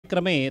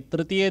कार्यक्रमे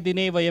तृतीये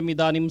दिने वयम्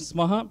इदानीं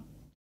स्मः।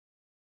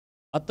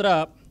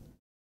 अत्र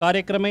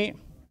कार्यक्रमे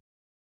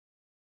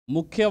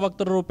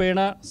मुख्यवक्तृरूपेण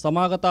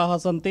समागताः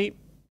सन्ति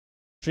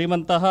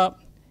श्रीमन्तः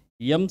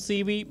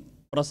M.C.V.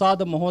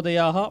 प्रसाद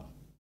महोदयाः।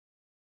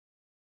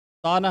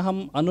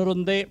 तानहम्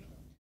अनुरुन्दे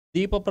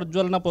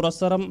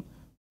दीपप्रज्वलनपुरस्सरं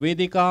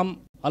वेदिकाम्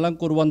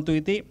अलङ्कुर्वन्तु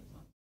इति।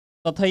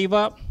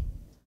 तथैव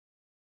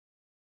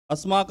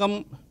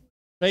अस्माकं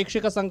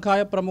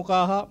शैक्षिकसंघाय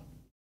प्रमुखाः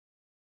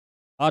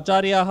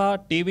आचार्याः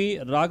TV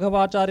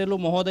राघवाचार्यलु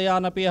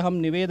महोदयान् अपि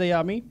अहं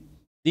निवेदयामि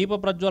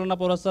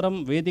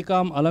दीपप्रज्वलनपुरस्सरं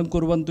वेदिकाम्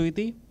अलङ्कुर्वन्तु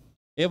इति।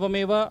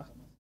 एवमेव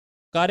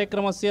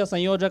कार्यक्रमस्य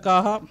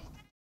संयोजकाः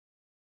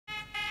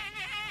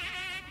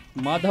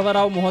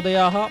माधवराव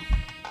महोदयाः,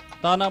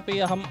 तान् अपि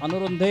अहम्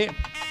अनुरुन्धे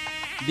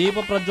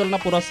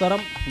दीपप्रज्वलनपुरस्सरं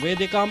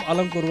वेदिकाम्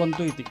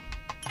अलङ्कुर्वन्तु इति।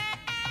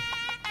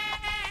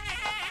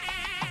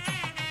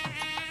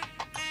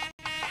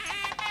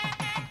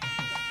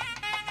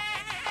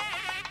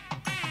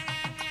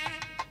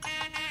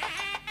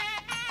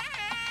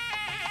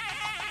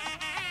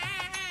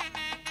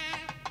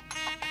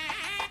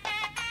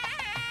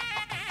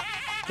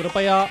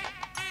 कृपया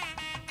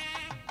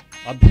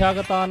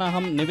अभ्यागतान्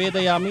अहं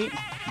निवेदयामि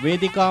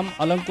वेदिकाम्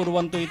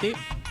अलङ्कुर्वन्तु इति।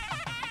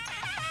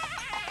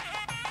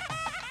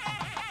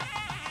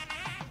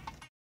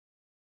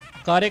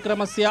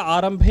 कार्यक्रमस्य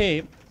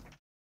आरम्भे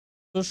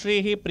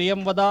सुश्रीः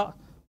प्रियं वद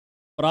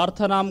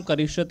प्रार्थनां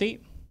करिष्यति।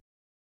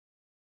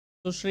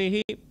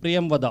 सुश्रीः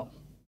प्रियं वद।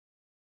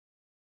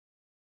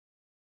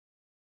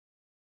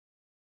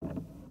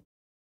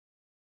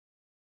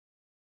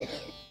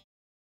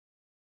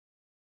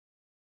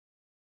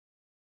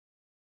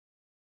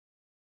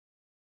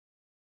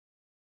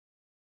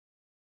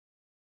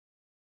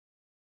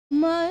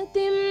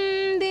 मतिं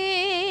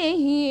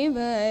देहि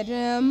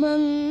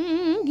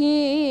वरमंगे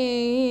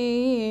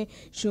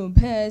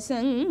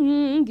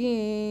शुभसंगे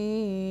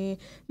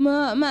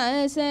मम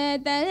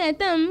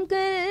सततं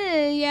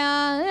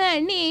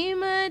कल्याणि।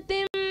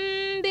 मतिं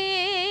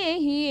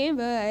देहि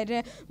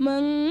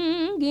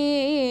वरमंगे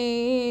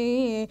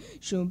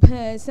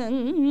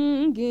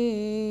शुभसंगे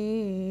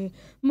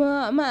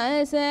मम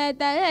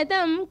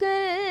सततं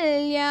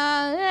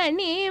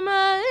कल्याणि।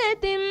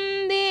 मतिं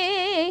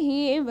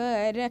देहि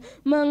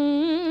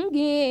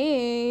वरमंगे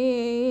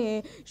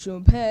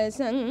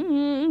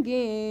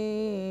शुभसंगे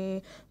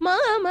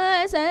मम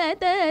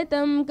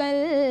सततं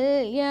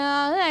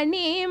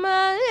कल्याणि।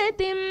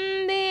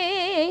 मतिं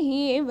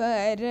देहि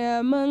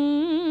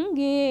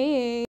वरमंगे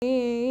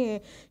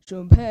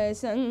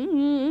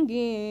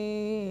शुभसंगे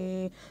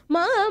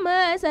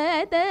मम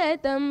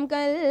सततं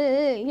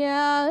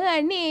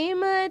कल्याणि।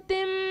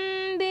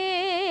 मतिं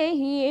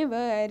देहि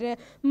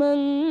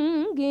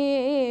वरमंगे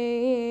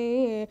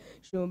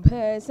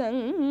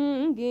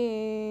शुभसंगे।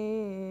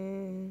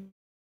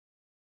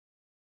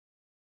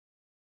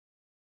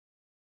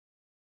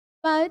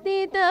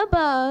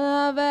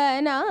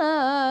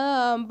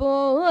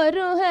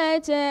 पतितपावनाम्भोरुह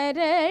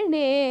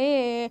चरणे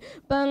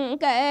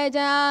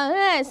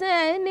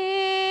पंकजासने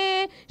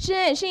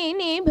शशिनिभवदने।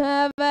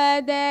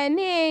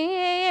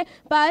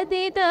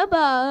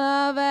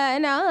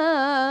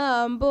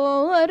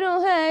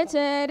 पतितपावनाम्भोरुह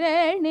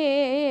चरणे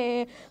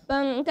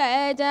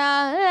पंकजासने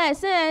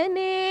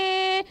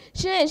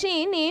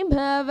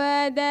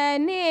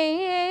शशिनिभवदने।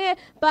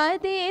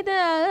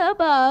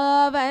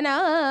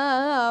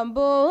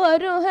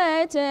 पतितपावनाम्भोरुह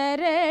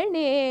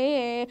चरणे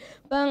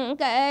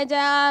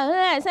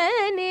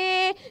पंकजासने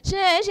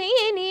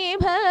शशिनिभवदने।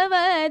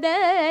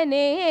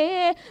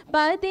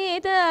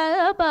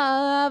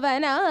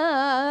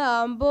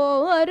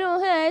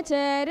 पतितपावनाम्भोरुह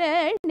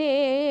चरणे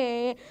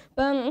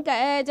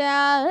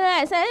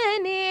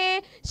पंकजासने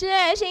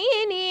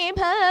शशिनिभवदने।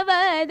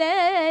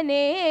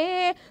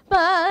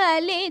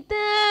 पालित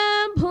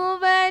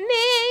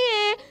भुवने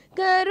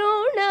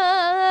करुणा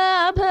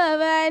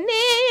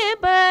भवने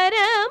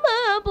परम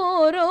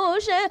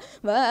पुरुष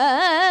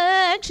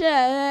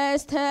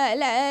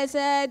वक्षस्थल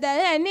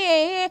सदने।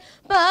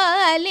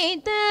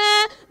 पालित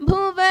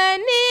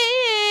भुवने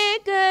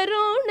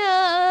करुणा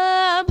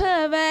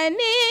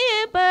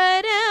भवने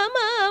परम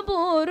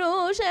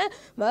पुरुष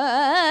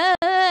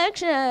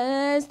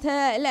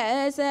वक्षस्थल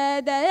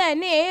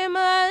सदने।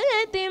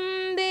 मतिं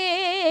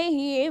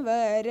देहि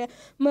वरमंगे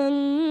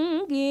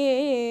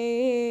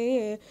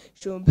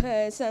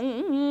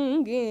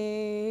शुभसंगे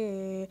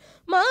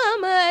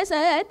मम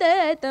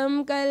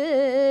सततं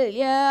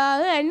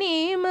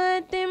कल्याणि।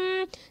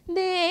 मतिं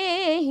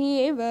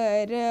देहि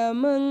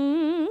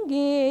वरमंगे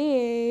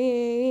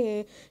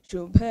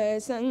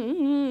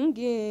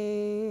शुभसंगे।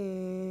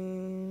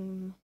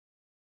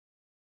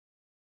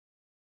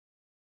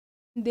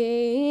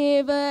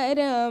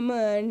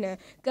 देवरमण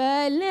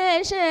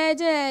कलश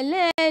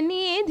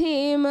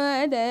जलनिधि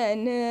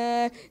मदन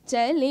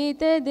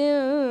चलित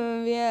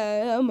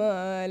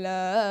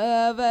दिव्यमाला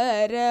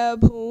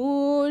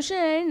वरभूषण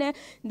भूषण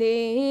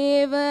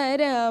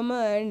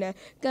देवरमण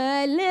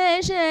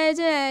कलश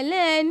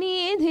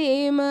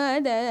जलनिधि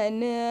मदन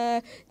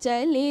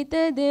चलित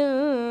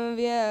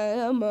दिव्यमलावर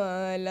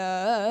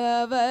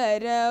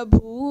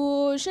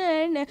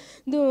भूषण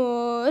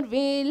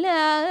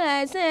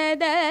दुर्विलास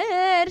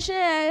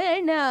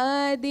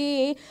दर्शनादि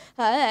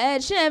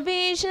हर्ष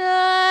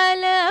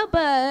विशाल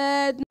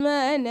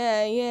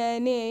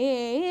पद्मनयने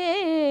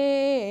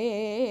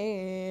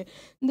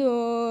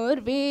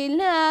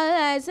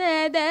दुर्विलास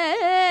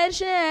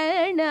दर्शनादि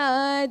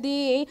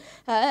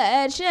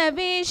हर्ष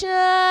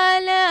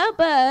विशाल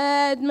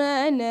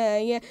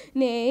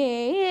पद्मनयने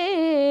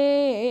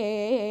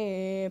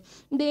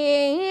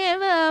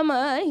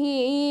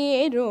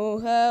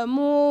देवमहीरुह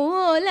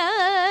मूलासीने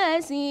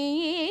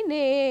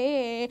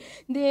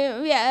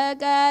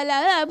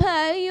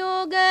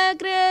दिव्यकलभयुग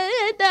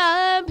कृताभिषेचने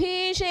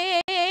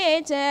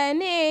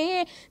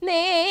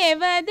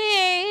देवदेवदयिते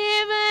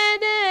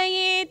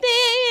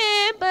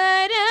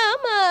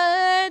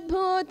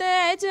परमद्भुत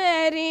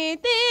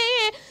चरिते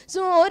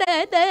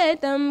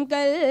सुरततं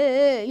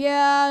कल्याणिमतिं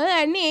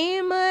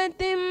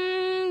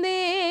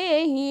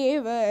देहि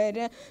वर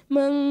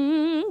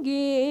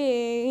मंगे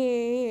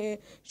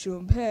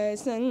शुभ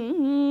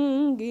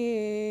संगे।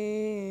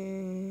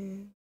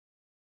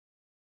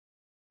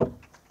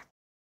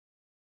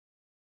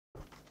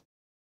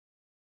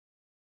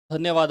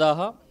 धन्यवादाः।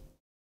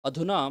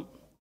 अधुना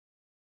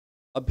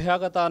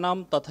अभ्यागतानां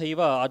तथैव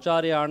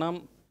आचार्याणां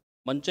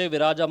मञ्चे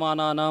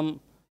विराजमानानां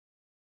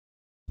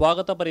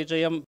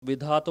स्वागतपरिचयं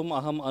विधातुम्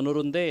अहम्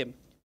अनुरुन्धे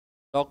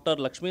डॉक्टर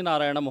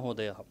लक्ष्मीनारायण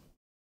महोदयः।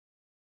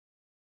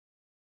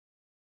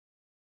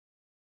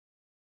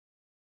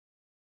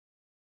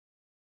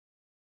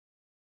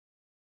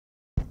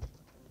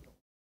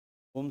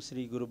 ओम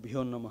श्री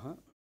गुरुभ्यो नमः।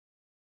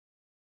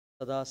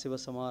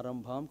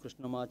 सदाशिवसमारंभां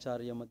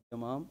कृष्णमाचार्य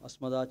मध्यमाम्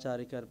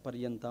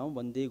अस्मदाचार्यपर्यन्तां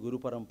वन्दे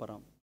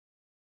गुरुपरम्पराम्।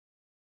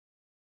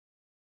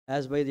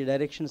 As by the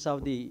directions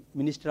of the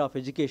Minister of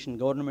Education,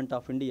 Government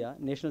of India,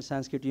 National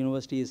Sanskrit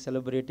University is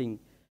celebrating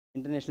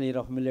International Year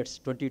of Millets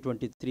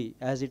 2023.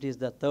 As it is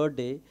the third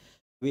day,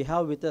 we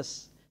have with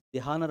us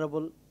the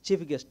Honorable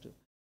Chief Guest,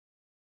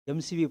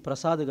 M.C.V.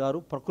 Prasad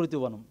Garu, Prakriti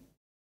Vanam.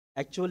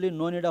 Actually,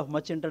 no need of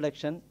much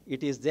introduction.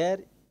 It is there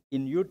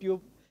in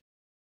YouTube,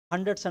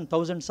 hundreds and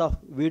thousands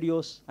of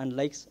videos and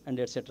likes and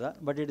etc.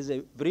 But it is a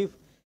brief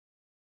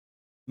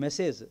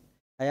message.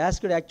 I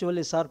asked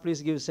actually, sir,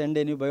 please send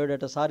any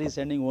biodata. Sir is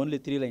sending only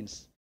 3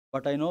 lines.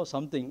 But I know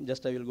something,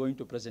 just I will going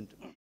to present.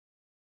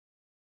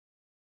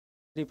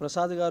 Sri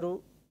Prasad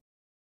Garu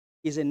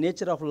is a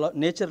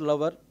nature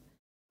lover,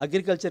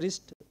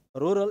 agriculturist,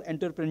 rural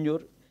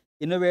entrepreneur,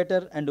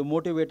 innovator and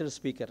motivator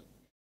speaker.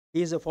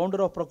 He is a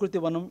founder of Prakriti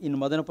Vanam in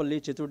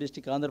Madanapalli, Chittoor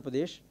district, Andhra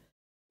Pradesh,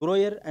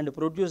 grower and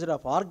producer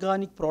of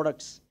organic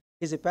products.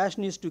 His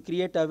passion is to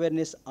create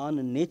awareness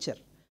on nature,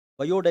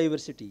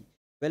 biodiversity,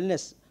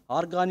 wellness,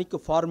 organic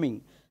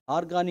farming,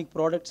 organic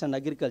products and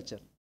agriculture.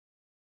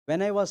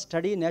 When I was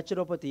studying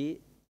naturopathy,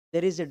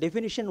 there is a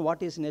definition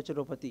what is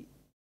naturopathy.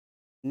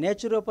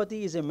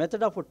 Naturopathy is a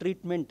method of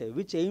treatment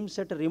which aims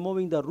at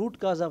removing the root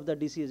cause of the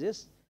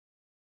diseases.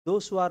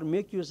 Those who are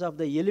make use of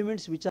the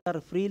elements which are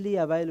freely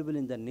available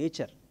in the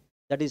nature,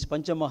 that is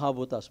Pancha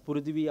Mahabhutas,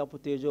 Prithvi, Apu,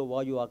 Tejo,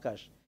 Vayu,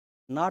 Akash,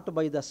 not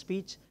by the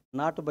speech,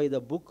 not by the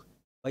book,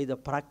 by the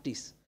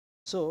practice.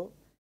 So,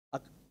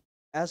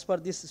 as per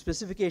these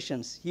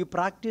specifications, he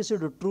practiced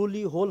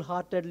truly,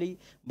 wholeheartedly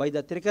by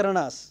the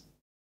Trikaranas,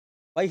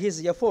 by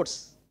his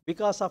efforts,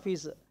 because of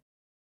his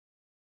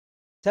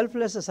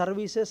selfless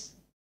services,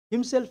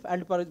 himself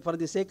and for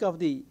the sake of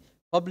the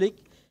public.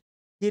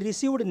 He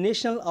received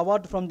National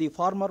Award from the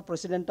former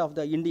President of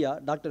the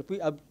India, Dr.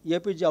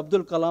 APJ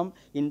Abdul Kalam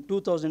in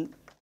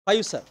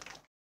 2005, sir,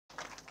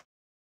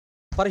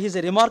 for his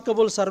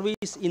remarkable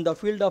service in the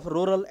field of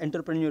rural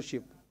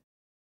entrepreneurship.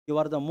 You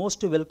are the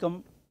most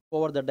welcome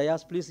over the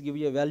dais. Please give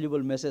you a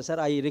valuable message, sir.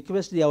 I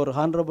request our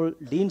Honorable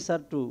Dean, sir,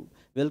 to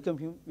welcome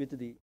him with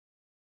the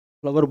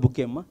flower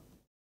bouquet. Ma.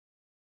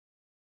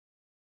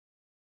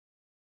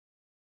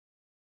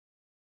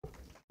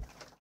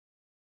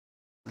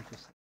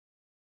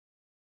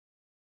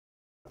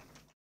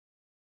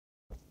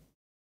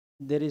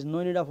 There is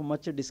no need of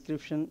much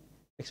explanation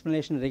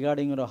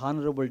regarding your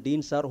Honorable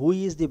Dean, sir, who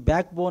is the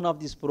backbone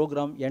of this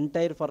program,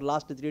 entire for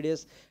last 3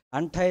 days,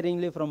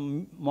 untiringly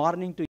from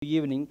morning to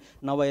evening.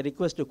 Now I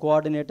request the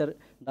coordinator,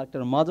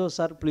 Dr. Madhav,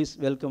 sir, please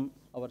welcome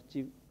our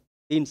Chief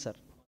Dean, sir.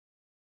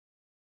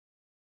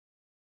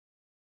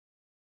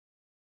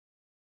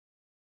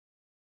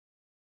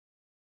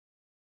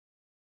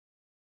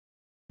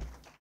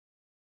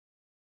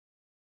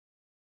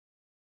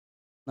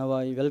 Now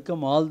I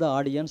welcome all the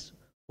audience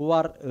who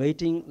are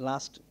waiting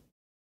last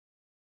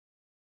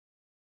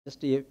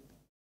just a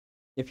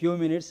few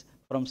minutes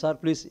from sir.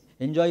 Please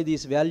enjoy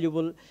this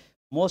valuable,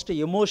 most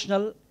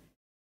emotional,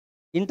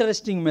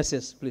 interesting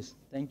message, please.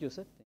 Thank you,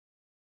 sir.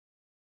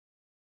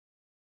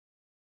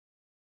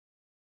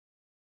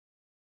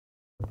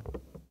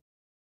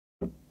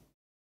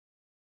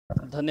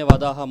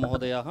 धन्यवादाः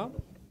महोदयाः।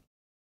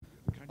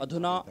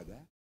 अधुना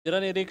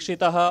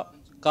चिरनिरीक्षितः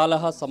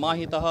कालः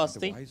समाहितः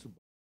अस्ति।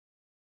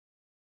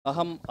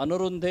 अहम्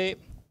अनुरुन्धे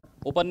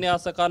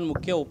उपन्यासकान्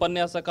मुख्य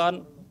उपन्यासकान्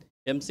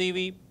M.C.V.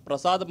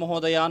 प्रसाद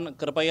महोदयान्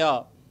कृपया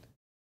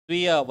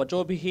स्वीय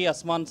वचोभिः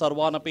अस्मान्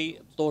सर्वान् अपि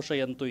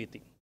तोषयन्तु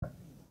इति।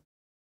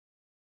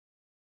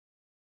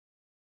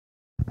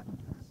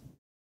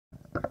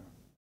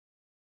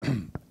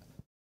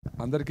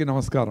 అందరికీ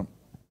నమస్కారం.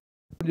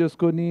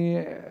 చేసుకొని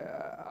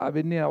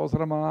అవన్నీ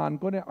అవసరమా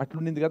అనుకొని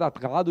అట్లుండింది కదా,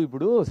 అట్లా కాదు.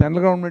 ఇప్పుడు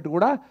సెంట్రల్ గవర్నమెంట్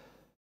కూడా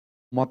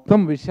మొత్తం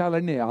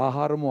విషయాలన్నీ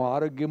ఆహారము,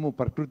 ఆరోగ్యము,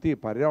 ప్రకృతి,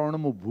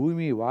 పర్యావరణము,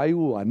 భూమి,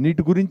 వాయువు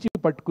అన్నిటి గురించి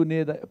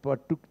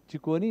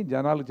పట్టుకొని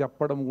జనాలు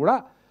చెప్పడం కూడా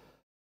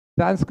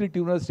సాంస్క్రిట్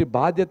యూనివర్సిటీ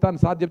బాధ్యత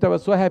అని సార్ చెప్తే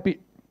సో హ్యాపీ.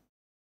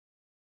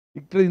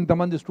 ఇక్కడ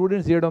ఇంతమంది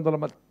స్టూడెంట్స్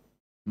 700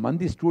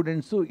 మంది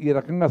స్టూడెంట్స్ ఈ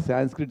రకంగా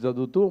సాంస్క్రిట్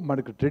చదువుతూ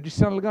మనకు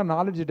ట్రెడిషనల్గా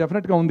నాలెడ్జ్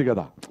డెఫినెట్గా ఉంది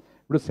కదా.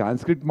 ఇప్పుడు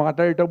సాంస్క్రిట్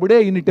మాట్లాడేటప్పుడే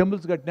ఇన్ని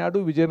టెంపుల్స్ కట్టినాడు,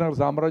 విజయనగర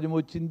సామ్రాజ్యం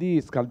వచ్చింది,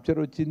 స్కల్ప్చర్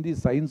వచ్చింది,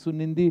 సైన్స్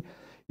ఉన్నింది,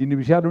 ఇన్ని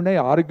విషయాలు ఉన్నాయి,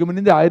 ఆరోగ్యం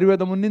ఉన్నింది,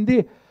 ఆయుర్వేదం ఉన్నింది,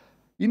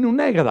 ఇన్ని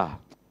ఉన్నాయి కదా.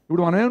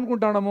 ఇప్పుడు మనం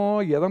ఏమనుకుంటాము,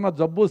 ఏదన్నా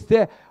జబ్బు వస్తే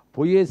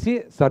పోయేసి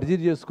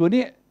సర్జరీ చేసుకొని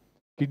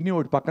కిడ్నీ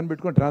ఒకటి పక్కన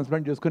పెట్టుకొని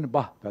ట్రాన్స్ప్లాంట్ చేసుకొని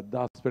పెద్ద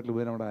హాస్పిటల్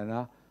పోయినాడు ఆయన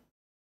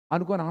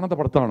అనుకొని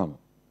ఆనందపడుతున్నాము.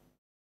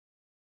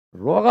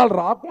 రోగాలు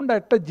రాకుండా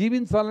ఎట్లా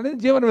జీవించాలనేది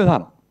జీవన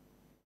విధానం.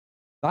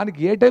 దానికి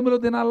ఏ టైంలో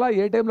తినాలా,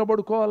 ఏ టైంలో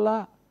పడుకోవాలా,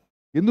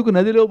 ఎందుకు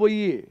నదిలో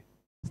పోయి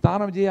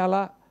స్నానం చేయాలా,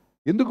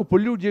 ఎందుకు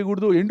పొల్యూట్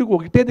చేయకూడదు, ఎందుకు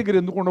ఒకటే దగ్గర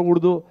ఎందుకు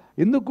ఉండకూడదు,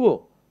 ఎందుకు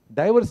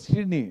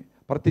డైవర్సిటీని,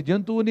 ప్రతి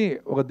జంతువుని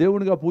ఒక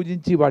దేవునిగా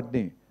పూజించి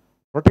వాటిని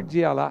ప్రొటెక్ట్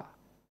చేయాలా,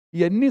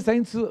 ఇవన్నీ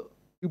సైన్స్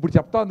ఇప్పుడు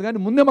చెప్తా ఉంది.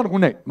 కానీ ముందే మనకు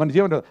ఉన్నాయి మన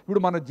జీవన.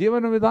 ఇప్పుడు మన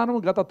జీవన విధానం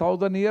గత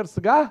 1000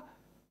 yearsగా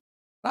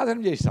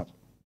నాశనం చేసినారు.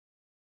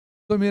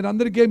 సో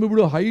మీరందరికీ ఏమి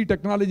ఇప్పుడు హై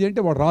టెక్నాలజీ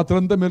అంటే వాడు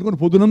రాత్రంతా మేలుకొని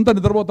పొద్దునంతా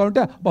నిద్రపోతా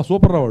ఉంటే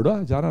సూపర్ రావాడు,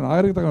 చాలా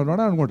నాగరికతగా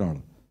ఉన్నాడు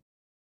అనుకుంటాడు.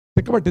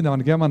 తిక్కబట్టింది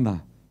మనకేమన్నా.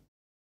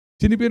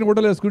 చినిపిన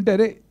గుడ్డలు వేసుకుంటే,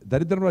 అరే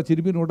దరిద్రంలో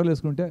చినిపిన గుడ్డలు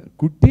వేసుకుంటే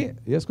కుట్టి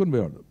వేసుకొని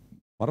పోయేవాడు,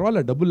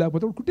 పర్వాలేదు. డబ్బులు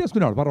లేకపోతే కుట్టి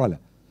వేసుకునేవాడు,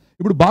 పర్వాలేదు.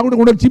 ఇప్పుడు బాగుండే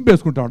గుడ్డలు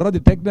చింపేసుకుంటాడు, అది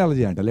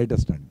టెక్నాలజీ అంట,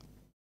 లేటెస్ట్ అండి.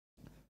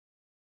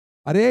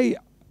 అరే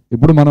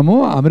ఇప్పుడు మనము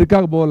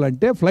అమెరికాకు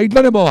పోవాలంటే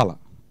ఫ్లైట్లోనే పోవాలా.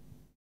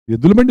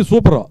 ఎద్దుల బండి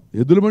సూపర్,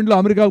 ఎద్దుల బండిలో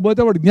అమెరికాకు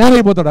పోతే వాడు జ్ఞానం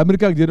అయిపోతాడు,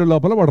 అమెరికాకు చేరే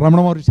లోపల వాడు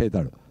రమణ మహర్షి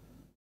అవుతాడు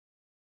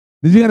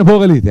నిజంగానే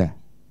పోగలిగితే.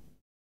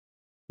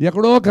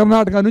 ఎక్కడో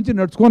కర్ణాటక నుంచి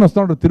నడుచుకొని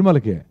వస్తాడు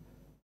తిరుమలకి.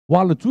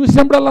 వాళ్ళని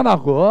చూసినప్పుడల్లా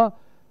నాకు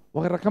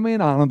ఒక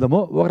రకమైన ఆనందము,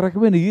 ఒక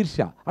రకమైన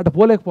ఈర్ష్య, అట్లా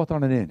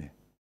పోలేకపోతాను నేను.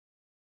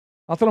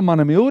 అసలు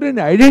మనం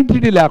ఎవరైనా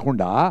ఐడెంటిటీ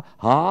లేకుండా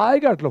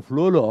హాయిగా అట్లా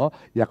ఫ్లోలో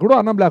ఎక్కడో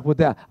అన్నం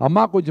లేకపోతే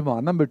అమ్మా కొంచెం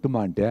అన్నం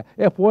పెట్టుమా అంటే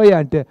పోయా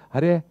అంటే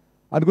అరే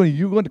అనుకొని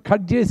ఇవి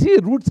కట్ చేసి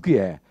రూట్స్కి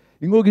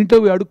ఇంకొక ఇంట్లో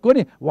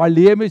అడుక్కొని వాళ్ళు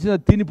ఏమేసినా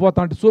తినిపోతా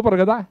అంటే సూపర్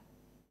కదా.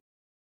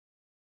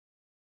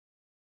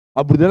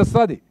 అప్పుడు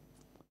తెలుస్తుంది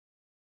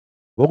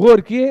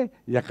ఒక్కొరికి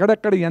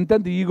ఎక్కడెక్కడ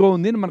ఎంతెంత ఈగో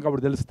ఉంది అని మనకు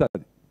అప్పుడు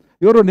తెలుస్తుంది.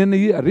 ఎవరో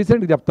నిన్న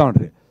రీసెంట్గా చెప్తా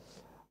ఉంటారు,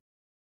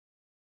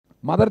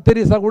 మదర్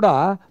తెరీసా కూడా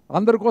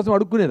అందరి కోసం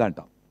అడుక్కునేదంట.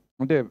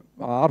 అంటే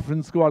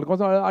ఆర్ఫన్స్ వాళ్ళ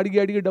కోసం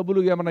అడిగి డబ్బులు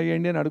ఏమన్నా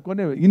వేయండి అని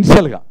అడుక్కొని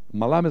ఇనిషియల్గా.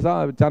 మళ్ళా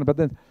చాలా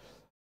పెద్ద.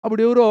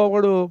 అప్పుడు ఎవరో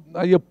ఒకడు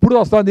ఎప్పుడు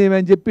వస్తుంది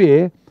ఏమని చెప్పి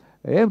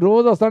ఏం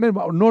రోజు వస్తాడని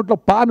నోట్లో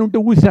పాన్ ఉంటే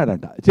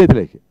ఊసినాడంట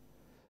చేతిలోకి.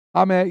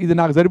 ఆమె ఇది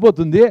నాకు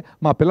సరిపోతుంది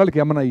మా పిల్లలకి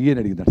ఏమన్నా ఇయ్యని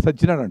అడిగిందంట,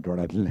 సచ్చినాడు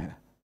అంటాడు. అట్లనే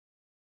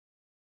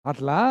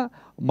అట్లా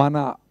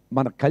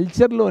మన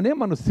కల్చర్లోనే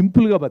మనం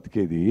సింపుల్గా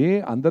బతికేది,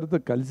 అందరితో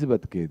కలిసి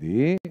బతికేది,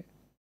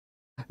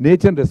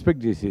 నేచర్ని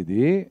రెస్పెక్ట్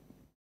చేసేది,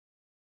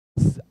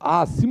 ఆ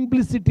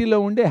సింప్లిసిటీలో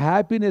ఉండే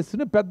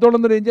హ్యాపీనెస్ని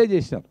పెద్దోళ్ళందరూ ఎంజాయ్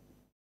చేసినారు.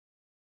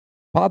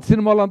 పాత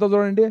సినిమాలు అంతా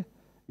చూడండి,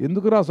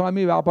 ఎందుకురా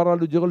స్వామి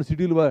వ్యాపారాలు ఉద్యోగాలు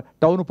సిటీలు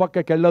టౌన్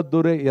పక్కకి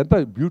వెళ్ళొద్దురే, ఎంత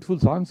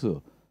బ్యూటిఫుల్ సాంగ్స్.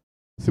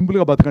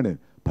 సింపుల్గా బతకండి,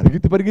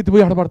 పరిగెత్తి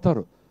పోయి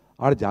ఆడపడతారు.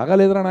 ఆడ జాగా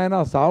లేదురా నాయన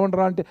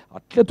సావండ్రా అంటే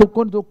అట్లే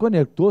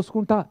తొక్కొని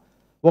తోసుకుంటా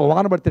ఒక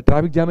వాన పడితే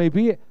ట్రాఫిక్ జామ్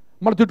అయిపోయి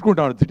మళ్ళీ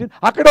తిట్టుకుంటాడు. తిట్టి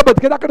అక్కడే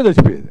బతికేది అక్కడే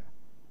చచ్చిపోయేది.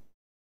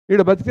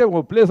 ఈడ బతికే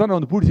ఒక ప్లేస్ అన్న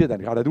ఉంది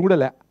పూడ్చేదానికి, ఆడ అది కూడా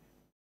లే.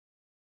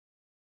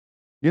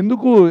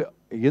 ఎందుకు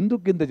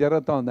ఇంత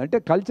జరుగుతూ ఉందంటే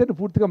కల్చర్ని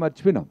పూర్తిగా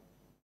మర్చిపోయినాం.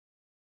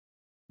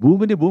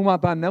 భూమిని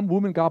భూమాత అన్నాము,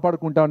 భూమిని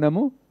కాపాడుకుంటా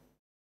ఉన్నాము.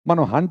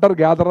 మనం హంటర్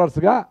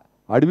గ్యాదరర్స్గా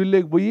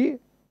అడవిలోకి పోయి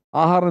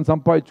ఆహారం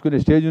సంపాదించుకునే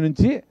స్టేజ్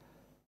నుంచి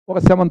ఒక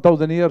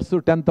 7,000 years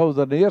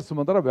 10,000 years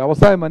ముందర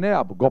వ్యవసాయం అనే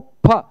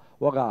గొప్ప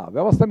ఒక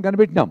వ్యవస్థను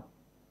కనిపెట్టినాం.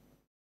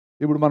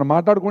 ఇప్పుడు మనం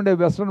మాట్లాడుకుంటే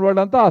వెస్ట్రన్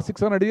వరల్డ్ అంతా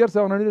 600 years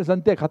 700 years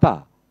అంతే కథ.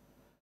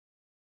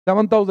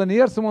 7,000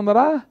 years ముందర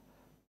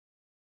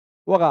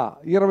ఒక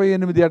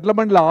 28 ఎడ్ల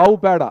బండ్ల ఆవు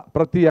పేడ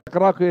ప్రతి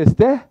ఎకరాకు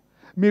వేస్తే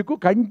మీకు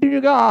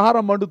కంటిన్యూగా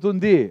ఆహారం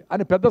మండుతుంది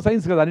అని పెద్ద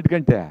సైన్స్ కదా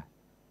అన్నిటికంటే.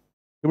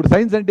 ఇప్పుడు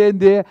సైన్స్ అంటే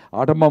ఏంది,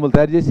 ఆటం బాంబులు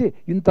తయారు చేసి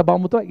ఇంత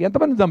బాంబుతో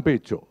ఎంతమంది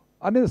చంపేయచ్చు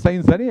అనేది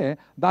సైన్స్ అని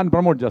దాన్ని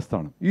ప్రమోట్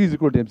చేస్తాను.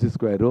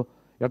 E=mc²,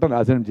 ఎట్లా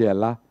నాశనం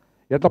చేయాలా,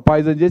 ఎట్లా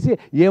పాయిజన్ చేసి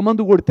ఏ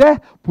మందు కొడితే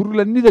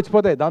పురుగులన్నీ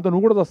చచ్చిపోతాయి, దాంతో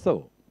నువ్వు కూడా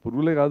చస్తావు.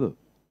 పురుగులే కాదు,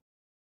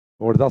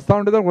 ఒకటి చస్తా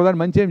ఉంటుంది,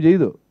 ఒకదాన్ని మంచి ఏం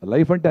చేయదు.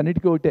 లైఫ్ అంటే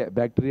అన్నిటికీ ఒకటే,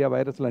 బ్యాక్టీరియా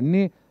వైరస్లు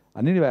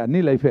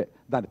అన్నీ లైఫే.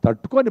 దాన్ని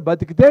తట్టుకొని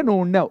బతికితే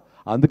నువ్వు ఉన్నావు.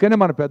 అందుకనే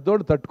మన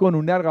పెద్దోళ్ళు తట్టుకొని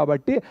ఉన్నారు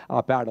కాబట్టి ఆ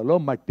పేడలో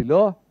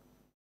మట్టిలో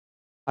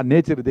ఆ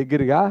నేచర్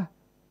దగ్గరగా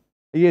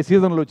ఏ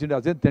సీజన్లో వచ్చింది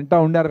అదే తింటా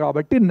ఉన్నారు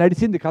కాబట్టి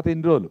నడిచింది కథ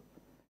ఇన్ని రోజులు.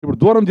 ఇప్పుడు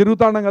దూరం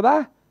జరుగుతూ ఉన్నాం కదా,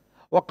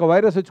 ఒక్క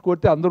వైరస్ వచ్చి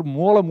కొడితే అందరూ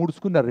మూల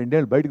ముడుచుకున్నారు 2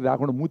 ఏళ్ళు బయటికి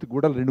రాకుండా, మూతి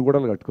గూడలు 2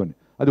 గూడలు కట్టుకొని.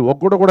 అది ఒక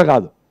గూడ కూడా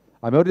కాదు,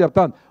 ఆమె ఎవరు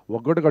చెప్తాను,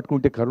 ఒక గూడ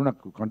కట్టుకుంటే కరోనా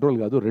కంట్రోల్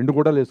కాదు, 2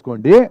 గూడలు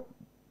వేసుకోండి.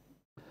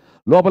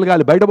 లోపల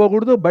గాలి బయట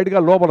పోకూడదు, బయట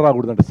గాలి లోపల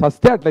రాకూడదు అంటే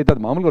సస్తే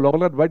అట్లయితుంది. మామూలుగా లోపల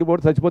గాలి బయట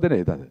పోతే చచ్చిపోతేనే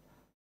అవుతుంది.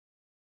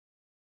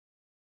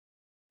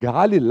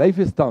 గాలి లైఫ్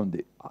ఇస్తూ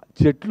ఉంది,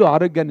 చెట్లు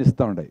ఆరోగ్యాన్ని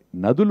ఇస్తూ ఉన్నాయి,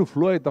 నదులు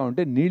ఫ్లో అవుతూ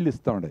ఉంటే నీళ్ళు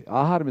ఇస్తూ ఉన్నాయి,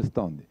 ఆహారం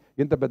ఇస్తూ ఉంది.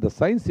 ఇంత పెద్ద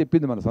సైన్స్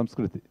చెప్పింది మన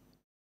సంస్కృతి.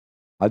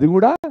 అది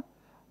కూడా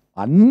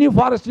అన్ని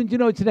ఫారెస్ట్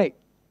నుంచినే వచ్చినాయి.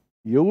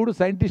 ఎవడు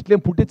సైంటిస్టులు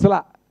ఏం పుట్టించలా,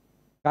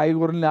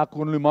 కాయగూరల్ని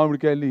ఆకుకూరల్ని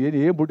మామిడికాయల్ని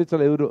ఏం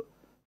పుట్టించలే ఎవరు.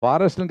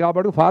 ఫారెస్ట్ని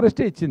కాబట్టి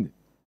ఫారెస్టే ఇచ్చింది.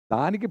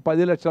 దానికి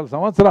 10 లక్షల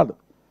సంవత్సరాలు.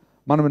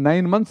 మనం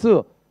 9 months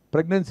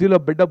ప్రెగ్నెన్సీలో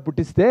బిడ్డ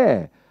పుట్టిస్తే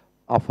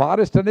ఆ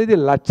ఫారెస్ట్ అనేది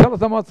లక్షల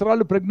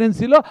సంవత్సరాలు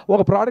ప్రెగ్నెన్సీలో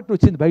ఒక ప్రోడక్ట్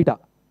వచ్చింది బయట.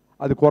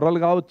 అది కొర్రలు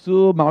కావచ్చు,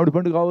 మామిడి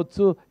పండు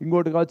కావచ్చు,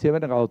 ఇంకోటి కావచ్చు,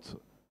 ఏమైనా కావచ్చు.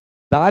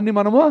 దాన్ని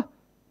మనము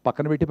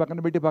పక్కన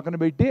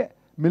పెట్టి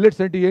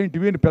మిల్లెట్స్ అంటే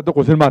ఏంటివి అని పెద్ద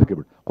క్వశ్చన్ మార్క్.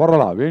 ఇప్పుడు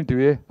కొర్రలా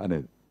ఏంటివి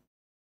అనేది,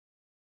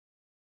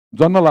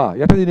 జొన్నలా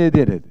ఎట్ట తినేది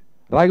అనేది,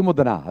 రాగి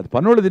ముద్దనా అది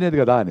పన్నోళ్ళు తినేది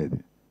కదా అనేది.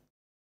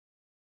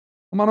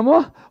 మనము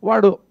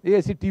వాడు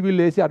వేసి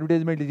టీవీలో వేసి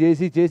అడ్వర్టైజ్మెంట్లు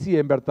చేసి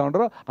ఏం పెడతా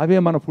ఉంటారో అవే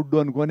మన ఫుడ్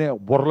అనుకునే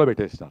బుర్రలో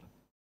పెట్టేసినారు.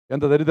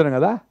 ఎంత దరిద్రం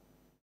కదా.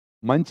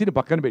 మంచిని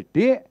పక్కన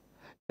పెట్టి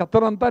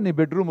చెత్తనంతా నీ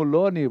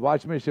బెడ్రూముల్లో, నీ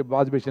వాష్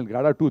బేసిన్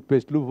కాడ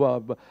టూత్పేస్ట్లు,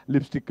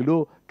 లిప్స్టిక్లు,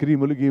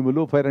 క్రీములు,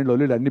 గీములు, ఫైర్ అండ్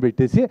లవ్లీలు అన్నీ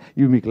పెట్టేసి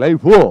ఇవి మీకు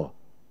లైఫ్.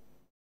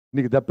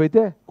 నీకు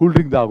దప్పైతే కూల్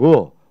డ్రింక్ తాగు,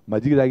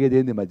 మజ్జిగ తాగేది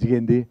ఏంది, మజ్జిగ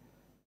ఏంది,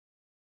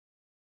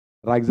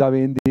 రాగిజావ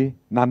ఏంది,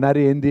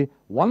 నన్నారి ఏంది,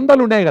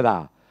 100 ఉన్నాయి కదా.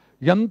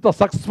 ఎంత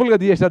సక్సెస్ఫుల్గా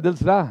తీసేసారు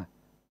తెలుసురా.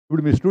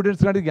 ఇప్పుడు మీ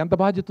స్టూడెంట్స్ కాడికి ఎంత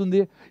బాధ్యత ఉంది,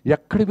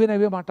 ఎక్కడికి పోయినా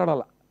అవే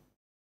మాట్లాడాలా,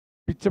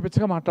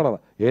 పిచ్చగా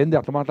మాట్లాడాలా. ఏంది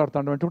అట్లా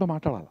మాట్లాడుతాడు అంటే కూడా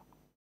మాట్లాడాలా,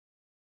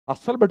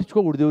 అస్సలు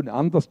పట్టించుకోకూడదు.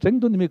 అంత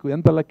స్ట్రెంగ్త్ ఉంది మీకు.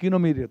 ఎంత లక్కీనో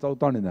మీరు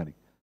చదువుతా ఉండే దానికి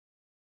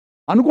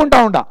అనుకుంటా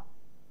ఉండా.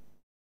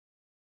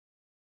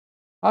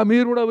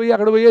 మీరు కూడా పోయి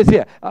అక్కడ పోయేసి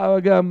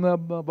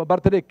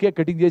బర్త్డే కేక్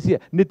కటింగ్ చేసి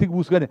నెత్తికి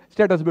పూసుకొని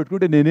స్టేటస్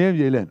పెట్టుకుంటే నేనేం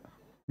చేయలేను.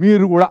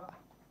 మీరు కూడా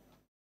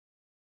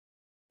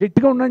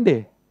గట్టిగా ఉండండి.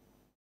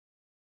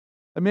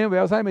 మేము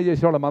వ్యవసాయమే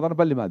చేసేవాళ్ళం,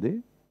 మదనపల్లి మాది.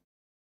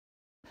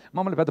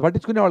 మమ్మల్ని పెద్ద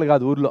పట్టించుకునేవాళ్ళు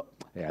కాదు ఊర్లో.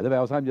 ఏదో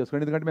వ్యవసాయం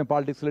చేసుకోండి, ఎందుకంటే మేము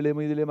పాలిటిక్స్లో లేము,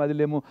 ఇది లేము, అది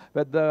లేము,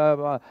 పెద్ద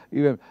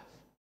ఇవే.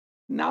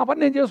 నా పని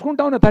నేను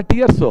చేసుకుంటా ఉన్నా 30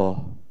 years.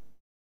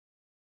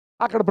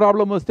 అక్కడ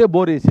ప్రాబ్లం వస్తే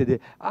బోర్ వేసేది,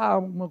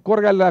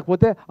 కూరగాయలు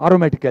లేకపోతే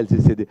ఆరోమేటిక్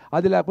వేసేది,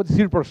 అది లేకపోతే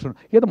సీడ్ ప్రొడక్షన్,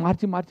 ఏదో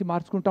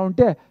మార్చుకుంటా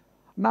ఉంటే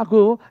నాకు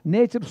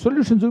నేచర్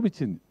సొల్యూషన్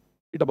చూపించింది.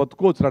 ఇట్లా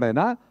బతుకోవచ్చు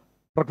రాడైనా,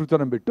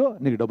 ప్రకృతి పెట్టు,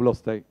 నీకు డబ్బులు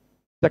వస్తాయి.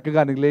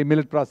 చక్కగా నీకు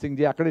మిల్లెట్ ప్రాసెసింగ్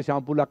చేయి, అక్కడే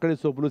షాంపూలు, అక్కడే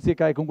సోపులు,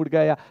 సీకాయ,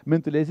 కుంకుడికాయ,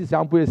 మెంతులు వేసి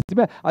షాంపూ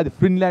వేస్తే అది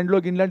ఫిన్లాండ్లో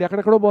గిన్లాండ్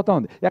ఎక్కడెక్కడో పోతా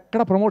ఉంది.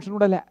 ఎక్కడ ప్రమోషన్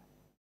కూడా లే.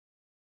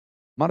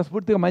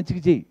 మనస్ఫూర్తిగా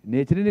మంచిగా చెయ్యి,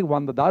 నేచర్ నీకు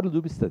 100 దారులు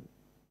చూపిస్తుంది.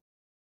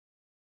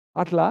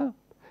 అట్లా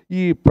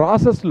ఈ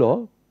ప్రాసెస్లో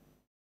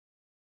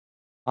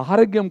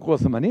ఆరోగ్యం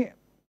కోసమని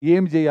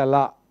ఏం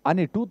చేయాలా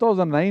అని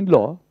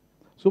 2009లో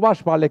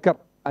సుభాష్ పాలేకర్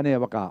అనే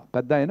ఒక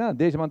పెద్ద ఆయన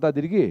దేశమంతా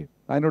తిరిగి,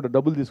 ఆయన కూడా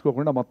డబ్బులు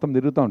తీసుకోకుండా మొత్తం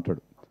తిరుగుతూ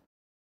ఉంటాడు.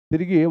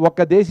 తిరిగి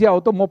ఒక్క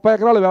దేశీయావతో 30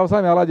 ఎకరాల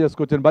వ్యవసాయం ఎలా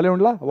చేసుకోవచ్చని భలే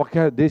ఉండలా.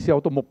 ఒక్క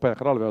దేశీయావతో 30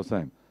 ఎకరాల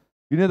వ్యవసాయం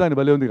వినేదాన్ని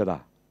భలే ఉంది కదా.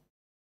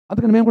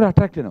 అందుకని మేము కూడా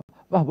అట్రాక్ట్ అయినాం.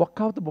 ఒక్క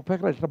ఆవతో 30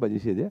 ఎకరాలు ఎట్లా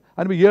చేసేది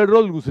అని మేము 7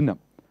 రోజులు కూర్చున్నాం.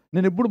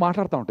 నేను ఎప్పుడు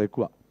మాట్లాడుతూ ఉంటాను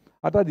ఎక్కువ.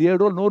 అట్లా 7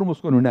 రోజులు నోరు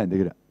మూసుకొని ఉండే ఆయన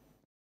దగ్గర.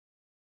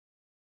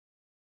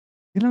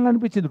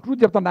 వినాలనిపించింది. ట్రూత్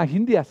చెప్తాను, నాకు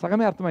హిందీ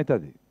సగమే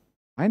అర్థమవుతుంది.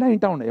 అయినా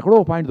వింటా ఉన్నా, ఎక్కడో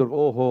పాయింట్ దొరక,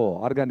 ఓహో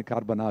ఆర్గానిక్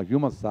కార్బనా,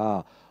 హ్యూమస్సా,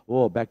 ఓ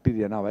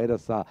బ్యాక్టీరియానా,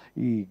 వైరస్సా,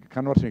 ఈ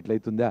కన్వర్షన్ ఇట్లా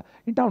అవుతుందా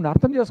వింటా ఉన్నా.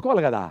 అర్థం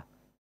చేసుకోవాలి కదా.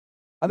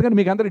 అందుకని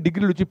మీకు అందరూ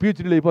డిగ్రీలు వచ్చి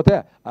PhDలు అయిపోతే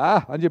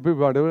అని చెప్పి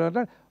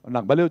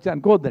నాకు భలే వచ్చి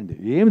అనుకోవద్దండి.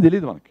 ఏమి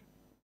తెలియదు మనకి,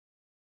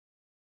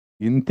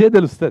 ఇంతే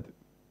తెలుస్తుంది.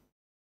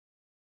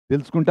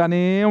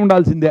 తెలుసుకుంటానే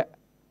ఉండాల్సిందే.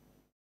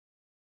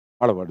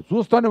 వాడు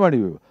చూస్తానే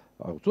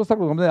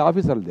చూస్తాడు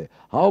ఆఫీసర్లదే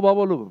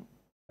హావబాబులు.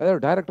 అదే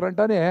డైరెక్టర్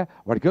అంటానే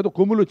వాడికి ఏదో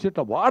కొమ్ములు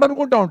వచ్చేట్లా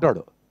వాడనుకుంటా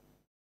ఉంటాడు.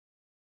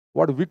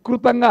 వాడు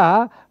వికృతంగా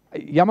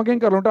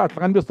యమకింకర్లు ఉంటాడు, అట్లా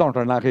కనిపిస్తూ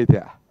ఉంటాడు నాకైతే.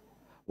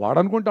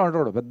 వాడనుకుంటా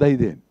ఉంటాడు పెద్ద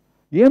ఇదే.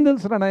 ఏం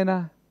తెలుసురా నాయన,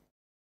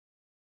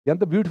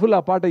 ఎంత బ్యూటిఫుల్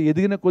ఆ పాట,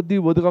 ఎదిగిన కొద్దీ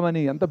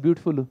ఒదుగమని. ఎంత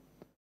బ్యూటిఫుల్,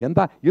 ఎంత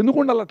ఎందుకు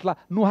ఉండాలి అట్లా.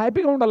 నువ్వు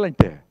హ్యాపీగా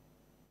ఉండాలంటే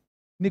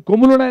నీ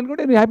కొమ్ములు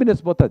ఉన్నాయనుకుంటే నీ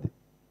హ్యాపీనెస్ పోతుంది.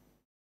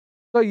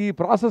 సో ఈ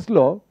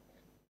ప్రాసెస్లో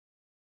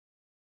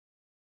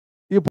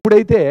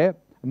ఇప్పుడైతే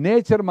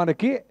నేచర్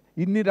మనకి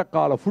ఇన్ని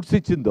రకాల ఫుడ్స్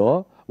ఇచ్చిందో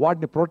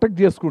వాటిని ప్రొటెక్ట్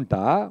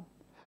చేసుకుంటా,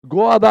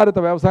 గో ఆధారిత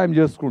వ్యవసాయం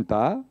చేసుకుంటా,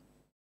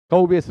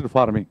 కౌ బేస్డ్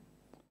ఫార్మింగ్.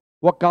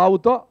 ఒక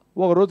ఆవుతో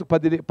ఒక రోజుకు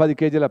 10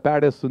 kgల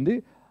ప్యాడ్ వేస్తుంది,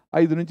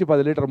 5 నుంచి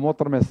 10 లీటర్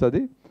మూత్రం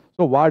వేస్తుంది.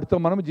 సో వాటితో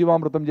మనం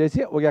జీవామృతం చేసి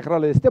 1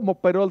 ఎకరాలు వేస్తే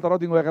 30 రోజుల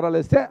తర్వాత ఇంకో ఎకరాలు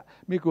వేస్తే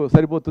మీకు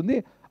సరిపోతుంది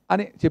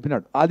అని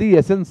చెప్పినాడు. అది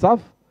essence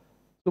of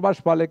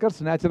Subhash పాలేకర్స్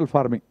natural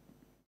farming.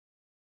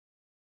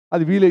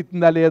 అది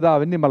వీలవుతుందా లేదా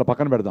అవన్నీ మళ్ళీ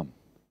పక్కన పెడదాం.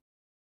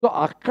 సో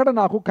అక్కడ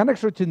నాకు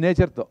కనెక్షన్ వచ్చింది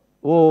నేచర్తో.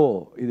 ఓ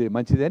ఇది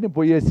మంచిదే అని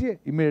పోయేసి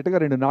ఇమ్మీడియట్గా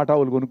 2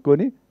 నాటావులు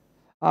కొనుక్కొని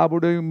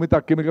అప్పుడు మిగతా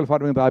కెమికల్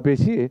ఫార్మింగ్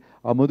ఆపేసి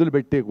ఆ మొదలు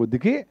పెట్టే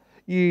కొద్దికి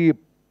ఈ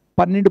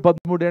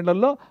 12-13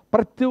 ఏళ్లలో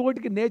ప్రతి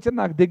ఒక్కటికి నేచర్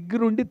నాకు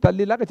దగ్గరుండి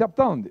తల్లిలాగా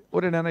చెప్తా ఉంది.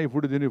 ఒరే నాన్న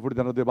ఇప్పుడు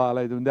తినదు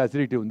బాగా ఇది ఉంది,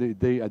 అసిడిటీ ఉంది,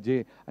 ఇది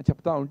అజయ్ అని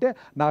చెప్తా ఉంటే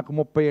నాకు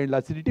 30 ఏళ్ళ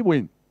అసిడిటీ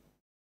పోయింది.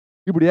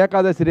 ఇప్పుడు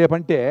ఏకాదశి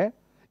రేపంటే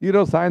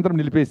ఈరోజు సాయంత్రం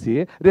నిలిపేసి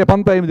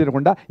రేపంతా ఏమి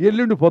తినకుండా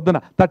ఎల్లుండి పొద్దున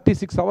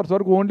 36 అవర్స్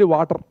వరకు ఓన్లీ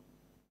వాటర్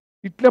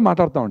ఇట్లే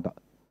మాట్లాడుతూ ఉంటా.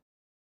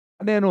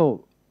 నేను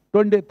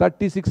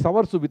 36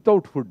 అవర్స్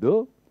వితౌట్ ఫుడ్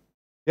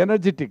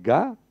ఎనర్జెటిక్గా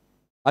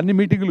అన్ని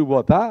మీటింగులకు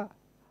పోతా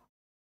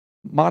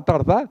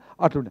మాట్లాడతా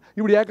అట్లుండే.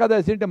 ఇప్పుడు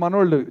ఏకాదశి అంటే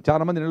మనోళ్ళు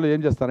చాలామంది నెలలో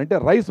ఏం చేస్తారంటే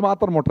రైస్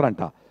మాత్రం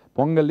ముట్టరంట.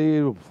 పొంగలి,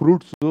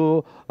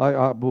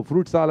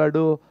 ఫ్రూట్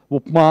సాలాడు,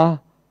 ఉప్మా,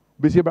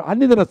 బిసి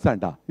అన్నీ తినొస్తా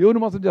అంట.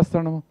 ఎవరిని మోసం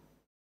చేస్తాను?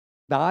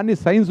 దాని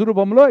సైన్స్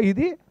రూపంలో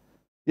ఇది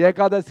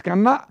ఏకాదశి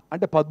కన్నా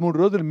అంటే 13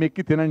 రోజులు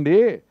మెక్కి తినండి,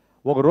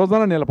 ఒక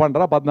రోజున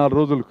నిలపండిరా 14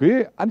 రోజులకి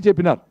అని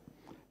చెప్పినారు.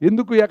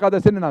 ఎందుకు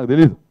ఏకాదశి అని నాకు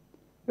తెలియదు,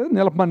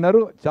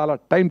 నిలపమన్నారు. చాలా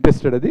టైం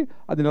టెస్టెడ్ అది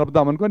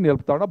నిలపదామనుకొని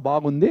నిలుపుతా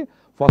బాగుంది.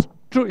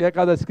 ఫస్ట్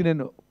ఏకాదశికి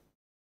నేను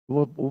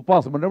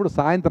ఉపవాసం ఉన్నప్పుడు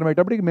సాయంత్రం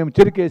అయ్యేటప్పటికి మేము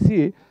చెరుకేసి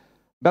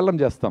బెల్లం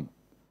చేస్తాం.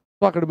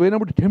 సో అక్కడ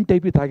పోయినప్పుడు టెంప్ట్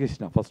అయిపోయి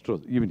తాగేసిన ఫస్ట్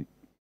రోజు ఈవినింగ్.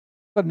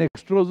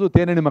 నెక్స్ట్ రోజు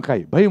తేనె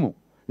నిమ్మకాయ భయము,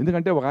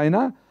 ఎందుకంటే ఒక ఆయన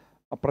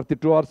ప్రతి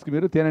 2 అవర్స్కి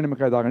మీరు తేనె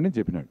నిమ్మకాయ తాగండి అని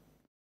చెప్పినాడు.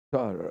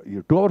 ఈ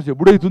 2 అవర్స్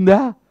ఎప్పుడవుతుందా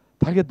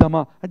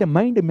తాగేద్దామా అంటే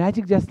మైండ్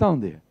మ్యాజిక్ చేస్తూ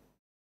ఉంది.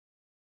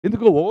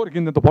 ఎందుకో ఓవర్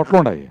కింద ఇంత పొట్లు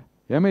ఉన్నాయి,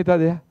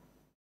 ఏమవుతుంది?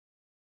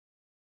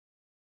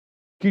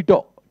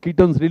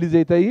 కీటోన్స్ రిలీజ్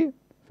అవుతాయి,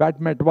 ఫ్యాట్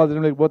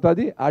మెటబాలిజంలోకి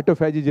పోతుంది,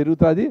 ఆటోఫాజీ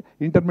జరుగుతుంది,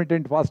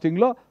 ఇంటర్మీడియట్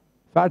ఫాస్టింగ్లో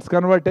ఫ్యాట్స్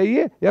కన్వర్ట్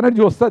అయ్యి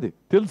ఎనర్జీ వస్తుంది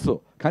తెలుసు.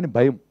 కానీ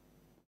భయం.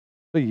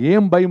 సో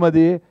ఏం భయం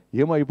అది?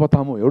 ఏమో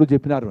అయిపోతాము ఎవరు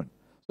చెప్పినారు అని.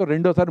 సో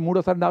 2వ,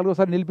 3వ,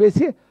 4వ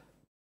నిలిపేసి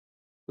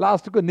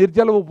లాస్ట్కు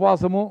నిర్జల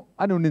ఉపవాసము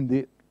అని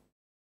ఉండింది.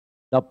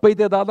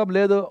 తప్పైతే దాదాం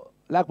లేదు,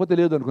 లేకపోతే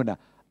లేదు అనుకున్నా.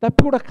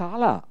 తప్పి కూడా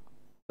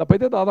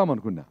తప్పైతే దాదాం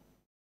అనుకున్నా.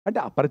 అంటే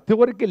ప్రతి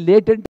ఒక్కరికి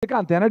లేటెంట్గా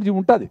అంత ఎనర్జీ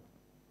ఉంటుంది,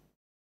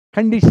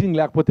 కండిషనింగ్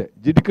లేకపోతే.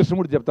 జిడ్డు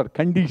కృష్ణమూర్తి చెప్తారు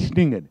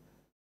కండిషనింగ్ అని.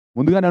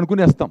 ముందుగానే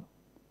అనుకునేస్తాం.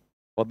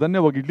 పొద్దున్నే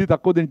ఒక ఇడ్లీ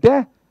తక్కువ తింటే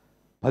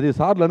 10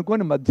 సార్లు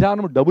అనుకొని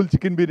మధ్యాహ్నం డబుల్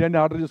చికెన్ బిర్యానీ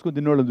ఆర్డర్ చేసుకొని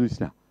తినేవాళ్ళని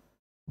చూసిన.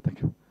 Thank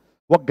you.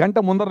 1 గంట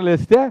ముందర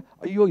లేస్తే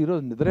అయ్యో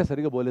ఈరోజు నిద్రే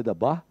సరిగా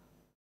పోలేదబ్బా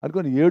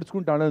అనుకొని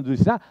ఏడ్చుకుంటానని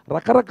చూసినా.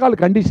 రకరకాల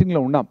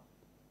కండిషనింగ్లో ఉన్నాం.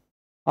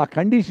 ఆ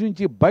కండిషన్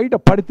నుంచి బయట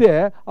పడితే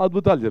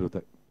అద్భుతాలు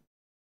జరుగుతాయి.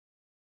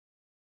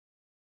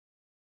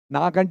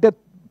 నాకంటే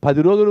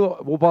 10 రోజులు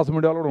ఉపవాసం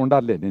ఉండేవాళ్ళు కూడా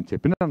ఉండాలి. నేను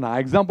చెప్పిన నా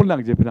ఎగ్జాంపుల్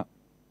నాకు చెప్పిన.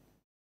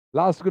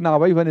 లాస్ట్కు నా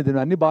వైఫ్ అనేది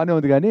అన్నీ బాగానే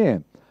ఉంది కానీ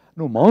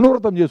నువ్వు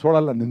మౌనవ్రతం చేసి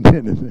చూడాలని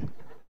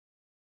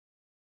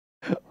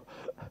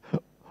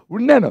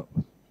ఉన్నాను.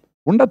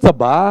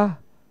 ఉండొచ్చబ్బా.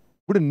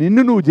 ఇప్పుడు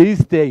నిన్ను నువ్వు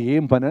జయిస్తే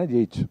ఏం పనైనా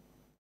చేయొచ్చు.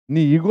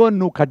 నీ ఈగోని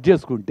నువ్వు కట్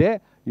చేసుకుంటే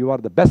you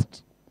are the best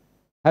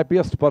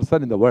happiest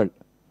person in the world.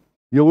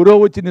 ఎవరో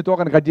వచ్చి నీ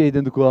తోకను కట్ చేయదు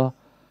ఎందుకు?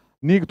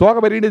 నీకు తోక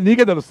పెరిగింది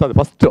నీకే తెలుస్తుంది.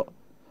 ఫస్ట్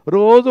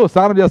రోజు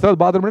స్నానం చేస్తారు,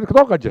 బాత్రూమ్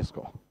తోక కట్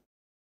చేసుకో,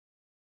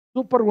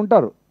 సూపర్గా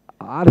ఉంటారు.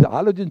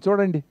 ఆలోచించి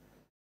చూడండి.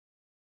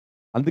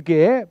 అందుకే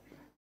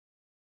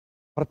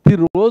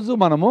ప్రతిరోజు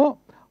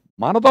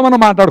మనతో మనం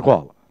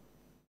మాట్లాడుకోవాలి.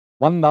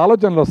 100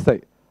 ఆలోచనలు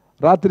వస్తాయి.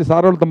 రాత్రి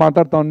సార్ వాళ్ళతో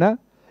మాట్లాడుతూ ఉన్నా,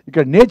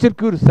 ఇక్కడ నేచర్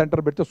క్యూర్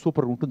సెంటర్ పెడితే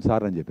సూపర్గా ఉంటుంది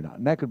సార్ అని చెప్పిన.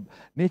 నాకు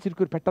నేచర్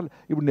క్యూర్ పెట్టాలి.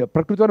 ఇప్పుడు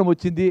ప్రకృతివనం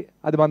వచ్చింది,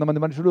 అది 100 మంది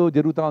మనుషులు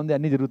జరుగుతూ ఉంది,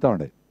 అన్నీ జరుగుతూ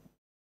ఉన్నాయి.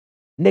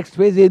 నెక్స్ట్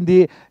ఫేజ్ ఏంది?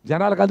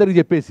 జనాలకు అందరికీ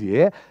చెప్పేసి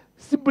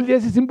సింపుల్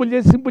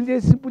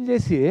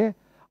చేసి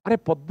అరే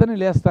పొద్దున్న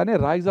లేస్తానే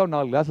రాయిజావు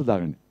 4 గ్లాసులు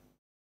తాగండి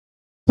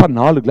సార్.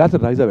 4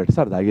 గ్లాసులు రాయిజావు పెట్టి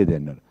సార్ తాగేది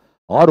అన్నారు.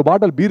 6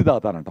 బాటలు బీరు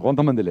తాగుతారంట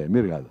కొంతమందిలే,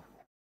 మీరు కాదు.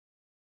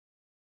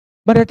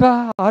 మరి ఎట్లా?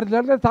 6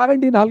 గ్లాసులు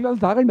తాగండి, 4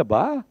 గ్లాసులు తాగండి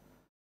అబ్బా.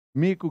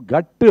 మీకు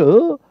గట్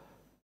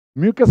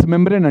మ్యూకస్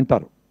మెంబ్రేన్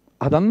అంటారు,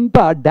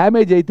 అదంతా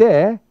డ్యామేజ్ అయితే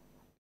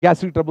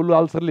గ్యాస్ట్రిక్ ట్రబుల్,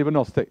 అల్సర్లు ఇవన్నీ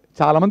వస్తాయి.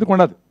 చాలామందికి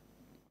ఉండదు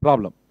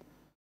ప్రాబ్లం.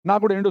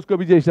 నాకు కూడా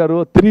ఎండోస్కోపీ చేశారు,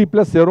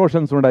 3+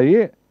 ఎరోషన్స్ ఉన్నాయి.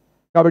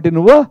 కాబట్టి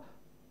నువ్వు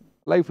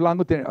లైఫ్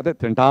లాంగ్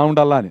తింటా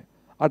ఉండాలా అని.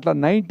 అట్లా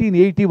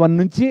 1981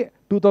 నుంచి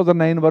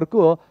 2009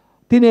 వరకు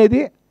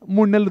తినేది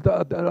 3 నెలలు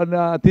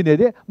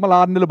తినేది, మళ్ళీ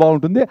 6 నెలలు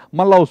బాగుంటుంది,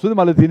 మళ్ళీ వస్తుంది,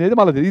 మళ్ళీ తినేది,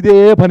 మళ్ళీ ఇదే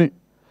పని.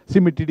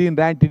 సిమిటిడిన్,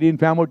 ర్యాంటిడిన్,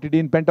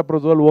 ఫ్యామోటిడిన్,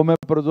 పెంటప్రజోల్,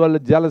 ఓమెప్రజోల్,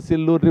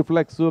 జలసిల్లు,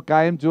 రిఫ్లెక్స్,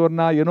 కాయం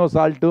చూర్ణ,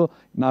 ఎనోసాల్ట్,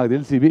 నాకు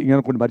తెలిసి ఇవి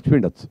ఇంకొన్ని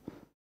మర్చిపోయిండొచ్చు.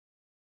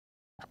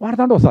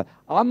 వాడతాంటే ఒకసారి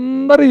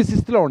అందరూ ఈ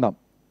స్థితిలో ఉన్నాం.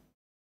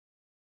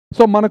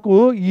 సో మనకు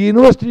ఈ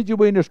యూనివర్సిటీ నుంచి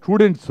పోయిన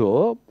స్టూడెంట్స్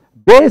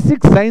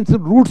బేసిక్ సైన్స్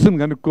రూట్స్ని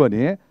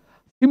కనుక్కొని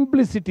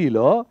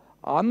సింప్లిసిటీలో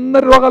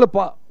అందరి రోగాలు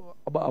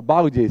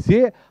బాగు చేసి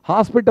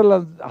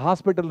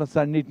హాస్పిటల్స్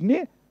అన్నిటినీ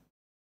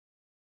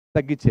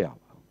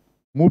తగ్గించేయాలి,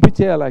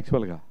 మూపించేయాలి.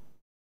 యాక్చువల్గా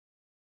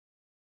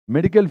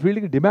మెడికల్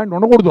ఫీల్డ్కి డిమాండ్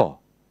ఉండకూడదు.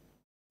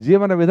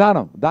 జీవన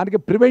విధానం, దానికి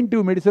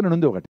ప్రివెంటివ్ మెడిసిన్ అని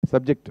ఉంది ఒకటి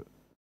సబ్జెక్టు.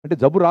 అంటే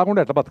జబ్బు రాకుండా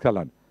ఎట్లా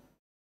బతకాలని.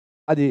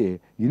 అది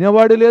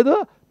వినేవాడు లేదు,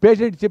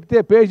 పేషెంట్ చెప్తే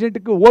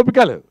పేషెంట్కి ఓపిక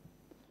లేదు.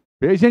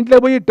 పేషెంట్లే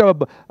పోయి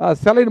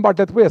సెలైన్ బాట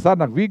ఎత్తిపోయా సార్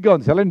నాకు వీక్గా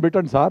ఉంది సెలైన్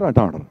పెట్టండి సార్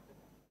అంటా ఉంటారు.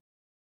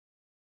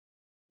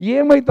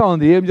 ఏమవుతా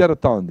ఉంది? ఏం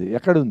జరుగుతూ ఉంది?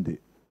 ఎక్కడుంది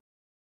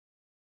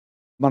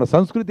మన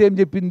సంస్కృతి? ఏం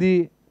చెప్పింది?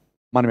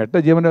 మనం ఎట్లా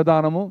జీవన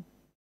విధానము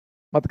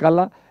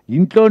బతకల్లా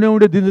ఇంట్లోనే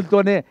ఉండే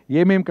దిందులతోనే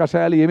ఏమేమి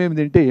కషాయాలు ఏమేమి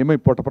తింటే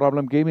ఏమేమి పొట్ట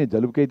ప్రాబ్లంకి ఏమి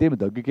జలుబుకైతే ఏమి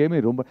దగ్గుకేమి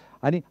రొమ్మ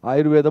అని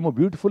ఆయుర్వేదము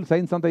బ్యూటిఫుల్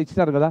సైన్స్ అంతా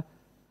ఇచ్చినారు కదా.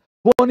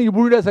 పోనీ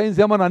ఇప్పుడే సైన్స్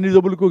ఏమన్నా అన్ని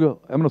జబ్బులకు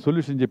ఏమైనా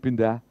సొల్యూషన్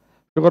చెప్పిందా?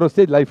 షుగర్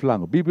వస్తే లైఫ్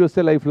లాంగ్, బీపీ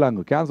వస్తే లైఫ్ లాంగ్,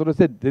 క్యాన్సర్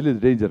వస్తే తెలియదు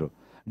డేంజరు,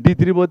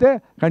 D3 పోతే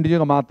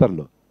కంటిన్యూగా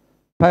మాత్రలు,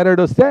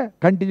 థైరాయిడ్ వస్తే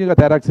కంటిన్యూగా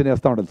థైరాక్సిన్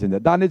వేస్తూ ఉండాల్సిందే,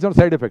 దాని నుంచి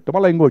సైడ్ ఎఫెక్ట్.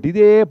 మళ్ళీ ఇంకోటి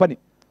ఇదే పని,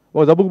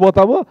 ఓ జబ్బుకు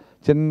పోతావు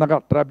చిన్నగా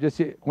ట్రాప్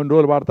చేసి కొన్ని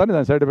రోజులు వాడతాను,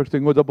 దాని సైడ్ ఎఫెక్ట్స్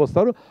ఇంకో జబ్బు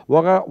వస్తారు,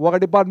 ఒక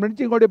డిపార్ట్మెంట్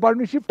నుంచి ఇంకో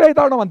డిపార్ట్మెంట్ షిఫ్ట్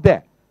అవుతా ఉన్నాం అంతే.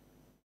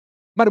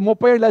 మరి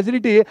 30 ఏళ్ళ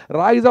అసిడిటీ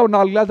రాగిజావు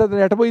 4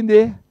 గ్లాసులు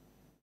ఎట్టపోయింది?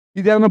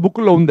 ఇది ఏమైనా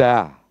బుక్కుల్లో ఉందా?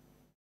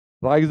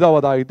 రాగిజావ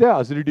తాగితే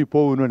అసిడిటీ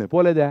పోవును అని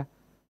పోలేదా?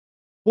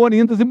 పోనీ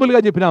ఇంత సింపుల్గా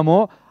చెప్పినాము,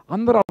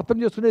 అందరూ అర్థం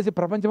చేసుకునేసి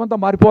ప్రపంచమంతా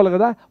మారిపోవాలి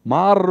కదా,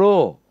 మారరు.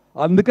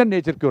 అందుకని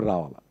నేచర్ క్యూర్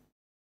రావాలి.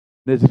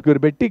 నేచర్ క్యూర్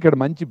పెట్టి ఇక్కడ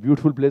మంచి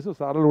బ్యూటిఫుల్ ప్లేస్,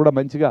 సార్లు కూడా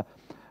మంచిగా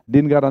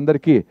డీన్ గారు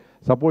అందరికీ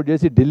సపోర్ట్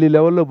చేసి ఢిల్లీ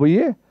లెవెల్లో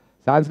పోయి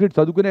సాంస్క్రిట్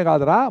చదువుకునే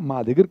కాదురా, మా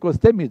దగ్గరికి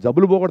వస్తే మీ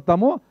జబ్బులు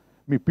పోగొడతాము,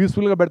 మీ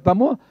పీస్ఫుల్గా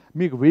పెడతాము,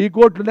 మీకు 1000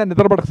 కోట్లుంటే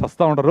నిద్రపడక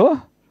సస్తా ఉండరు,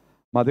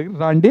 మా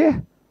దగ్గరికి రండి,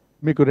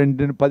 మీకు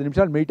 10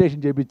 నిమిషాలు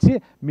మెడిటేషన్ చేయించి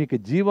మీకు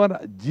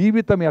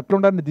జీవితం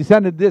ఎట్లుండాలని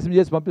దిశానిర్దేశం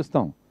చేసి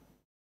పంపిస్తాం.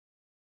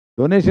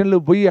 డొనేషన్లు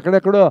పోయి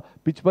ఎక్కడెక్కడో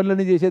పిచ్చి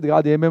పనులన్నీ చేసేది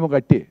కాదు, ఏమేమో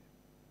కట్టి.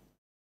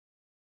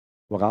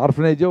 ఒక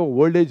ఆర్ఫనైజో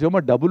ఓల్డ్ ఏజ్ హోమో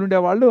డబ్బులు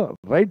ఉండేవాళ్ళు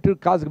రైట్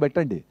కాజ్కి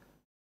పెట్టండి.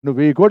 నువ్వు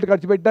 1000 కోట్లు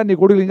ఖర్చు పెట్టా నీ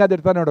కొడుకులు ఇంకా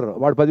తిడతానే ఉండరు,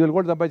 వాడు 10,000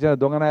 కోట్లు సంపాదించిన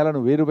దొంగనాయాల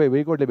నువ్వు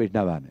 1000 కోట్లు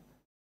పెట్టినావా అని.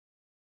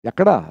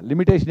 ఎక్కడ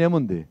లిమిటేషన్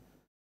ఏముంది?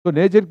 సో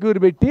నేచర్ క్యూర్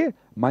పెట్టి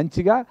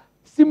మంచిగా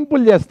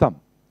సింపుల్ చేస్తాం.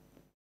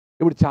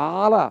 ఇప్పుడు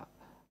చాలా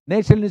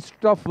నేషనల్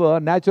ఇన్స్టిట్యూట్ ఆఫ్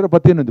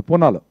న్యాచురోపతి ఉంది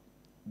పూనాలో,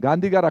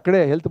 గాంధీ గారు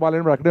అక్కడే హెల్త్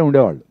బాగాలేనప్పుడు అక్కడే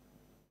ఉండేవాళ్ళు.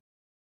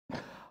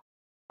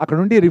 అక్కడ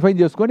నుండి రిఫైన్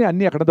చేసుకొని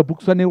అన్నీ అక్కడ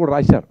బుక్స్ అన్నీ కూడా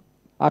రాశారు.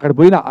 అక్కడ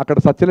పోయినా అక్కడ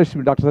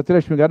డాక్టర్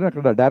సత్యలక్ష్మి గారిని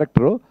అక్కడ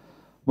డైరెక్టరు,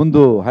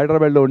 ముందు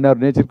హైదరాబాద్లో ఉన్నారు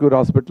నేచర్ క్యూర్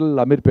హాస్పిటల్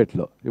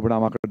అమీర్పేట్లో, ఇప్పుడు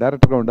ఆమె అక్కడ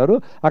డైరెక్టర్గా ఉన్నారు.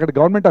 అక్కడ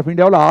గవర్నమెంట్ ఆఫ్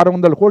ఇండియాలో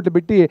 600 కోట్లు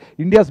పెట్టి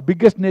India's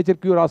biggest nature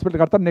cure hospital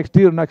కడతారు.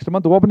 నెక్స్ట్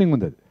మంత్ ఓపెనింగ్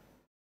ఉంది. అది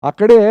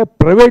అక్కడే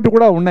ప్రైవేట్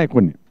కూడా ఉన్నాయి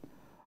కొన్ని.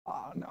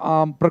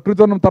 ప్రకృతి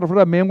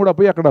తరఫున మేము కూడా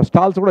పోయి అక్కడ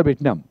స్టాల్స్ కూడా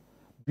పెట్టినాం.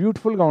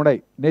 బ్యూటిఫుల్గా ఉన్నాయి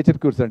నేచర్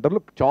క్యూర్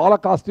సెంటర్లు. చాలా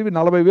కాస్ట్లీ,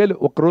 40,000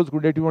 ఒక్క రోజుకు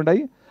ఉండేటివి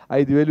ఉన్నాయి,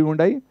 5,000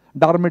 ఉన్నాయి,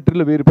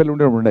 డార్మెటరీలు 1000 రూపాయలు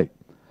ఉండేవి ఉన్నాయి.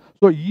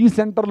 సో ఈ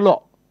సెంటర్లో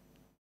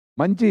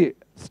మంచి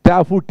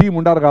స్టాఫ్ టీం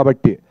ఉండారు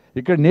కాబట్టి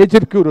ఇక్కడ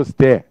నేచర్ క్యూర్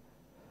వస్తే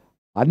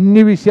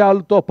అన్ని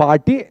విషయాలతో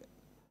పాటి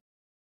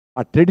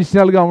ఆ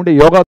ట్రెడిషనల్గా ఉండే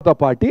యోగాతో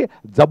పాటి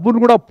జబ్బును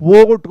కూడా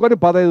పోగొట్టుకొని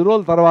 15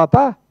 రోజుల తర్వాత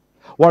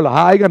వాళ్ళు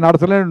హాయిగా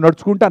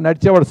నడుచుకుంటా,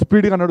 నడిచేవాడు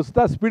స్పీడ్గా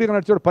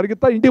నడిచేవాడు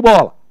పరిగెత్తా ఇంటికి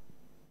పోవాలి.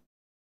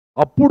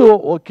 అప్పుడు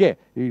ఓకే,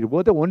 ఇది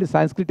పోతే ఓన్లీ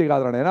సాంస్క్రిటే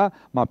కాదురానైనా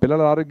మా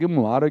పిల్లల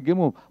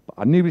ఆరోగ్యము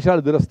అన్ని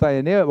విషయాలు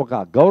తెలుస్తాయనే ఒక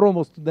గౌరవం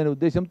వస్తుందనే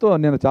ఉద్దేశంతో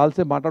నేను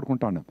చాలాసేపు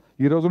మాట్లాడుకుంటాను.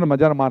 ఈ రోజున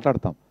మధ్యాహ్నం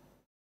మాట్లాడతాం.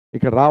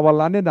 ఇక్కడ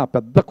రావాలని నా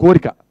పెద్ద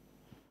కోరిక.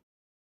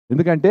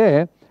 ఎందుకంటే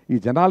ఈ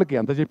జనాలకి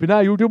ఎంత చెప్పినా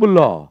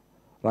యూట్యూబుల్లో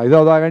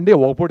రాయిదావు తాగండి,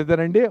 ఒక పూట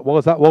తినండి,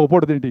 ఒక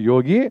పూట తింటే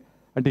యోగి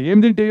అంటే ఏం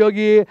తింటే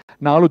యోగి?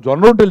 4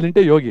 జొన్న రొట్టెలు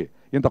తింటే యోగి,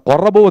 ఇంత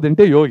కొర్రబోవ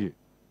తింటే యోగి.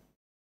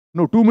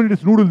 నువ్వు 2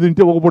 మినిట్స్ నూడులు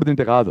తింటే ఒక పూట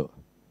తింటే కాదు.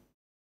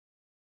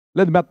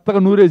 లేదు మెత్తగా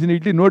నూరేసిన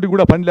ఇడ్లీ నోటికి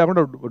కూడా పని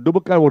లేకుండా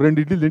డుబుక్క 2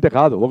 ఇడ్లీలు తింటే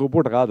కాదు, ఒక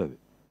పూట కాదు. అది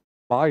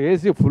బాగా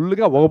వేసి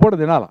ఫుల్గా ఒక పూట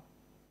తినాల.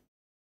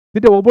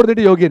 తింటే ఒక పూట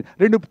తింటే యోగి.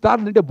 2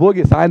 సార్లు తింటే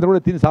భోగి, సాయంత్రం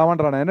కూడా తిని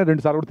సావంటారు ఆయన,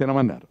 2 సార్లు కూడా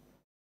తినమన్నారు.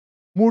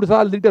 3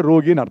 సార్లు తింటే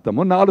రోగి అని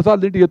అర్థము, 4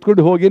 సార్లు తింటే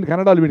ఎత్తుకుంటే హోగి అని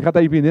కన్నడాలు వీడి కథ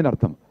అయిపోయింది అని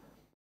అర్థం.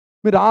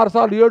 మీరు 6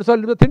 సార్లు 7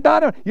 సార్లు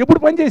తింటారు, ఎప్పుడు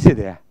పని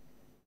చేసేదే?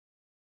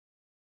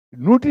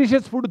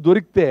 న్యూట్రిషియస్ ఫుడ్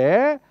దొరికితే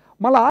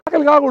మళ్ళీ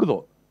ఆకలి కాకూడదు,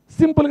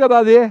 సింపుల్ కదా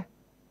అది.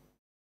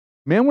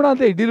 మేము కూడా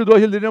అంతే, ఇడ్లీలు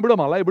దోశలు తిన్నప్పుడు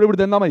మళ్ళీ ఇప్పుడు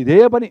తిందామా ఇదే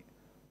పని.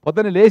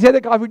 పొద్దున్న లేచేదే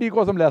కాఫీ టీ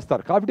కోసం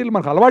లేస్తారు. కాఫీ టీలు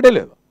మనకు అలవాటే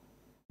లేదు.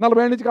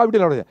 40 ఏళ్ళ నుంచి కాఫీ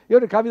టీలు అలవాటు.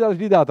 ఎవరు కాఫీ తాగు,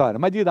 టీ తాగుతా,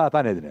 మజ్జిగ తాగుతా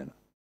అనేది నేను.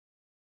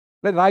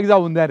 లేదు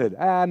రాగిజావ ఉంది అనేది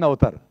అని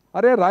అవుతారు.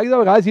 అరే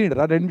రాగిజావ కాసియండి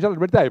రా, 2 నిమిషాలు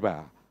పెడితే అయిపోయా.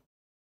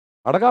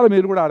 అడగాల,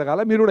 మీరు కూడా అడగాల,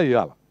 మీరు కూడా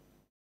ఇవ్వాలి.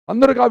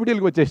 అందరూ కాఫీ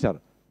టీలకు వచ్చేసినారు.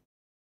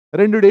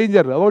 2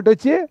 డేంజర్లు. ఒకటి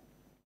వచ్చి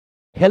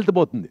హెల్త్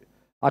పోతుంది.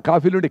 ఆ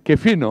కాఫీలో ఉండే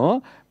కెఫీన్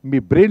మీ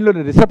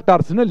బ్రెయిన్లోని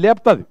రిసెప్టార్స్ని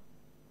లేపుతుంది,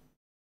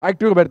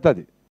 యాక్టివ్గా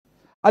పెడుతుంది.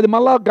 అది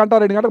మళ్ళీ 1 గంట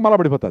 2 గంటలకు మళ్ళీ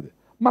పడిపోతుంది.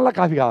 మళ్ళీ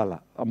కాఫీ కావాలా,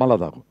 మళ్ళీ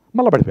తాగు,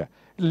 మళ్ళీ పడిపోయా.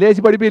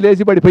 లేచి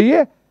పడిపోయి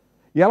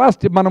ఎలా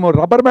మనము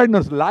రబ్బర్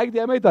బ్యాండ్ లాగితే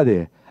ఏమవుతుంది?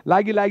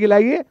 లాగి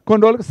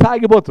కొన్ని రోజులకు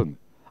సాగిపోతుంది.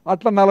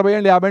 అట్లా 40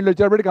 ఏళ్ళు 50 ఏళ్ళు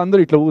వచ్చేటప్పటికి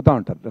అందరూ ఇట్లా ఊగుతూ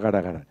ఉంటారు.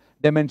 అక్కడ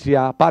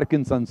డెమెన్షియా,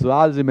 పార్కిన్సన్స్,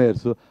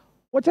 ఆల్జిమేర్స్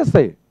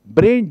వచ్చేస్తాయి.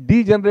 బ్రెయిన్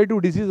డీజనరేటివ్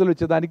డిసీజులు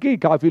వచ్చేదానికి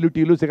కాఫీలు,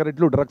 టీలు,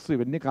 సిగరెట్లు, డ్రగ్స్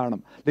ఇవన్నీ కారణం.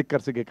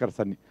 లిక్కర్స్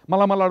అన్ని.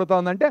 మళ్ళీ అడుగుతా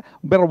ఉందంటే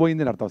బెర్ర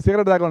పోయింది అని అర్థం.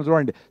 సిగరెట్ తాగని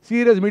చూడండి,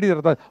 సీరియస్ మీటింగ్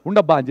జరుగుతుంది,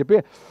 ఉండబ్బా అని చెప్పి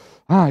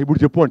ఇప్పుడు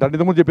చెప్పు అంటారు.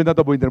 ఇంతకుముందు చెప్పిన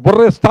తర్వాత పోయింది,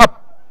 బుర్రే స్టాప్,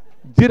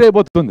 జీరో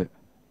అయిపోతుంది.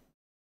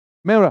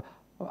 మేము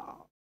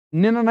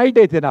నిన్న నైట్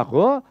అయితే నాకు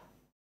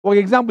ఒక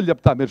ఎగ్జాంపుల్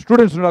చెప్తా. మీరు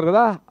స్టూడెంట్స్ ఉన్నారు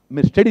కదా,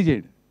 మీరు స్టడీ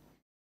చేయండి.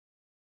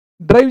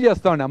 డ్రైవ్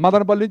చేస్తా ఉన్నా,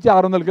 మదనపల్లి నుంచి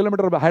 600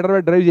 కిలోమీటర్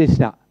హైదరాబాద్ డ్రైవ్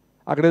చేసిన.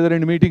 అక్కడ ఏదో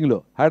 2 మీటింగ్లు,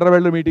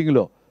 హైదరాబాద్లో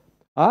మీటింగ్లో,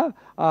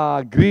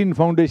 గ్రీన్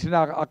ఫౌండేషన్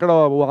అక్కడ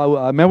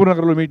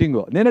మహబూబ్నగర్లో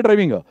మీటింగు, నేనే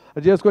డ్రైవింగ్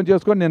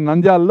చేసుకొని నేను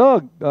నంద్యాలలో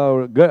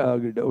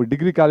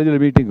డిగ్రీ కాలేజీలో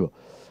మీటింగు.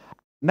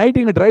 నైట్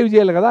ఇంక డ్రైవ్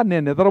చేయాలి కదా,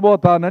 నేను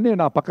నిద్రపోతానని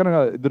నా పక్కన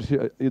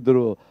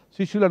ఇద్దరు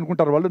శిష్యులు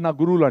అనుకుంటారు, వాళ్ళు నా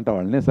గురువులు అంట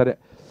వాళ్ళని. సరే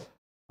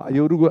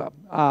ఎవరు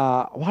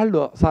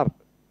వాళ్ళు, సార్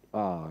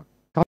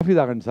కాఫీ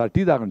తాగండి సార్,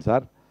 టీ తాగండి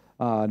సార్,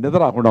 నిద్ర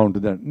రాకుండా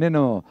ఉంటుంది.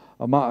 నేను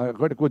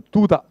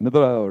తూగుతా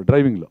నిద్ర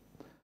డ్రైవింగ్లో.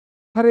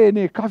 సరే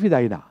నీ కాఫీ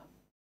తాగినా,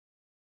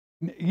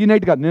 ఈ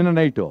నైట్ కాదు నిన్న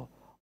నైట్,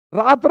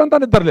 రాత్రంతా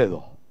నిద్ర లేదు,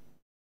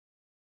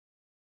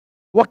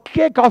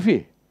 ఒకే కాఫీ.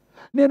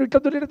 నేను ఇట్లా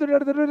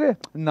దొరి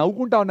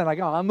నవ్వుకుంటా ఉన్నా,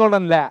 నాకేం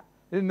ఆందోళనలే.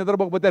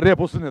 నిద్రపోకపోతే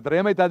రేపు వస్తుంది నిద్ర,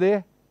 ఏమవుతుంది?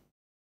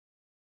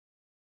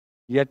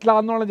 ఎట్లా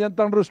ఆందోళన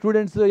చెందుతారు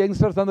స్టూడెంట్స్,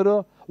 యంగ్స్టర్స్ అందరూ?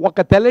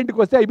 ఒక్క తెల్లంటికి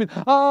వస్తే అయిపోయింది,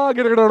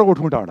 గిరగడ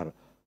కొట్టుకుంటా ఉన్నారు.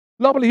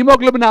 లోపల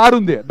హిమోగ్లోబిన్ 6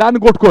 ఉంది,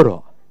 దాన్ని కొట్టుకోరు.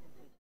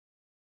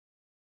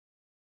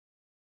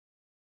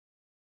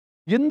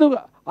 ఎందుకు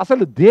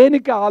అసలు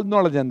దేనికి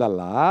ఆందోళన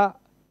చెందాలా,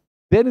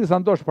 దేనికి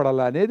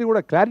సంతోషపడాలా అనేది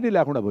కూడా క్లారిటీ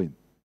లేకుండా పోయింది.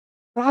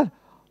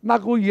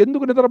 నాకు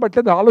ఎందుకు నిద్ర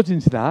పట్టలేదు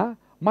ఆలోచించినా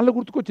మళ్ళీ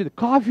గుర్తుకొచ్చింది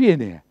కాఫీ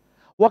అని.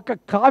 ఒక్క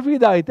కాఫీ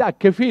తాగితే ఆ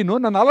కెఫీను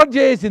నన్ను అలర్ట్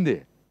చేసింది.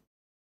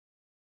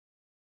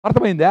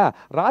 అర్థమైందా?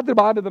 రాత్రి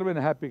బాగా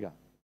నిద్రపోయినా హ్యాపీగా.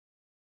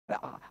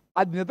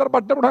 అది నిద్ర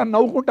పట్టినప్పుడు నేను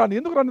నవ్వుకుంటాను,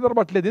 ఎందుకు నా నిద్ర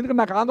పట్టలేదు, ఎందుకంటే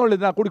నాకు ఆందోళన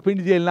లేదు, నా కొడుకు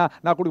పెళ్లి చేయాలన్నా,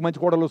 నా కొడుకు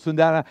మంచి కోడలు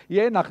వస్తుందా,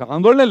 నాకు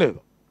ఆందోళనే లేదు.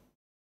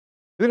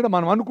 ఎందుకంటే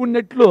మనం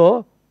అనుకున్నట్లు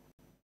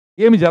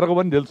ఏమి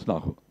జరగవని తెలుసు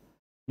నాకు.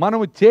 మనం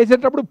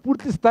చేసేటప్పుడు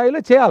పూర్తి స్థాయిలో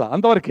చేయాలి,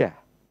 అంతవరకే.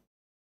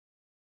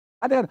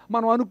 అదే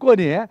మనం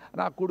అనుకొని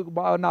నా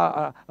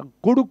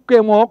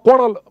కొడుకేమో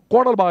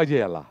కోడలు బాగా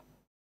చేయాలా,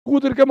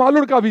 కూతురికేమో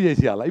అల్లుడు కాఫీ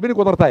చేసేయాలా, ఇవన్నీ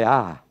కుదరతాయా?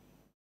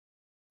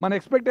 మన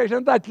ఎక్స్పెక్టేషన్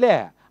అంతా అట్లే.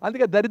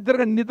 అందుకే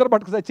దరిద్రంగా నిద్ర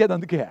పట్టుకు వచ్చేది.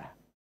 అందుకే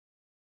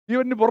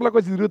ఇవన్నీ బుర్రలోకి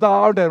వచ్చి తిరుగుతూ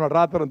ఉంటాయి అన్నమాట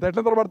రాత్రి అంతా.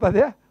 ఎట్లా నిద్ర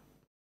పడుతుంది?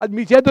 అది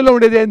మీ చేతుల్లో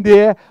ఉండేది ఏంది?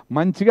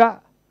 మంచిగా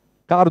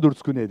కారు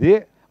దుడుచుకునేది,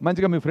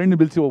 మంచిగా మీ ఫ్రెండ్ని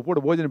పిలిచి ఒక పూట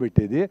భోజనం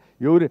పెట్టేది,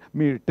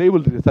 మీ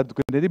టేబుల్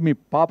సర్దుకునేది, మీ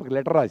పాపకి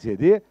లెటర్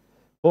రాసేది,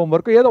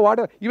 హోంవర్క్ ఏదో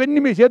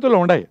ఇవన్నీ మీ చేతుల్లో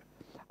ఉన్నాయి.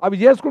 అవి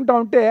చేసుకుంటా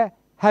ఉంటే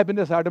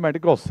హ్యాపీనెస్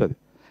ఆటోమేటిక్గా వస్తుంది.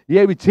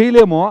 ఏవి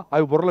చేయలేమో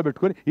అవి బుర్రలో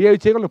పెట్టుకొని ఏవి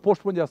చేయగలను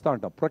పోస్ట్పోన్ చేస్తూ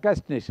ఉంటాం.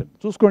 ప్రొకాస్టినేషన్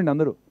చూసుకోండి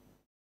అందరూ.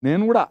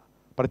 నేను కూడా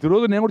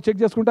ప్రతిరోజు నేను కూడా చెక్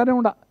చేసుకుంటానే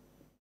ఉండా.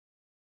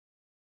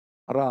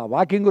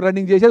 వాకింగ్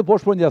రన్నింగ్ చేసేది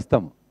పోస్ట్పోన్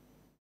చేస్తాము.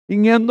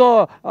 ఇంకేందో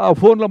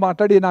ఫోన్లో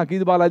మాట్లాడి నాకు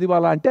ఇది బాలా అది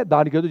బాలా అంటే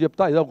దానికి ఏదో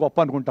చెప్తా, ఏదో గొప్ప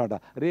అనుకుంటా ఉంటా.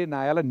 రే నా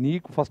ఎలా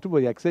నీకు ఫస్ట్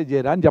ఎక్సర్సైజ్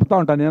చేయరా అని చెప్తా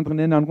ఉంటాను.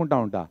 నేను అనుకుంటా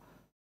ఉంటా.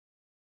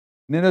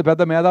 నేనేదో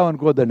పెద్ద మేధావి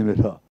అనుకోవద్దండి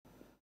మీరు.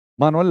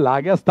 మన వాళ్ళు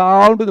లాగేస్తూ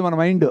ఉంటుంది మన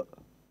మైండ్.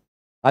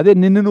 అదే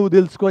నిన్ను నువ్వు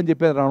తెలుసుకో అని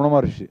చెప్పారు రమణ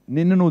మహర్షి.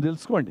 నిన్ను నువ్వు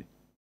తెలుసుకోండి.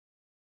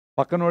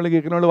 పక్కన వాళ్ళకి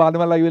ఎక్కిన వాళ్ళు వాళ్ళ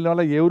వల్ల వీళ్ళ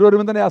వల్ల ఎవరెవరి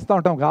మీదనే వేస్తూ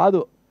ఉంటాం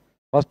కాదు.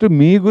 ఫస్ట్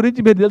మీ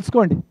గురించి మీరు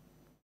తెలుసుకోండి.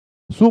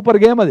 సూపర్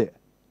గేమ్ అది.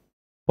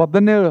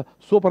 పొద్దున్నే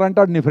సూపర్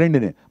అంటాడు నీ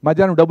ఫ్రెండ్ని,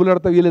 మధ్యాహ్నం డబ్బులు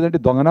పెడతావు, వీలేదంటే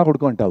దొంగనా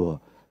కొడుకుంటావు.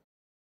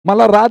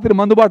 మళ్ళీ రాత్రి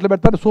మందు బాటలు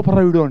పెడతాను సూపర్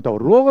వీడియో అంటావు.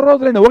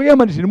 రోజులైనా ఒకే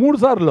మనిషిని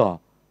 3 సార్లు.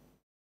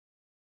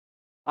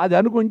 అది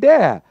అనుకుంటే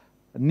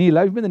నీ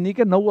లైఫ్ మీద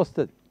నీకే నవ్వు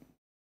వస్తుంది.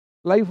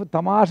 లైఫ్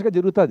తమాషగా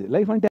జరుగుతుంది.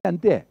 లైఫ్ అంటే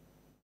అంతే.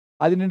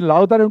 అది నిన్ను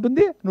లాగుతూనే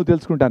ఉంటుంది, నువ్వు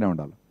తెలుసుకుంటానే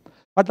ఉండాలి.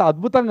 అట్లా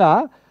అద్భుతంగా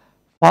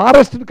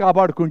ఫారెస్ట్ని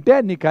కాపాడుకుంటే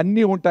నీకు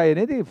అన్నీ ఉంటాయి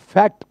అనేది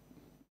ఫ్యాక్ట్.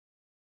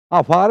 ఆ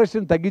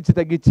ఫారెస్ట్ని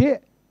తగ్గించి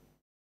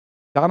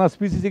చాలా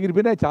స్పీసీస్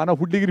ఎగిరిపోయినాయి, చాలా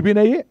ఫుడ్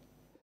ఎగిరిపోయినాయి.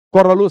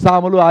 కొర్రలు,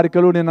 సామలు,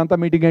 ఆరికలు, నేనంతా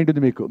మీటింగ్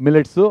అయింటుంది మీకు.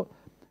 మిల్లెట్స్,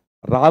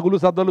 రాగులు,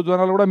 సద్దలు,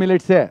 జొన్నలు కూడా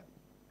మిల్లెట్సే.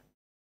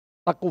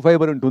 తక్కువ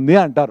ఫైబర్ ఉంటుంది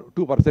అంటారు,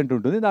 2%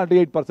 ఉంటుంది, దాంట్లో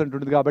 8%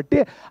 ఉంటుంది. కాబట్టి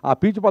ఆ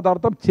పీచు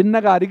పదార్థం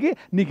చిన్నగా అరిగి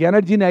నీకు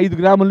ఎనర్జీని 5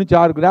 గ్రాముల నుంచి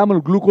 6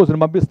 గ్రాములు గ్లూకోజ్ని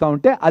పంపిస్తూ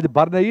ఉంటే అది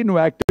బర్న్ అయ్యి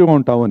నువ్వు యాక్టివ్గా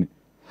ఉంటావు అని.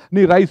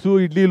 నీ రైసు,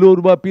 ఇడ్లీలు,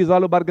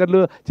 పిజ్జాలు,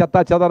 బర్గర్లు,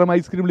 చెదారం,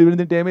 ఐస్ క్రీమ్లు ఇవి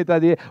తింటే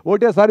ఏమవుతుంది?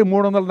 ఒకటేసారి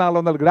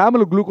 300-400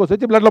 గ్రాములు గ్లూకోజ్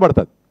వచ్చి బ్లడ్లో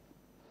పడుతుంది.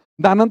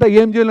 దాన్నంతా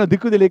ఏం చేయాలో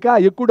దిక్కు తెలియక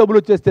ఎక్కువ డబ్బులు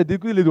వచ్చేస్తే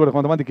దిక్కు తెలియదు కూడా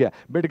కొంతమందికి.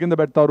 బెడ్ కింద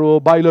పెడతారు,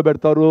 బాయిలో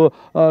పెడతారు,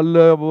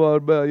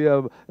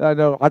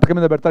 అటక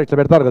మీద పెడతారు, ఇట్లా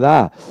పెడతారు కదా.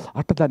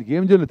 అట్లా దానికి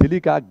ఏం చేయాలో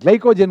తెలియక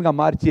గ్లైకోజన్గా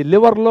మార్చి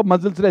లివర్లో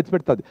మజిల్స్లో ఎత్తి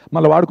పెడుతుంది.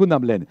 మళ్ళీ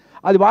వాడుకుందాం లేని.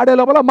 అది వాడే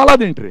లోపల మళ్ళీ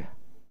తింటారు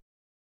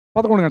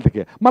 11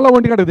 గంటలకి, మళ్ళీ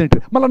 1 గంటకి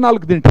తింటారు, మళ్ళీ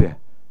 4కి తింటారు,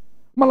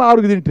 మళ్ళీ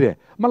 6కి తింటారు,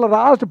 మళ్ళీ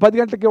లాస్ట్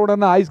 10 గంటలకి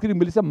ఎవడన్నా ఐస్ క్రీమ్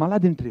పిలిస్తే మళ్ళీ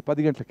తింటారు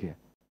 10 గంటలకి.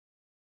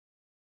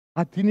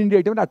 ఆ తిండి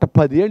ఐటమ్ అట్లా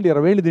 10 ఏళ్ళు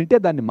 20 ఏళ్ళు తింటే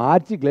దాన్ని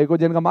మార్చి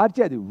గ్లైకోజన్గా మార్చి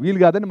అది వీలు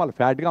కాదని మళ్ళీ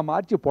ఫ్యాట్గా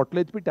మార్చి పొట్టలు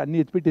ఎత్తిపెట్టి అన్నీ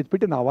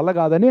ఎత్తిపెట్టి నా వల్ల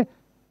కాదని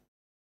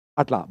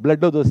అట్లా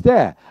బ్లడ్ వస్తే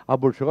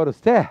అప్పుడు షుగర్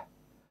వస్తే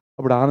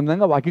అప్పుడు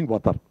ఆనందంగా వాకింగ్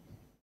పోతారు.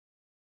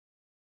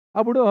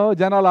 అప్పుడు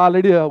జనాలు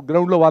ఆల్రెడీ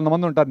గ్రౌండ్లో 100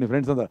 మంది ఉంటారు. నీ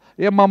ఫ్రెండ్స్ అందరు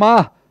ఏమ్మా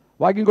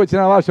వాకింగ్కి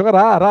వచ్చినావా,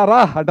 షుగరా రా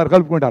అంటారు,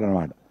 కలుపుకుంటారు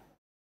అనమాట.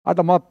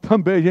 అట్లా మొత్తం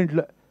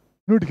పేషెంట్లు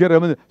 120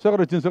 మంది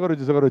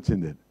షుగర్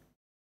వచ్చింది.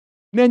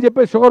 నేను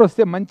చెప్పే షుగర్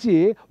వస్తే మంచి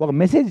ఒక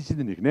మెసేజ్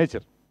ఇచ్చింది నీకు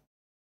నేచర్.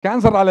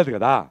 క్యాన్సర్ రాలేదు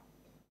కదా,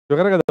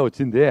 షుగర్ కదా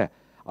వచ్చింది.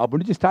 అప్పటి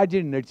నుంచి స్టార్ట్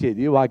చేయండి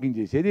నడిచేది, వాకింగ్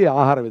చేసేది,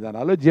 ఆహార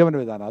విధానాలు, జీవన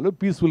విధానాలు,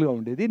 పీస్ఫుల్గా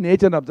ఉండేది,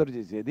 నేచర్ని అబ్జర్వ్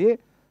చేసేది,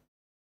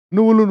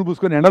 నువ్వులు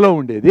పూసుకొని ఎండలో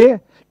ఉండేది,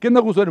 కింద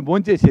కూర్చొని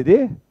భోంచేసేది.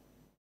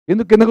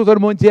 ఎందుకు కింద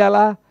కూర్చొని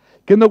భోంచేయాలా?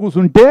 కింద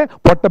కూర్చుంటే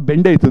పొట్ట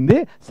బెండ్ అవుతుంది,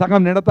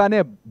 సగం నిండతానే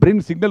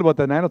బ్రెయిన్ సిగ్నల్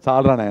పోతుంది, నాయన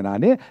చాలరా నాయన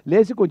అని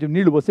లేచి కొంచెం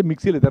నీళ్లు పోస్తే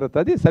మిక్సీలో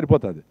తిరుగుతుంది,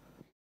 సరిపోతుంది.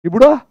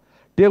 ఇప్పుడు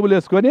టేబుల్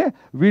వేసుకొని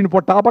వీని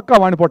పొట్ట ఆ పక్క,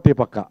 వాని పొట్ట ఈ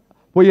పక్క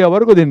పోయే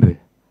వరకు తిండ్రి.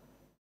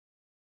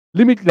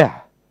 లిమిట్లే.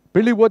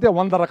 పెళ్ళికి పోతే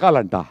 100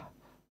 రకాలంట,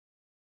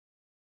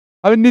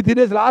 అవన్నీ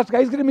తినేసి లాస్ట్కి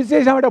ఐస్ క్రీమ్ మిస్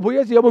చేసామంటే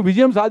పోయేసి ఏమో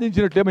విజయం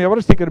సాధించినట్లేమో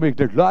ఎవరు స్టిక్కర్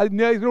పెట్టినట్లు అది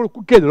నేను ఐస్ క్రీమ్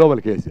కుక్కేది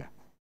లోపలికి వేసి.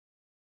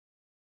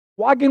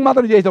 వాకింగ్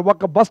మాత్రం చేసాం,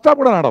 ఒక్క బస్ స్టాప్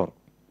కూడా నడవరు.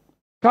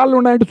 కాళ్ళు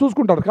ఉన్నాయంటే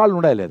చూసుకుంటారు కాళ్ళు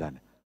ఉన్నాయా లేదా అని.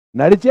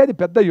 నడిచేది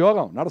పెద్ద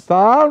యోగం, నడుస్తూ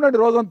ఉండండి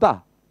రోజంతా.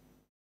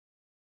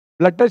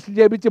 బ్లడ్ టెస్ట్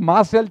చేయించి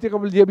మాస్ హెల్త్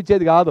చెకప్లు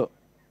చేయించేది కాదు.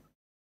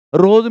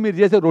 రోజు మీరు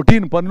చేసే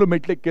రొటీన్ పనులు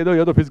మెట్లెక్కేదో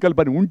ఏదో ఫిజికల్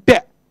పని ఉంటే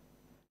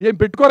ఏం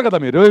పెట్టుకోరు కదా,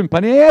 మీరు ఏం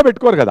పనే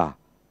పెట్టుకోరు కదా.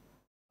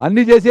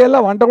 అన్నీ చేసేయాలా,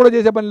 వంట కూడా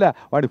చేసే పనిలే.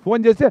 వాడికి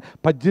ఫోన్ చేస్తే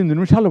 18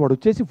 నిమిషాలు వాడు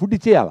వచ్చేసి ఫుడ్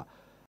ఇచ్చేయాలా,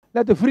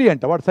 లేకపోతే ఫ్రీ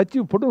అంట. వాడు సచ్చి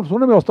ఫుడ్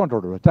సున్నమే వస్తూ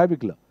ఉంటాడు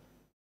ట్రాఫిక్లో.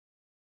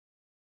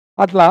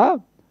 అట్లా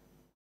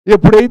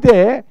ఎప్పుడైతే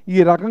ఈ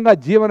రకంగా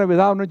జీవన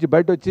విధానం నుంచి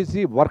బయట వచ్చేసి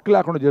వర్క్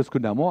లేకుండా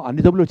చేసుకున్నామో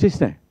అన్ని డబ్బులు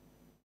వచ్చేసినాయి.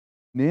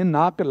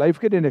 నాకు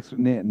లైఫ్కి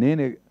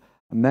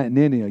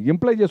నేను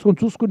ఎంప్లాయ్ చేసుకొని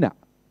చూసుకున్నా.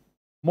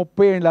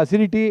 30 ఏళ్ళ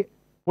అసిడిటీ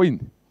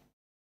పోయింది.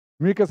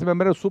 మీకస్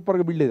మెమరీ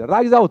సూపర్గా బిల్డ్ అయ్యింది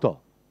రాగి జావుతో.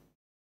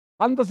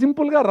 అంత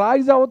సింపుల్గా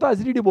రాగి జావుతో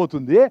అసిడిటీ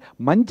పోతుంది,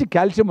 మంచి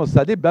కాల్షియం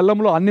వస్తుంది,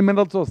 బెల్లంలో అన్ని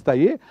మినరల్స్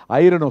వస్తాయి,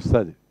 ఐరన్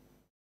వస్తుంది.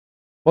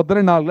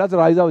 పొద్దున్న 4 గ్లాసులు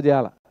రాగి జావు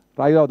చేయాలి,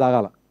 రాగి జావు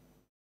తాగాల.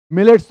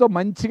 మిల్లెట్స్తో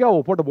మంచిగా ఓ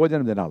పూట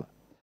భోజనం తినాలి.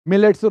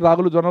 మిల్లెట్స్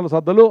రాగులు జొన్నలు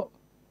సద్దలు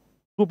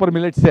సూపర్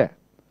మిల్లెట్సే.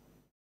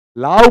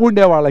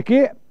 లావుగుండే వాళ్ళకి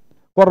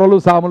కొర్రలు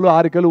సాములు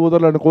ఆరికలు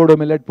ఊదర్లను కోడో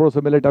మిల్లెట్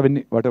ప్రోసో మిల్లెట్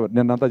అవన్నీ వాటెవర్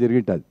నిన్నంతా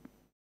జరిగింటుంది.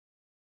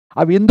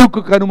 అవి ఎందుకు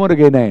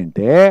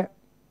కనుమరుగైనాయంటే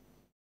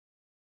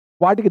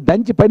వాటికి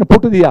దంచి పైన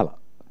పొట్టు తీయాలి,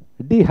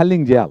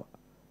 డీహల్లింగ్ చేయాలి.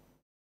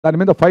 దాని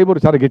మీద ఫైబర్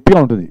చాలా గట్టిగా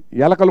ఉంటుంది,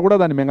 ఎలకలు కూడా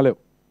దాన్ని మింగలేవు.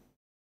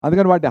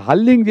 అందుకని వాటిని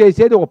హల్లింగ్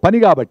చేసేది ఒక పని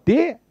కాబట్టి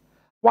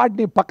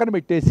వాటిని పక్కన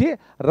పెట్టేసి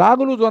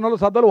రాగులు జొన్నలు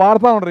సద్దలు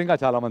వాడుతూ ఉంటారు ఇంకా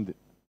చాలామంది.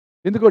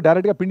 ఎందుకు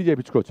డైరెక్ట్గా పిండి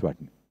చేయించుకోవచ్చు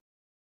వాటిని.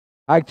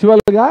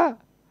 యాక్చువల్గా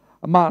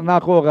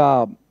నాకు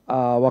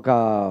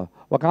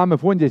ఒక ఆమె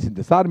ఫోన్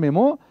చేసింది, సార్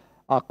మేము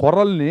ఆ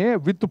కొర్రల్ని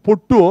విత్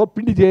పొట్టు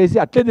పిండి చేసి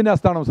అట్లే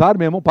తినేస్తాం సార్,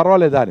 మేము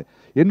పర్వాలేదా అని.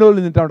 ఎన్ని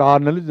రోజులు తింటాం?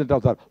 6 నెలలు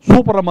తింటాం సార్.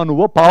 సూపర్ అమ్మ,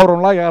 నువ్వు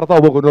పావురంలా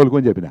ఎగరతావు ఒక రోజులకు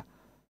అని చెప్పిన.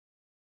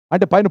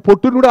 అంటే పైన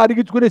పొట్టును కూడా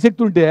అరిగించుకునే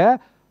శక్తి ఉంటే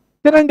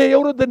తినండి,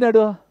 ఎవరు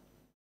తిన్నాడు?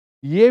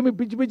 ఏమి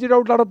పిచ్చి పిచ్చి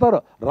డౌట్లు అడుగుతారు.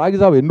 రాగి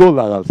జావ ఎన్ని రోజులు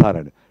తాగాలి సార్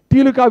అని.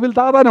 టీలు కాఫీలు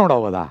తాగానే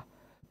ఉండవు కదా,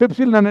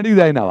 పెప్సీలు నన్ను అడిగి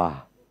తాగినావా?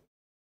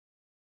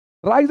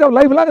 రాగి జావ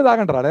లైఫ్ లాగా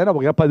తాగంటారా? ఆయన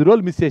ఒక 10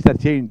 రోజులు మిస్ చేశారు,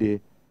 చేయండి,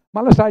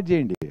 మళ్ళీ స్టార్ట్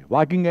చేయండి.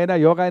 వాకింగ్ అయినా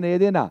యోగా అయినా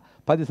ఏదైనా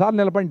 10 సార్లు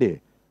నిలపండి,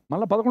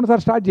 మళ్ళీ 11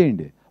 సార్లు స్టార్ట్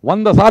చేయండి.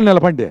 100 సార్లు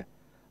నిలపండి,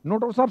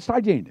 101 సార్లు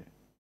స్టార్ట్ చేయండి.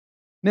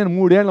 నేను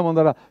 3 ఏళ్ల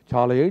ముందర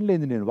చాలా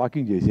ఏళ్ళైంది నేను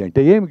వాకింగ్ చేసి అంటే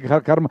ఏమి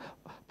కర్మ.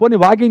 పోనీ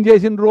వాకింగ్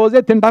చేసిన రోజే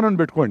తింటానని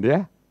పెట్టుకోండి,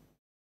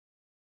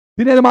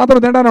 తినేది మాత్రం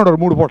తింటానే ఉంటారు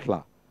 3 పూట్ల.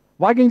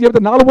 వాకింగ్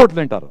చేస్తే 4 పూటలు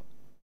తింటారు.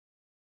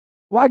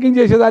 వాకింగ్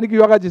చేసేదానికి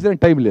యోగా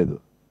చేసేదానికి టైం లేదు.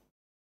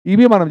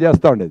 ఇవి మనం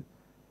చేస్తూ ఉండేది.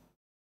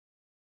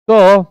 సో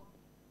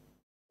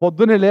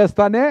పొద్దున్నే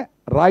లేస్తానే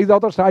రాగి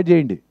జావతో స్టార్ట్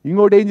చేయండి.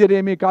 ఇంకో డేంజర్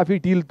ఏమి, కాఫీ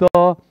టీలతో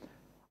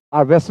ఆ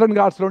వెస్ట్రన్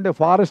ఘాట్స్లో ఉండే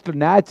ఫారెస్ట్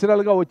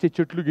న్యాచురల్గా వచ్చే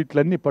చెట్లు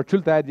గిట్లన్నీ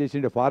పక్షులు తయారు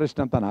చేసి ఫారెస్ట్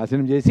అంతా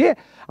నాశనం చేసి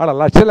ఆడ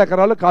లక్షల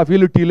ఎకరాలు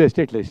కాఫీలు టీలు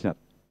ఎస్టేట్లు వేసినారు.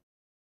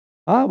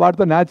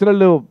 వాటితో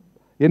న్యాచురల్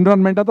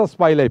ఎన్విరాన్మెంట్ అంతా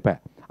స్పాయిల్ అయిపోయాయి.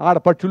 ఆడ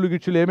పక్షులు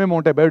గిచ్చులు ఏమేమి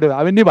ఉంటాయి బయట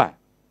అవన్నీ బాయ్.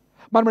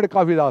 మనం ఇక్కడ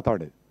కాఫీ తాగుతా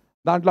ఉండేది.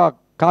 దాంట్లో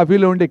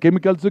కాఫీలో ఉండే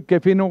కెమికల్స్,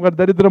 కెఫీన్ ఒక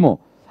దరిద్రము,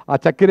 ఆ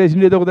చక్కెర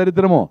వేసినది ఒక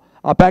దరిద్రము,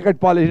 ఆ ప్యాకెట్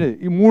పాలు వేసినది,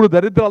 ఈ 3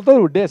 దరిద్రాలతో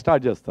డే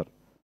స్టార్ట్ చేస్తారు.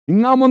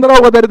 ఇంకా ముందర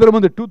ఒక దరిద్రం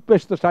ఉంది,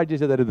 టూత్పేస్ట్తో స్టార్ట్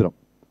చేసే దరిద్రం.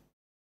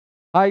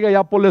 హాయిగా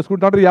యాప్పలు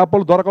వేసుకుంటారు,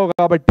 యాప్పలు దొరకవు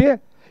కాబట్టి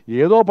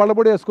ఏదో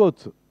పళ్ళపొడి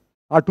వేసుకోవచ్చు.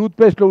 ఆ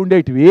టూత్పేస్ట్లో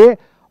ఉండేటివి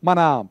మన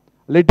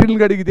లెట్రిన్లు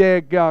కడిగితే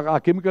ఆ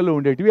కెమికల్లో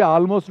ఉండేటివి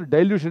ఆల్మోస్ట్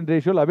డైల్యూషన్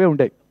రేషియోలు అవే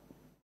ఉంటాయి.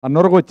 ఆ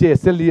నొరగ వచ్చే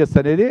SLES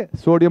అనేది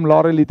సోడియం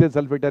లారెల్ ఈథైల్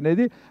సల్ఫేట్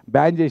అనేది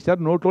బ్యాన్ చేశారు.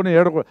 నోట్లోనే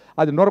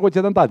అది నొరగ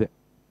వచ్చేదంతా అదే.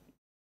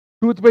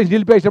 టూత్పేస్ట్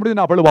నిలిపేసినప్పుడు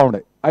నా పళ్ళు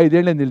బాగుంటాయి, 5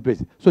 ఏళ్ళు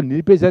నిలిపేసి. సో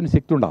నిలిపేసాని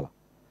శక్తి ఉండాలి.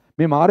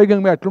 మేము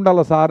ఆరోగ్యంగా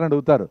ఎట్లుండాలా సార్ అని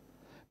అడుగుతారు.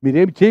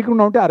 మీరేమి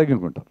చేయకుండా ఉంటే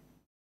ఆరోగ్యంగా ఉంటారు.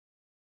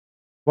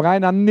 ఒక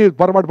ఆయన అన్ని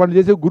పొరపాటు పనులు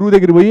చేసి గురువు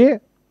దగ్గర పోయి,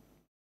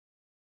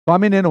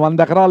 స్వామి నేను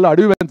 100 ఎకరాల్లో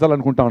అడవి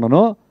పెంచాలనుకుంటా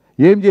ఉన్నాను,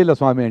 ఏం చేయలేదు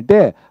స్వామి అంటే,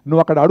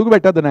 నువ్వు అక్కడ అడుగు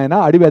పెట్టద్దు నాయన,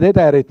 అడవి అదే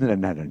తయారవుతుంది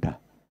అన్నాడంట.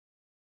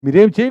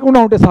 మీరేం చేయకుండా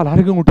ఉంటే చాలా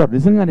ఆరోగ్యంగా ఉంటారు.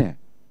 నిజంగానే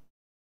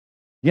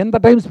ఎంత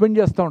టైం స్పెండ్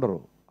చేస్తూ ఉంటారు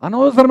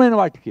అనవసరమైన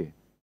వాటికి.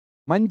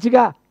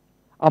 మంచిగా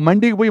ఆ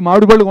మండికి పోయి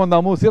మామిడి పళ్ళు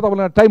కొందాము,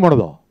 సీతాఫలం టైం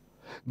ఉండదు.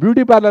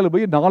 బ్యూటీ పార్లర్కి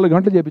పోయి 4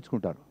 గంటలు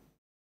చేయించుకుంటారు.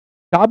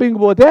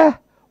 షాపింగ్కి పోతే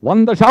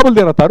 100 షాపులు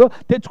తిరుగుతారు.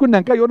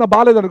 తెచ్చుకున్నాక ఏమన్నా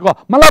బాగాలేదనుకో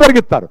మళ్ళీ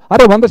పరిగెత్తారు.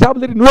 అరే 100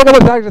 షాపులు తిరిగి నువ్వు కూడా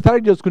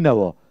సెలెక్ట్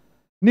చేసుకున్నావు,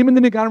 నీ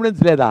మీద నీ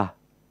కాన్ఫిడెన్స్ లేదా?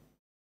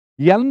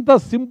 ఎంత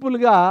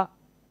సింపుల్గా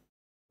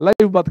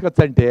లైఫ్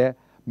బతకచ్చు అంటే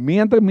మీ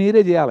అంతకు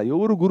మీరే చేయాలి.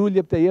 ఎవరు గురువులు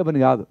చెప్తే ఏ పని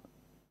కాదు.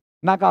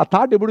 నాకు ఆ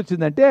థాట్ ఎప్పుడు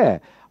వచ్చిందంటే,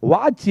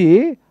 వాచ్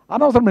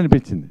అనవసరం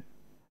అనిపించింది.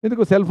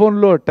 ఎందుకు సెల్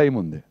ఫోన్లో టైం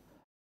ఉంది,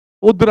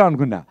 వద్దురా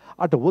అనుకున్నా.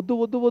 అటు వద్దు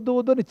వద్దు వద్దు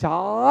వద్దు అని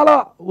చాలా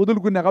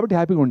వదులుకున్నా కాబట్టి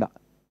హ్యాపీగా ఉండా.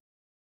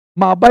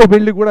 మా అబ్బాయి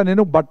పెళ్ళికి కూడా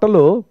నేను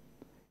బట్టలు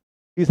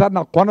ఈసారి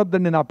నాకు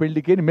కొనొద్దండి నా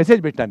పెళ్ళికి అని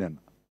మెసేజ్ పెట్టాను నేను.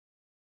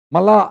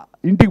 మళ్ళా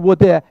ఇంటికి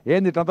పోతే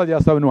ఏంది ఇట్లంతా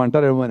చేస్తావు నువ్వు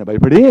అంటారేమో అని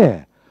భయపడి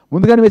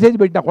ముందుగానే మెసేజ్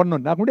పెట్టినా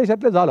కొన్నాను. నాకుండే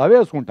షర్ట్లే చాలు, అవే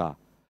వేసుకుంటా.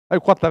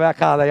 అవి కొత్తవే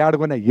కాదా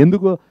ఆడుకునే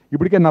ఎందుకు,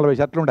 ఇప్పటికే 40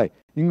 షర్ట్లు ఉంటాయి,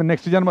 ఇంకా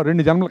నెక్స్ట్ జన్మ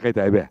 2 జన్మలకు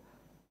అవుతాయి అవే.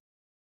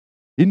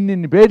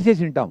 ఇన్ని బేడ్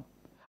చేసి ఉంటాం.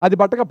 అది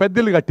పట్టక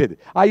పెద్దలు కట్టేది.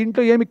 ఆ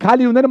ఇంట్లో ఏమి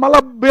ఖాళీ ఉందని మళ్ళీ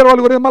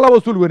బీరువాలు కొనేది, మళ్ళీ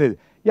వస్తువులు కొనేది.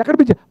 ఎక్కడ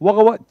పిచ్చి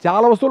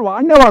చాలా వస్తువులు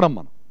వాడడం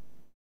మనం.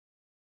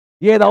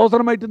 ఏది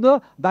అవసరమవుతుందో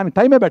దానికి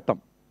టైమే పెట్టాం.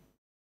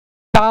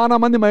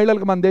 చాలామంది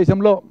మహిళలకు మన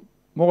దేశంలో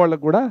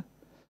మగవాళ్ళకు కూడా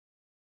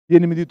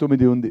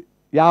 8-9 ఉంది.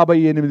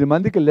 58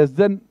 మందికి లెస్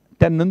దెన్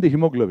 10 ఉంది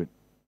హిమోగ్లోబిన్.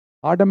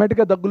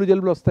 ఆటోమేటిక్గా దగ్గులు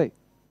జలుబులు వస్తాయి.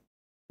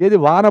 ఏది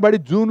వానబడి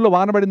జూన్లో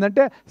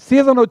వానబడిందంటే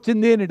సీజన్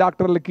వచ్చింది అని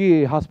డాక్టర్లకి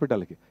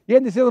హాస్పిటల్కి.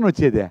 ఏంది సీజన్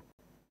వచ్చేదే?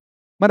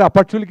 మరి ఆ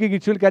పక్షులకి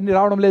గిచ్చులకి అన్నీ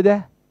రావడం లేదే?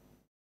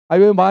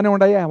 అవేమి బాగానే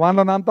ఉన్నాయి,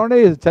 వానలో నానుతూ ఉండే,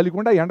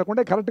 చలికుండా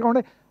ఎండకుండా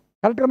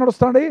కరెక్ట్గా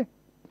నడుస్తూ ఉండే.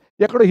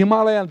 ఎక్కడో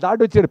హిమాలయాలు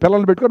దాటి వచ్చాడు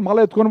పిల్లల్ని పెట్టుకొని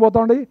మళ్ళీ ఎత్తుకొని పోతూ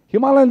ఉండే.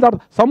 హిమాలయాలు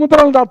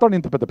సముద్రాలు దాటుతా ఉండే,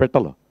 ఇంత పెద్ద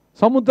పెట్టలు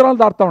సముద్రాలు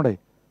దాటుతూ ఉండే.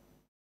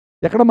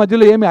 ఎక్కడ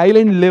మధ్యలో ఏమి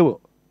ఐలాండ్లు లేవు.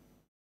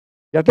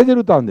 ఎట్లా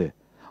జరుగుతూ ఉంది?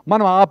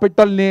 మనం ఆ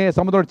పెట్టల్ని,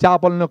 సముద్రం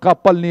చేపల్ని,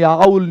 కప్పల్ని,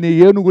 ఆవుల్ని,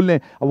 ఏనుగుల్ని,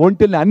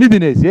 ఒంటిల్ని అన్నీ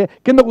తినేసి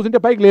కింద కూర్చుంటే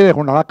పైకి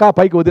లేకుండా అక్క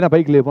పైకి వదిన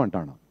పైకి లేవు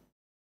అంటాను.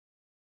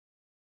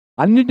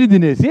 అన్నింటినీ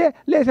తినేసి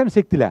లేచిన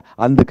శక్తిలే.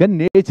 అందుకని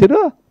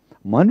నేచరు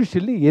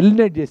మనుషుల్ని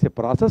ఎలిమినేట్ చేసే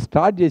ప్రాసెస్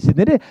స్టార్ట్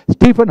చేసిందని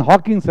స్టీఫెన్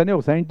హాకింగ్స్ అనే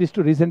ఒక సైంటిస్ట్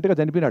రీసెంట్గా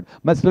చనిపోయినాడు.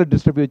 మస్కులర్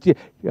డిస్ట్రఫీ వచ్చి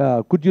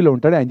కుర్చీలో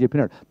ఉంటాడు. ఆయన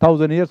చెప్పినాడు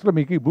 1000 yearsలో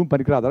మీకు ఈ భూమి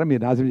పనికిరాదరా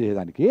మీరు నాశనం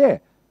చేయడానికి.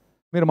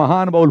 మీరు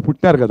మహానుభావులు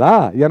పుట్టినారు కదా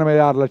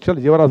 86 లక్షల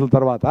జీవరాశుల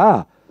తర్వాత,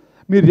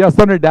 మీరు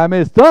చేస్తున్న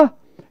డ్యామేజ్తో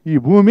ఈ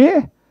భూమి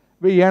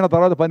 1000 ఏళ్ల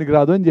తర్వాత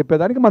పనికిరాదు అని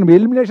చెప్పేదానికి మనం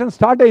ఎలిమినేషన్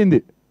స్టార్ట్ అయింది.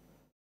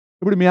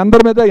 ఇప్పుడు మీ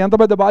అందరి మీద ఎంత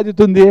పెద్ద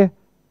బాధ్యత ఉంది?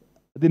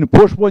 దీన్ని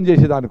పోస్ట్పోన్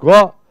చేసేదానికో,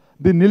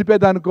 దీన్ని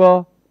నిలిపేదానికో.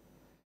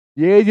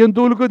 ఏ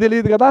జంతువులకు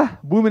తెలియదు కదా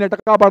భూమిని ఎట్ట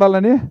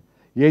కాపాడాలని.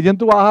 ఏ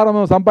జంతువు ఆహారం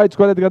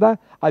సంపాదించుకోలేదు కదా,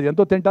 అది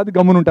ఎంతో తింటుంది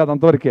గమ్మునుంటుంది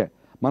అంతవరకే.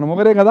 మనం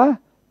ఒకరే కదా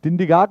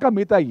తిండి కాక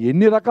మిగతా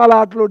ఎన్ని రకాల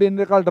ఆటలు,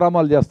 ఎన్ని రకాల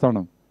డ్రామాలు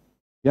చేస్తున్నాం.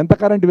 ఎంత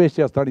కరెంట్ వేస్ట్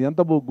చేస్తాడు,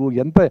 ఎంత బొగ్గు,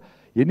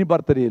 ఎన్ని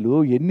బర్త్డేలు,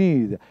 ఎన్ని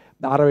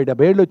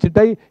 60-70 ఏళ్ళు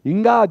వచ్చింటాయి.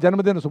 ఇంకా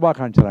జన్మదిన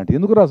శుభాకాంక్షలు అంటే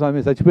ఎందుకురా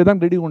స్వామి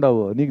చచ్చిపోయేదానికి రెడీగా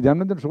ఉండవు, నీకు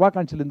జన్మదిన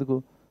శుభాకాంక్షలు ఎందుకు?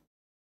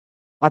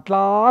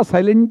 అట్లా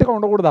సైలెంట్గా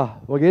ఉండకూడదా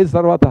ఒక ఏజ్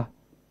తర్వాత?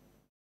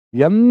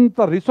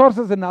 ఎంత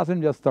రిసోర్సెస్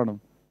నాశనం చేస్తాడు.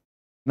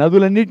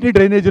 నదులన్నింటినీ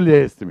డ్రైనేజీలు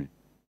చేసేస్తుంది,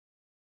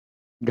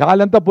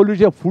 గాలంతా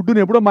పొల్యూషన్, ఫుడ్ని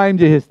ఎప్పుడో మాయం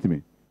చేసేస్తుంది.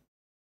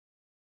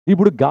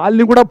 ఇప్పుడు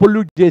గాలిని కూడా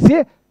పొల్యూట్ చేసి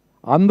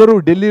అందరూ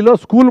ఢిల్లీలో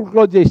స్కూల్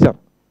క్లోజ్ చేశారు.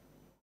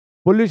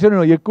 పొల్యూషన్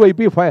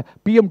ఎక్కువైపోయి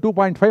PM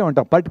 2.5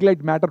 అంటాం,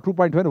 పర్టికులేట్ మ్యాటర్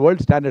 2.5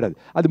 వరల్డ్ స్టాండర్డ్.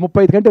 అది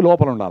 35 కంటే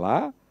లోపల ఉండాలా,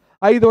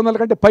 500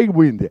 కంటే పైకి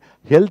పోయింది.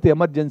 హెల్త్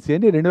ఎమర్జెన్సీ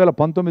అని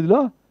 2019లో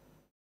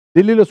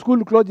ఢిల్లీలో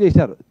స్కూల్ క్లోజ్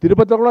చేశారు.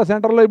 తిరుపతిలో కూడా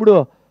సెంటర్లో ఇప్పుడు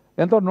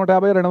ఎంతో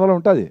 150-200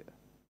 ఉంటుంది.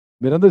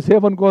 మీరందరూ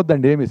సేఫ్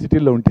అనుకోవద్దండి ఏమి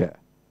సిటీల్లో ఉంటే.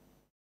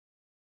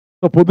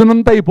 సో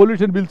పొద్దునంతా ఈ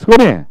పొల్యూషన్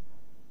పీల్చుకొని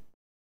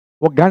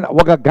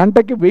ఒక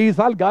గంటకి 1000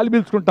 సార్లు గాలి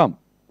పీల్చుకుంటాం.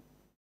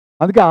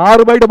 అందుకే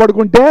 6 బయట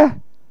పడుకుంటే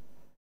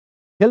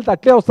హెల్త్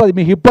అట్లే వస్తుంది.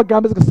 మీ హిప్పో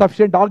క్యాంపస్కి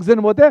సఫిషియెంట్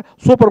ఆక్సిజన్ పోతే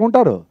సూపర్గా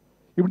ఉంటారు.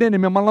 ఇప్పుడు నేను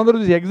మిమ్మల్ని అందరూ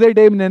చూసి ఎగ్జైట్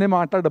అయ్యి నేనేం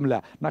మాట్లాడడంలే,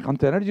 నాకు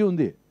అంత ఎనర్జీ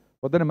ఉంది.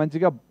 పొద్దున్న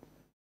మంచిగా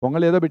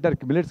పొంగల్ ఏదో పెట్టారు,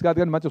 మిల్లెట్స్ కాదు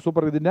కానీ మంచిగా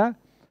సూపర్గా తిన్నా,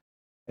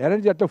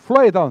 ఎనర్జీ అట్లా ఫ్లో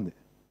అవుతూ ఉంది.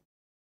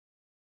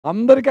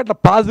 అందరికీ అట్లా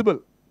పాసిబుల్.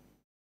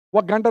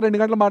 1 గంట 2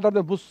 గంటలు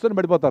మాట్లాడితే పుస్తకం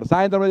పడిపోతారు.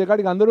 సాయంత్రం వచ్చే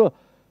కాడికి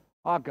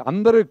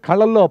అందరూ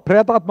కళ్ళల్లో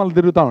ప్రేతాత్మలు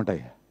తిరుగుతూ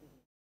ఉంటాయి.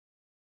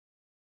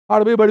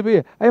 ఆడపోయి పడిపోయి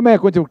అయ్యమ్మ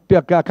కొంచెం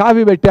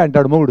కాఫీ పెట్టే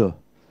అంటాడు మొగుడు,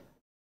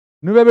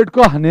 నువ్వే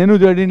పెట్టుకో నేను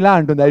జడిన్లా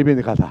అంటుంది.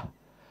 అయిపోయింది కథ.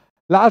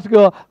 లాస్ట్కి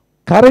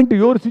కరెంట్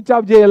ఎవరు స్విచ్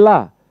ఆఫ్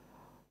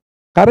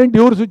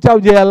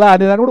చేయాలా,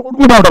 అనేదాన్ని కూడా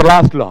కొట్టుకుంటూ ఉంటారు.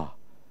 లాస్ట్లో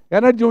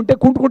ఎనర్జీ ఉంటే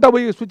కుంటుకుంటా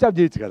పోయి స్విచ్ ఆఫ్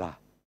చేయొచ్చు కదా.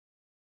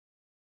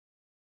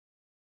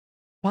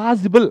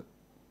 పాసిబుల్.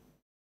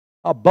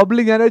 ఆ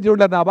బబ్లింగ్ ఎనర్జీ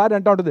ఉండదు. నా భార్య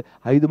అంటూ ఉంటుంది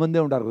 5 మందే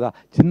ఉంటారు కదా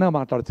చిన్నగా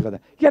మాట్లాడచ్చు కదా.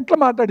 ఎట్లా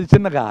మాట్లాడి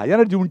చిన్నగా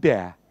ఎనర్జీ ఉంటే?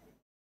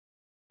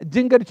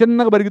 జింకని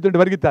చిన్నగా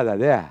బరిగిస్తుంది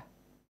అదే.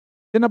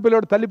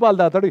 చిన్నపిల్లడు తల్లిపాలు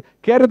తాగుతాడు,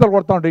 కేరింతలు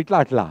కొడతా ఉంటాడు ఇట్లా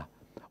అట్లా.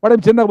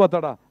 వాడేం చిన్నగా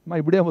పోతాడా, మా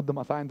ఇప్పుడేం వద్దు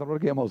మా సాయంత్రం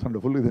వరకు ఏం అవసరం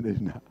లేదు ఫుల్గా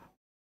తినేసిన.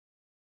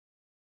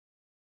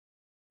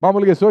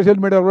 మామూలుగా సోషల్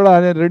మీడియా కూడా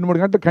నేను 2-3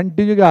 గంటలు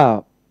కంటిన్యూగా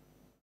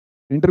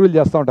ఇంటర్వ్యూలు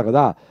చేస్తూ ఉంటాను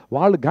కదా,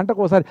 వాళ్ళు గంటకు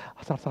ఒకసారి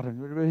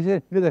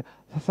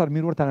సార్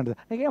మీరు కూడా తాగండి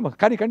ఏమో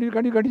కానీ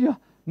కంటిన్యూ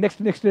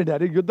నెక్స్ట్ అండి.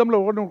 అరే యుద్ధంలో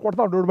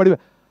కొడతా ఉంటాడు పడి.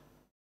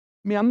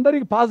 మీ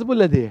అందరికీ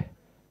పాసిబుల్ అది.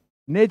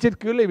 నేచర్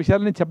క్యూలో ఈ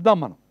విషయాలని చెప్దాం.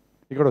 మనం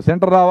ఇక్కడ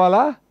సెంటర్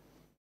రావాలా,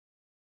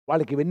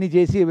 వాళ్ళకి ఇవన్నీ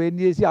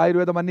చేసి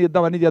ఆయుర్వేదం అన్నీ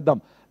ఇద్దాం, అన్నీ చేద్దాం.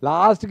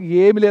 లాస్ట్కి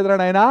ఏమి లేదురా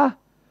నాయనా,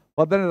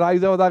 పొద్దున్న రాగి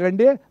జావ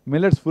తాగండి,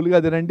 మిల్లెట్స్ ఫుల్గా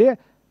తినండి,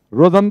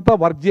 రోజంతా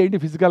వర్క్ చేయండి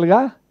ఫిజికల్గా,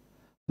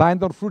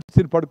 సాయంత్రం ఫ్రూట్స్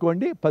తిని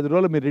పడుకోండి, 10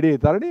 రోజులు మీరు రెడీ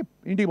అవుతారని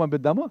ఇంటికి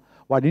పంపిద్దాము.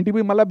 వాడి ఇంటికి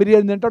పోయి మళ్ళీ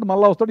బిర్యానీ తింటాడు,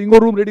 మళ్ళీ వస్తాడు, ఇంకో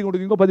రూమ్ రెడీగా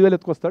ఉంటుంది, ఇంకో 10,000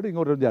 ఎత్తుకొస్తాడు,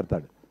 ఇంకో రూమ్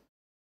చేస్తాడు.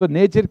 సో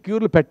నేచర్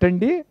క్యూర్లు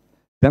పెట్టండి,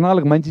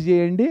 జనాలకు మంచి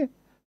చేయండి,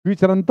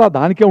 ఫ్యూచర్ అంతా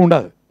దానికే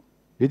ఉండదు.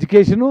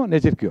 Education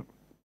nature cure.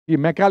 ఈ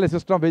మెకాలే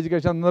సిస్టమ్ ఆఫ్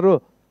ఎడ్యుకేషన్ అందరూ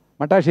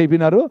మటాష్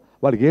అయిపోయినారు,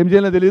 వాళ్ళకి ఏం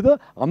చేయాలో తెలియదు.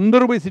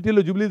 అందరూ పోయి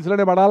సిటీలో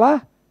జూబ్లీహిల్స్లోనే పడాలా,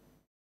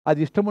 అది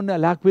ఇష్టం ఉన్నా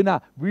లేకపోయినా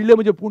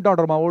వీళ్ళేమో చెప్పుకుంటూ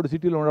ఉంటారు మా వాడు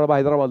సిటీలో ఉన్నాడు,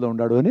 హైదరాబాద్లో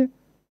ఉన్నాడు అని.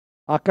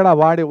 అక్కడ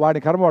వాడి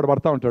కర్మ వాడు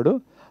పడతా ఉంటాడు.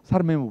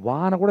 సార్ మేము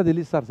వాన కూడా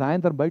తెలియదు సార్,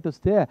 సాయంత్రం బయట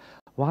వస్తే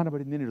వాన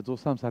పడింది నేను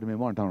చూస్తాం సార్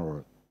మేము అంటాను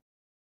వాడు.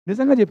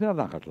 నిజంగా చెప్పినారు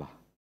నాకు అట్లా.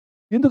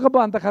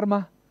 ఎందుకబ్బా అంత కర్మ?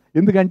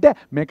 ఎందుకంటే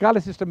మెకాల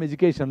సిస్టమ్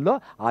ఎడ్యుకేషన్లో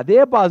అదే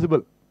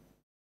పాసిబుల్.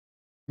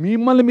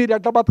 మిమ్మల్ని మీరు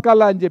ఎట్లా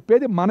బతకాలా అని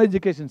చెప్పేది మన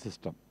ఎడ్యుకేషన్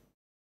సిస్టమ్.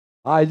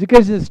 ఆ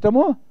ఎడ్యుకేషన్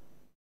సిస్టము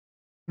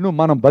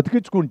మనం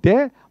బతికించుకుంటే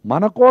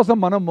మన కోసం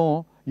మనము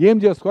ఏం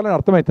చేసుకోవాలని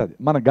అర్థమవుతుంది.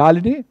 మన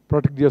గాలిని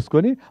ప్రొటెక్ట్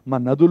చేసుకొని, మన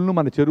నదులను,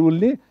 మన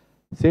చెరువుల్ని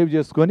సేవ్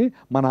చేసుకొని,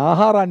 మన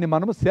ఆహారాన్ని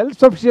మనము సెల్ఫ్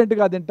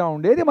సఫిషియెంట్గా తింటా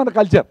ఉండేది మన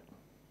కల్చర్.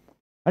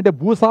 అంటే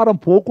భూసారం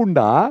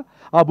పోకుండా,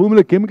 ఆ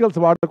భూమిలో కెమికల్స్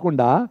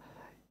వాడకుండా,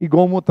 ఈ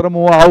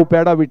గోమూత్రము, ఆవు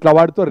పేడ వీటిలో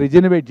వాటితో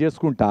రిజెనరేట్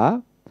చేసుకుంటా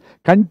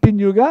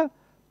కంటిన్యూగా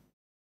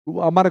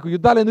మనకు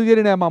యుద్ధాలు ఎందుకు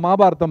జరిగినాయి మా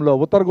మహాభారతంలో?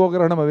 ఉత్తర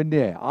గోగ్రహణం అవన్నీ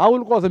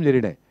ఆవుల కోసం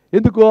జరిగినాయి.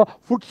 ఎందుకో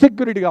ఫుడ్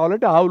సెక్యూరిటీ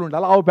కావాలంటే ఆవులు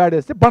ఉండాలి. ఆవు పేడ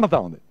వేస్తే పండుతా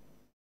ఉంది.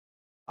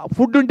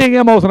 ఫుడ్ ఉంటే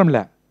ఇంకేం అవసరం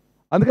లే.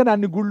 అందుకని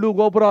అన్ని గుళ్ళు,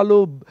 గోపురాలు,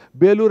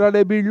 బేలూరు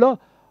అనే బీళ్ళలో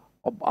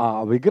ఆ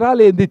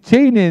విగ్రహాలు ఏంది,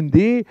 చైన్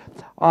ఏంది,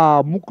 ఆ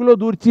ముక్కులో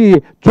దూర్చి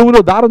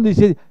చెవులో దారం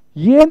తీసేది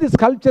ఏంది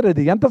స్కల్ప్చర్?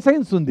 అది ఎంత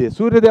సైన్స్ ఉంది?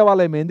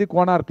 సూర్యదేవాలయం ఏంది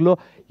కోణార్క్లో,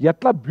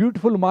 ఎట్లా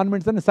బ్యూటిఫుల్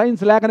మాన్యుమెంట్స్ అని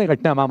సైన్స్ లేకనే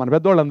కట్టినామా మన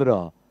పెద్దవాళ్ళందరూ?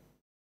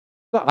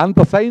 అంత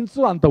సైన్స్,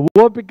 అంత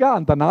ఓపిక,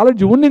 అంత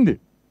నాలెడ్జ్ ఉండింది.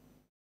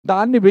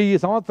 దాన్ని 1000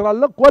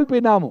 సంవత్సరాల్లో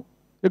కోల్పోయినాము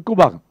ఎక్కువ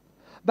భాగం.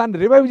 దాన్ని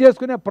రివైవ్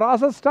చేసుకునే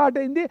ప్రాసెస్ స్టార్ట్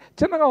అయింది.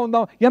 చిన్నగా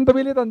ఉందాం, ఎంత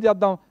వీలైతే అంత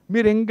చేద్దాం.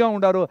 మీరు ఇంకా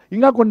ఉండారు,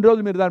 ఇంకా కొన్ని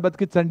రోజులు మీరు దాన్ని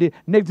బతికించండి.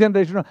 నెక్స్ట్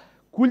జనరేషన్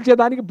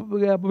కూల్చేదానికి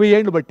 1000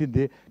 ఏళ్ళు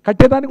పట్టింది,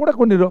 కట్టేదానికి కూడా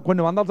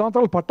కొన్ని వందల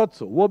సంవత్సరాలు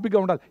పట్టచ్చు. ఓపిక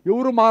ఉండాలి.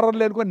 ఎవరు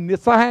మారలేని కొన్ని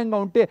నిస్సహాయంగా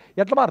ఉంటే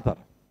ఎట్లా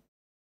మారుతారు?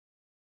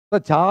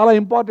 చాలా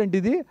ఇంపార్టెంట్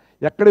ఇది.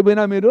 ఎక్కడికి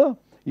పోయినా మీరు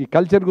ఈ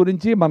కల్చర్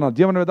గురించి, మన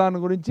జీవన విధానం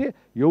గురించి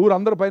ఎవరు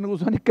అందరూ పైన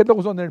కూర్చొని కింద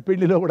కూర్చొని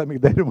పెళ్లిలో కూడా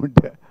మీకు ధైర్యం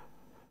ఉంటే,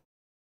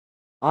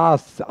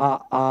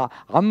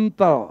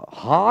 అంత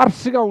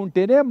హార్ష్గా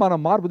ఉంటేనే మనం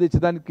మార్పు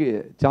తెచ్చేదానికి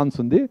ఛాన్స్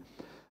ఉంది.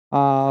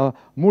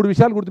 3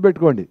 విషయాలు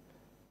గుర్తుపెట్టుకోండి.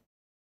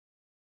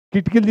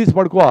 కిటికీలు తీసి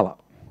పడుకోవాలా.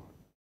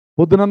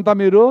 పొద్దునంతా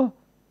మీరు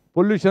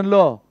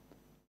పొల్యూషన్లో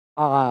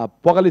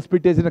పొగలిసి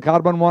పెట్టేసిన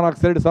carbon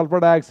monoxide,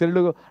 sulphur dioxide,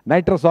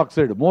 nitrous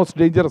oxide most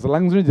dangerous,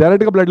 lungs నుంచి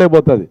డైరెక్ట్గా బ్లడ్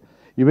అయిపోతుంది.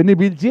 ఇవన్నీ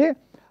పీల్చి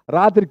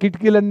రాత్రి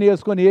కిటికీలన్నీ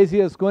వేసుకొని, ఏసీ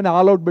వేసుకొని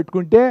ఆల్అవుట్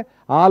పెట్టుకుంటే,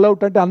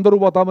 ఆల్అవుట్ అంటే అందరూ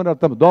పోతామని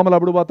అర్థం. దోమలు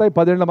అప్పుడు పోతాయి,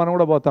 10 ఏళ్ళ మనం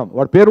కూడా పోతాం.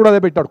 వాడు పేరు కూడా అదే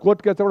పెట్టాడు.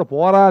 కోర్టుకి వేస్తే కూడా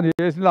పోరా అని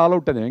చేసిన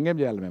ఆల్అవుట్ అని, ఇంకేం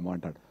చేయాలి మేము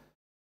అంటాడు.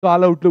 సో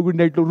ఆల్అవుట్లు,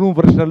 గుండెట్లు, రూమ్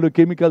ఫ్రెషనర్లు,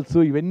 కెమికల్స్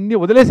ఇవన్నీ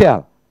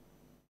వదిలేసేయాలి.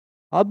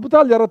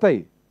 అద్భుతాలు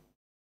జరుగుతాయి.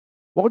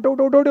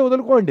 ఒకటొకటి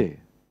వదులుకోండి.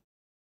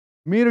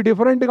 మీరు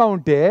డిఫరెంట్గా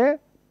ఉంటే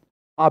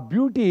ఆ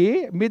బ్యూటీ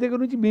మీ దగ్గర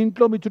నుంచి మీ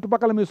ఇంట్లో, మీ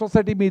చుట్టుపక్కల, మీ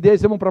సొసైటీ, మీ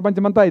దేశము,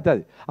 ప్రపంచమంతా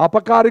అవుతుంది.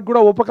 అపకారికి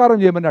కూడా ఉపకారం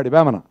చేయమన్నాడు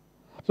వేమన.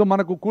 సో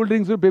మనకు కూల్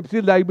డ్రింక్స్,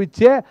 పెప్సీలు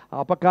తాగిపిచ్చే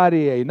అపకారి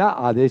అయిన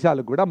ఆ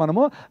దేశాలకు కూడా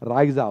మనము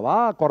రాగిజావా,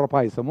 కొర్ర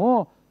పాయసము,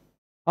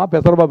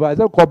 పెసరబాబు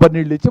పాయసం, కొబ్బరి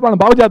నీళ్ళు ఇచ్చి మనం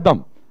బాగు చేద్దాం.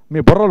 మీ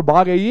బుర్రలు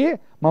బాగా అయ్యి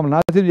మమ్మల్ని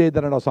నాశనం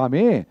చేయొద్దన్నాడు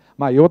స్వామి,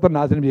 మా యువతను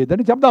నాశనం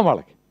చేయొద్దని చెప్దాం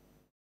వాళ్ళకి.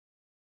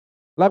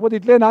 లేకపోతే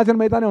ఇట్లే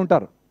నాశనం అవుతానే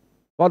ఉంటారు.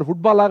 వాళ్ళు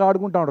ఫుట్బాల్ లాగా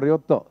ఆడుకుంటా ఉంటారు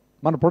యువతతో.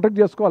 మనం ప్రొటెక్ట్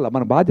చేసుకోవాలా,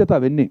 మన బాధ్యత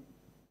అవన్నీ.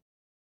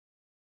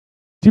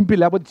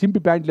 లేకపోతే చింపి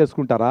ప్యాంట్లు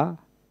వేసుకుంటారా?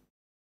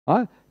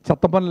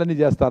 చెత్త పనులన్నీ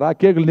చేస్తారా?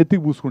 కేకులు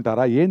నెత్తికి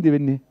పూసుకుంటారా? ఏంది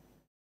ఇవన్నీ?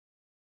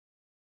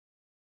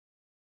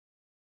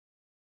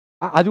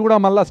 అది కూడా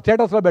మళ్ళీ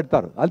స్టేటస్లో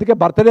పెడతారు. అందుకే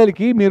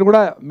బర్త్డేలకి మీరు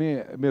కూడా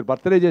మీరు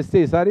బర్త్డే చేస్తే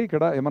ఈసారి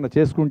ఇక్కడ ఏమన్నా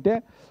చేసుకుంటే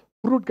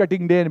ఫ్రూట్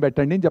కటింగ్ డే అని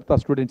పెట్టండి అని చెప్తా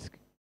స్టూడెంట్స్కి.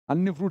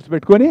 అన్ని ఫ్రూట్స్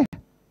పెట్టుకొని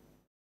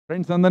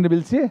ఫ్రెండ్స్ అందరిని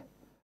పిలిచి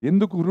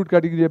ఎందుకు ఫ్రూట్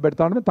కటింగ్ డే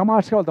పెడతామని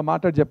తమాషగా వాళ్ళతో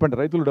మాట్లాడి చెప్పండి.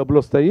 రైతులు డబ్బులు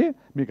వస్తాయి,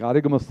 మీకు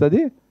ఆరోగ్యం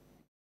వస్తుంది.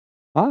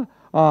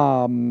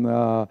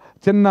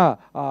 చిన్న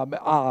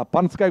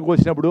పనసకాయ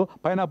కోసినప్పుడు,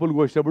 పైనాపుల్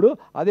కోసినప్పుడు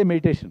అదే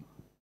మెడిటేషన్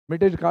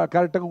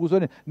కరెక్ట్గా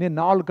కూర్చొని నేను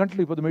 4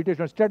 గంటలు ఇప్పుడు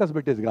మెడిటేషన్ స్టేటస్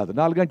పెట్టేది కాదు.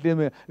 4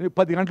 గంటలు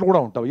 10 గంటలు కూడా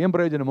ఉంటావు, ఏం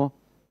ప్రయోజనము?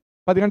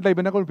 10 గంటలు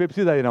అయిపోయినాక నువ్వు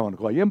పెప్సీ తాగినావు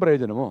అనుకో, ఏం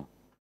ప్రయోజనము?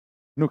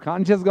 నువ్వు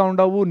కాన్షియస్గా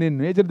ఉండవు, నేను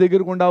నేచర్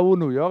దగ్గరకు ఉండవు,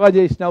 నువ్వు యోగా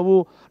చేసినావు,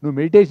 నువ్వు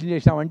మెడిటేషన్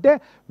చేసినావు అంటే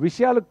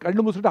విషయాలు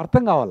కళ్ళు మూసుకుంటే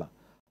అర్థం కావాలా.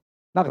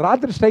 నాకు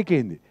రాత్రి స్ట్రైక్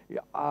అయింది.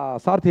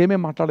 సార్తో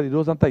ఏమేమి మాట్లాడదు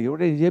ఈరోజంతా,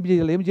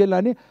 ఏం చేయాలి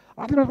అని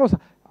అట్లా కోసం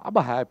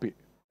అబ్బా హ్యాపీ.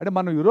 అంటే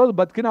మనం ఈరోజు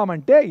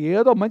బతికినామంటే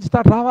ఏదో మంచి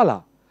థాట్ రావాలా.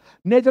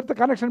 నేచర్తో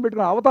కనెక్షన్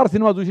పెట్టుకుని అవతార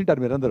సినిమా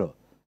చూసింటారు మీరందరూ.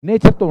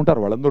 నేచర్తో ఉంటారు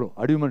వాళ్ళందరూ,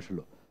 అడవి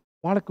మనుషులు.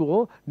 వాళ్ళకు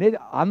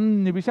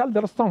అన్ని విషయాలు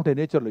తెలుస్తూ ఉంటాయి.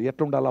 నేచర్లో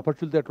ఎట్లా ఉండాలి,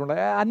 పక్షులతో ఎట్లా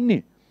ఉండాలి అన్నీ.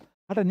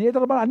 అంటే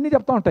నేచర్ అన్నీ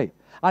చెప్తూ ఉంటాయి.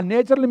 ఆ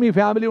నేచర్లో మీ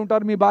ఫ్యామిలీ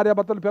ఉంటారు, మీ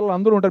భార్యాభర్తలు, పిల్లలు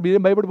అందరూ ఉంటారు.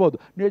 మీరేం భయపడిపోదు.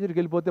 నేచర్కి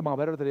వెళ్ళిపోతే మా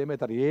భార్యభర్తలు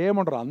ఏమవుతారు?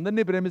 ఏముంటారు.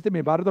 అందరినీ ప్రేమిస్తే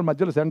మీ భార్యతో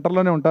మధ్యలో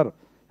సెంటర్లోనే ఉంటారు,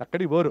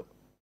 ఎక్కడికి పోరు.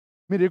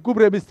 మీరు ఎక్కువ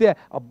ప్రేమిస్తే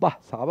అబ్బా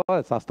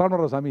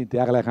సస్తాను స్వామి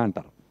తేగలేక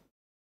అంటారు.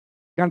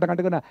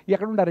 గంటగా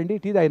ఎక్కడ ఉండారండి,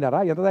 టీ తాగినారా,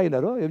 ఎంత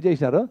తాగినారు, ఏం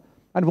చేసినారు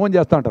అని ఫోన్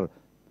చేస్తూ ఉంటారు.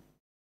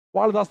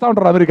 వాళ్ళు వస్తూ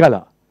ఉంటారు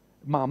అమెరికాలో,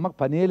 మా అమ్మకు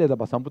పనే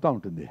లేదబ్బా చంపుతూ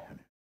ఉంటుంది.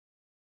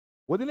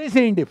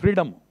 వదిలేసేయండి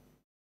ఫ్రీడమ్.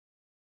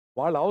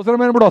 వాళ్ళు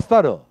అవసరమైనప్పుడు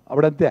వస్తారు,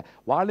 అప్పుడంతే.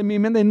 వాళ్ళు మీ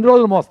మీద ఎన్ని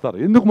రోజులు మోస్తారు,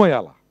 ఎందుకు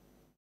మోయాలా?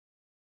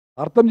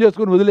 అర్థం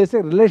చేసుకుని వదిలేస్తే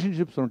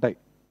రిలేషన్షిప్స్ ఉంటాయి.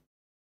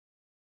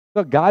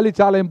 సో గాలి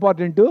చాలా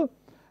ఇంపార్టెంటు.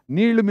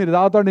 నీళ్లు మీరు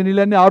తాగుతాండే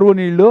నీళ్ళన్నీ ఆర్ఓ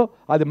నీళ్లు,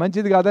 అది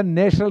మంచిది కాదని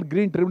నేషనల్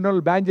గ్రీన్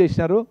ట్రిబ్యునల్ బ్యాన్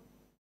చేసినారు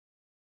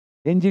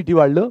ఎన్జిటి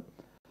వాళ్ళు.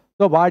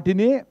 సో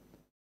వాటిని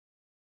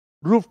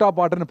రూఫ్ టాప్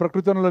వాటర్ని,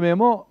 ప్రకృతిలో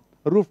మేము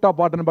రూఫ్ టాప్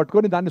వాటర్ని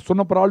పట్టుకొని దాన్ని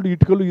సున్నపురాళ్ళు,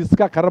 ఇటుకలు,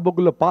 ఇసుక,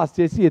 కర్రబొగ్గుల్లో పాస్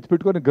చేసి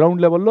ఎత్తిపెట్టుకొని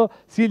గ్రౌండ్ లెవెల్లో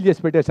సీల్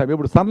చేసి పెట్టేసాము.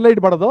 ఇప్పుడు సన్లైట్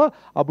పడదో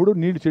అప్పుడు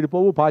నీళ్లు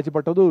చెడిపోవు, పాచి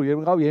పట్టదు,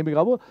 ఏమి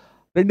కావు.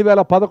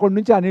 2011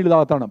 నుంచి ఆ నీళ్ళు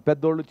తాగుతాను.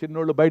 పెద్దోళ్ళు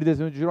చిన్నోళ్ళు బయట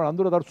దేశం నుంచి చూడండి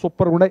అందరూ తాగు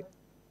సూపర్గా ఉన్నాయి.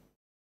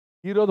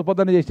 ఈరోజు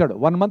పొద్దున్న చేశాడు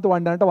 1 మంత్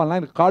వండంట వాళ్ళ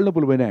ఆయన కాళ్ళు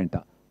నొప్పులు పోయినాయంట.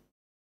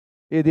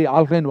 ఇది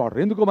ఆల్కలైన్ వాటర్.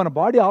 ఎందుకు మన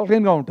బాడీ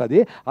ఆల్కలైన్గా ఉంటుంది,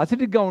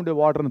 అసిడిక్గా ఉండే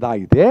వాటర్ని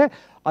తాగితే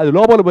అది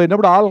లోపల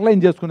పోయినప్పుడు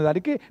ఆల్కలైన్ చేసుకునే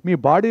దానికి మీ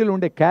బాడీలో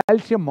ఉండే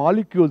కాల్షియం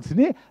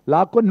మాలిక్యూల్స్ని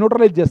లాక్కొని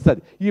న్యూట్రలైజ్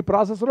చేస్తుంది. ఈ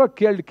ప్రాసెస్లో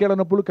కీళ్ళ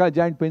నొప్పులు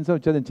జాయింట్ పెయిన్స్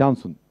వచ్చేది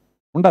ఛాన్స్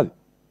ఉండదు.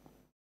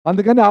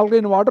 అందుకని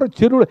ఆల్కలైన్ వాటర్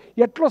చెరువులు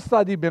ఎట్లా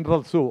వస్తుంది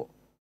మినరల్స్.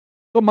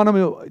 సో మనం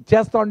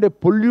చేస్తూ ఉండే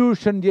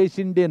పొల్యూషన్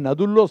చేసిండే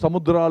నదుల్లో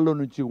సముద్రాల్లో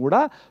నుంచి కూడా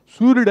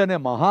సూర్యుడు అనే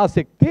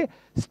మహాశక్తి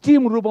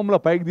స్టీమ్ రూపంలో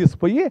పైకి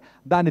తీసుకుపోయి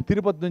దాన్ని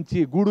తిరుపతి నుంచి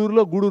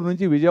గూడూరు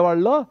నుంచి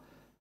విజయవాడలో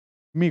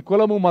మీ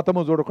కులము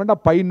మతము చూడకుండా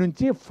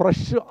పైనుంచి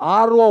ఫ్రెష్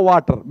ఆర్ఓ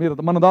వాటర్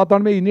మనం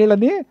తాగుతాం. ఈ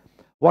నీళ్ళని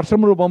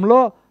వర్షం రూపంలో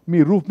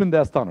మీ రూఫ్ మీద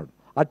వేస్తా ఉన్నాడు.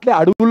 అట్లే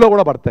అడవుల్లో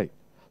కూడా పడతాయి.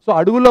 సో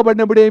అడవుల్లో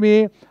పడినప్పుడు ఏమి,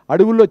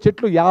 అడవుల్లో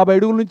చెట్లు 50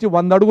 అడుగుల నుంచి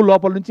 100 అడుగుల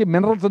లోపల నుంచి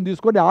మినరల్స్ని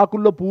తీసుకొని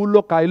ఆకుల్లో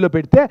పువ్వుల్లో కాయల్లో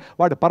పెడితే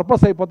వాటి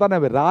పర్పస్ అయిపోతానే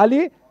అవి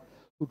రాలి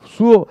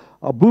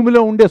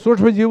భూమిలో ఉండే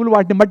సూక్ష్మజీవులు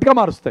వాటిని మట్టిగా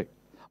మారుస్తాయి.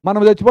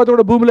 మనం చచ్చిపోతే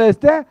కూడా భూమిలో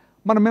వేస్తే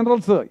మన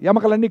మినరల్స్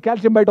ఎముకలన్నీ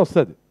కాల్షియం బయట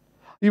వస్తుంది.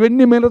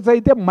 ఇవన్నీ మినరల్స్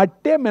అయితే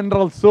మట్టే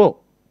మినరల్స్.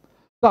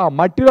 సో ఆ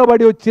మట్టిలో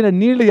పడి వచ్చిన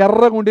నీళ్ళు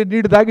ఎర్రగా ఉండే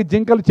నీళ్ళు తాగి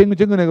జింకలు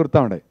చెంగుని ఎగురుతూ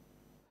ఉన్నాయి.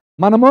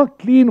 మనము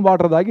క్లీన్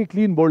వాటర్ తాగి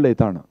క్లీన్ బోల్డ్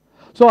అవుతాడు.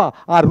 సో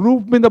ఆ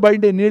రూఫ్ మీద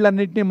పడే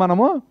నీళ్ళన్నింటినీ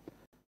మనము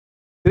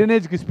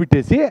డ్రైనేజ్కి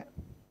ఇసిపెట్టేసి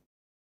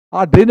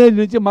ఆ డ్రైనేజ్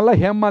నుంచి మళ్ళీ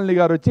హేమాలిని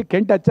గారు వచ్చి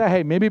కెంట్ వచ్చా హై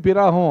మేబీ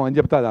పిరాహం అని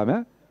చెప్తాది ఆమె.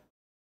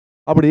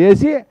 అప్పుడు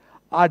వేసి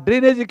ఆ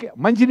డ్రైనేజీకి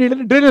మంచి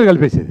నీళ్ళని డ్రైనేజ్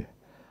కలిపేసేది.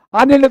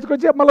 ఆ నీళ్ళు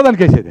ఎత్తుకొచ్చి మళ్ళీ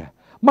దానికి వేసేది.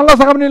 మళ్ళీ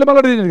సగం నీళ్ళు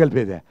మళ్ళీ డ్రైనేజ్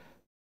కలిపేది.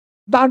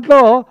 దాంట్లో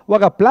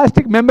ఒక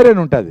ప్లాస్టిక్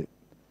మెంబ్రేన్ ఉంటుంది.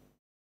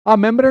 ఆ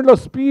మెంబ్రేన్లో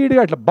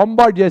స్పీడ్గా అట్లా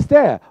బంబార్డ్ చేస్తే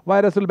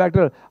వైరస్లు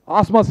బ్యాక్టీరియా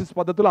ఆస్మాసిస్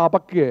పద్ధతిలో ఆ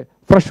పక్కకి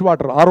ఫ్రెష్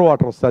వాటర్ ఆరో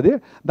వాటర్ వస్తుంది.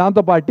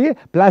 దాంతోపాటు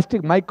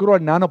plastic micro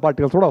and nano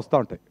particles కూడా వస్తూ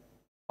ఉంటాయి.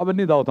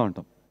 అవన్నీ తాగుతూ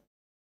ఉంటాం.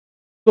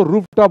 సో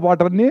రూఫ్ టాప్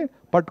వాటర్ని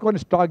పట్టుకొని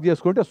స్టాక్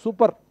చేసుకుంటే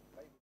సూపర్.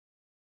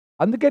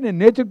 అందుకే నేను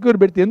నేచర్ క్యూర్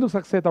పెడితే ఎందుకు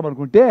సక్సెస్ అవుతాం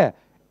అనుకుంటే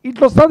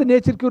ఇట్లా వస్తుంది.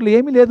 నేచర్ క్యూర్లో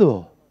ఏమీ లేదు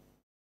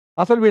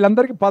అసలు.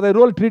 వీళ్ళందరికీ 15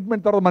 రోజులు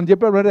ట్రీట్మెంట్ తర్వాత మనం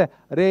చెప్పాడు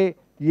రే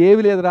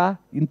ఏమి లేదురా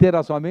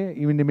ఇంతేరా స్వామి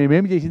ఇవన్నీ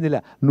మేమేమి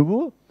చేసిందిలే, నువ్వు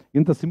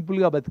ఇంత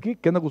సింపుల్గా బతికి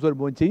కింద కూర్చొని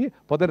భోంచేయి,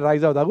 పొద్దున్న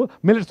రాగిజావ తాగు,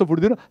 మిల్లెట్స్తో ఫుడ్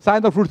తిను,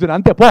 సాయంత్రం ఫ్రూట్స్ తిను,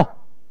 అంతే పో,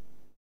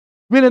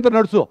 వీళ్ళెంత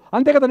నడుచు,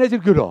 అంతే కదా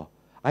నేచర్ క్యూర్.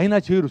 అయినా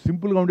చేయరు,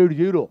 సింపుల్గా ఉండేవి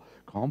చేయరు,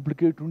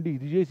 కాంప్లికేట్ ఉండి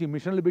ఇది చేసి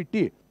మిషన్లు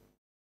పెట్టి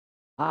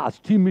ఆ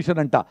స్టీమ్ మిషన్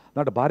అంట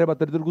దాంట్లో భార్య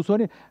భర్త ఇద్దరు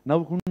కూర్చొని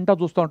నవ్వుకుంటా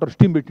చూస్తూ ఉంటారు.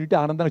 స్టీమ్ పెట్టింటే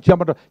ఆనందంగా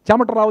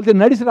చెమట రావాల్సి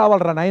నడిచి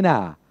రావాలరా నాయన.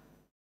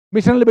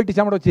 మిషన్లు పెట్టి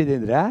చెమట వచ్చేది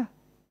ఏందిరా,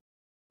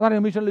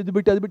 మిషన్లు ఇది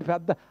పెట్టి అది పెట్టి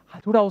పెద్ద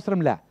అది కూడా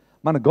అవసరంలే.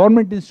 మన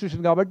గవర్నమెంట్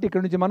ఇన్స్టిట్యూషన్ కాబట్టి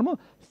ఇక్కడ నుంచి మనము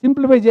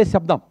సింప్లిఫై చేసి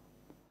చెప్దాం.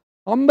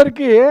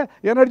 అందరికీ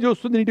ఎనర్జీ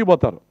వస్తుంది, ఇంటికి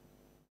పోతారు.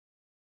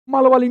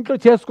 మళ్ళీ వాళ్ళు ఇంట్లో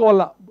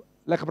చేసుకోవాలా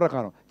లెక్క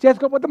ప్రకారం,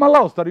 చేసుకోకపోతే మళ్ళీ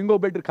వస్తారు, ఇంకో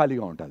బెడ్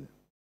ఖాళీగా ఉంటుంది.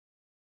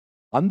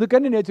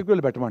 అందుకని నేచర్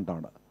క్యూర్లు పెట్టమంటా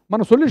ఉండ.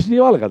 మనం సొల్యూషన్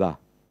ఇవ్వాలి కదా.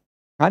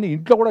 కానీ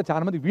ఇంట్లో కూడా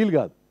చాలామంది వీలు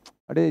కాదు.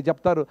 అంటే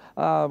చెప్తారు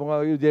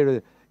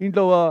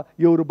ఇంట్లో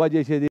ఎవరు బాగా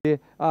చేసేది,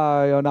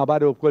 నా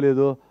భార్య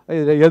ఒప్పుకోలేదు,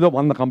 ఏదో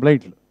 100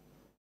 కంప్లైంట్లు.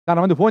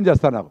 చాలామంది ఫోన్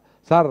చేస్తారు నాకు,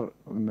 సార్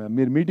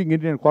మీరు మీటింగ్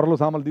ఇంటి నేను కొరలు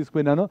సామాన్లు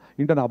తీసుకుపోయినాను,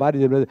 ఇంట్లో నా భార్య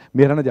చెప్పలేదు,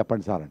 మీరైనా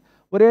చెప్పండి సార్ అని.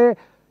 ఒరే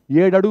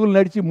 7 అడుగులు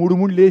నడిచి 3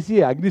 ముళ్ళు వేసి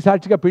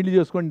అగ్నిసాక్షిగా పెళ్లి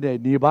చేసుకోండి,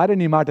 నీ భార్య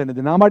నీ మాట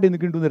అనేది, నా మాట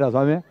ఎందుకు వింటుంది రా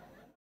స్వామి.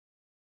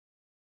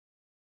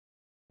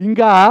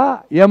 ఇంకా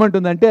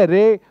ఏమంటుందంటే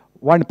రే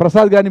వాడిని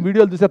ప్రసాద్ గారిని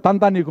వీడియోలు చూస్తే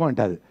తంతా నీకు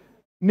అంటుంది,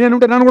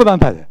 నేనుంటే నన్ను కూడా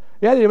తంతుంది.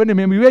 ఏది ఇవన్నీ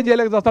మేము ఇవే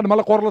చేయలేక చేస్తాను,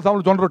 మళ్ళీ కూరల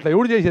సామాన్లు జొండరొట్ల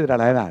ఎవడు చేసేది రా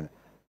ఆయన.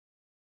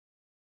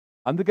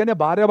 అందుకనే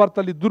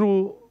భార్యాభర్తలు ఇద్దరు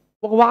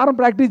ఒక వారం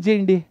ప్రాక్టీస్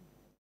చేయండి.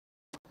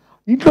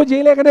 ఇంట్లో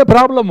చేయలేకనే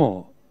ప్రాబ్లము.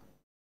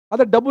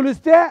 అదే డబ్బులు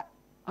ఇస్తే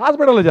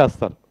హాస్పిటల్లో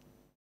చేస్తారు,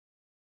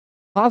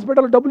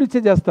 హాస్పిటల్లో డబ్బులు ఇచ్చే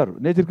చేస్తారు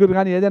నేచర్ క్యూర్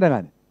కానీ ఏదైనా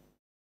కానీ.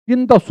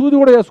 ఇంత సూది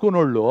కూడా చేసుకునే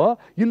వాళ్ళు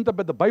ఇంత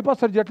పెద్ద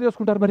బైపాస్ సర్జరీ ఎట్లా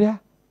చేసుకుంటారు మరి?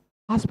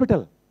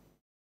 హాస్పిటల్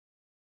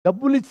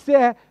డబ్బులు ఇస్తే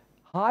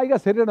హాయిగా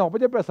శరీరం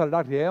అప్పచెప్పేస్తారు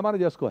డాక్టర్, ఏమైనా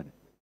చేసుకోని.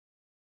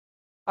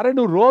 అరే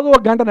నువ్వు రోజు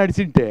 1 గంట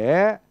నడిచింటే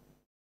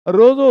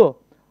రోజు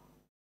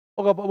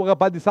ఒక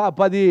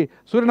 10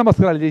 సూర్య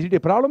నమస్కారాలు చేసి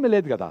ప్రాబ్లమే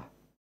లేదు కదా.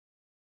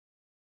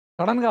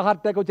 సడన్గా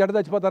హార్ట్ అటాక్ వచ్చి ఎడ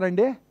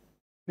చచ్చిపోతారండి,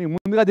 నీకు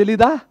ముందుగా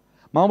తెలీదా?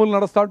 మామూలు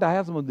నడుస్తూ ఉంటే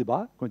ఆయాసం ఉంది బా,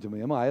 కొంచెం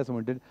ఏమో ఆయాసం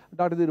అంటే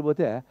డాక్టర్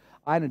తిరిగిపోతే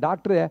ఆయన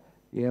డాక్టరే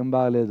ఏం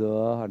బాగలేదు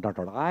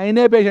అంటాడు,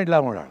 ఆయనే పేషెంట్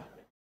లాగా ఉన్నాడు.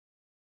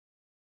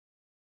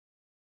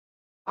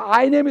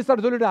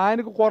 ఆయనేమిస్తాడు చూడండి,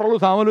 ఆయనకు కూరలు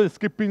సామాన్లు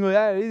స్కిప్పింగ్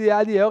ఇది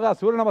అది యోగా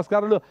సూర్య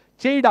నమస్కారాలు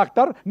చేయి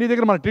డాక్టర్, నీ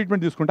దగ్గర మన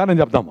ట్రీట్మెంట్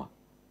తీసుకుంటానని చెప్తామా.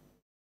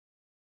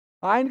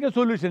 ఆయనకే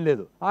సొల్యూషన్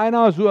లేదు, ఆయన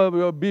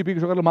బీపీకి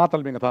షుగర్లు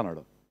మాత్రలు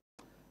మింగతాన్నాడు.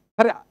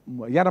 సరే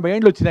 80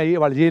 ఏళ్ళు వచ్చినాయి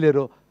వాళ్ళు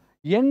చేయలేరు,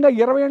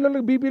 20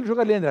 ఏళ్ళకి బీపీలు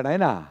షుగర్ లేదాడు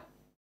ఆయన.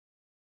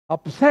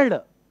 అప్సైడ్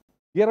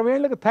 20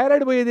 ఏళ్ళకి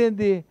థైరాయిడ్ పోయేది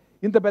ఏంటి?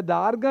 ఇంత పెద్ద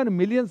ఆర్గాన్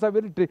మిలియన్స్ ఆఫ్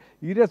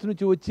ఇయర్స్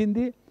నుంచి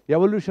వచ్చింది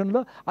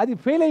ఎవల్యూషన్లో, అది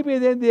ఫెయిల్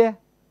అయిపోయేది ఏంటి?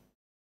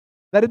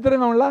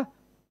 దరిద్రంగా వల్ల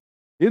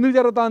ఎందుకు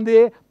జరుగుతుంది?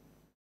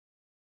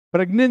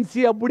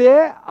 ప్రెగ్నెన్సీ అప్పుడే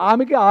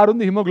ఆమెకి 6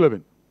 ఉంది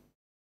హిమోగ్లోబిన్,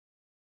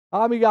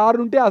 ఆమెకి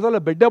 6 ఉంటే అసలు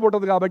బిడ్డ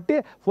పుట్టదు కాబట్టి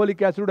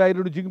ఫోలిక్ యాసిడ్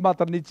ఐరన్ జింక్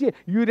మాత్రం ఇచ్చి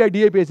యూరియా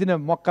డిఏపి వేసిన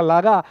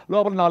మొక్కలాగా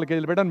లోపల 4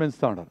 కేజీలు బిడ్డను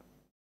పెంచుతూ ఉంటారు.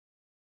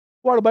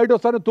 వాడు బయట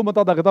వస్తానే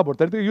తుమ్మతా దగ్గతా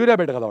పుడతాడు, యూరియా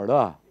బెట్ట కదా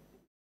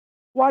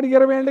వాడికి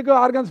 20 ఏళ్ళకి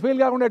ఆర్గన్స్ ఫెయిల్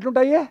కాకుండా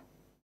ఎట్లుంటాయి?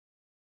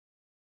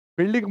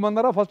 పెళ్ళికి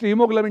ముందర ఫస్ట్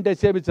హీమోగ్లోబిన్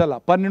టెస్ట్ చేయించాలా.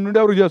 12 నుండి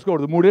ఎవరు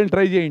చేసుకోకూడదు, 3 ఏళ్ళు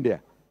ట్రై చేయండి.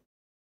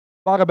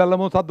 బాగా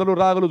బెల్లము, సద్దలు,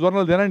 రాగులు,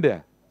 జొన్నలు తినండి,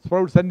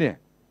 స్ప్రౌట్స్ అన్నీ.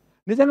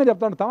 నిజంగా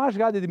చెప్తాను, తమాష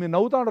కాదు ఇది, మీరు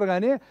నవ్వుతాంటారు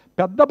కానీ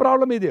పెద్ద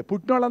ప్రాబ్లం ఇది.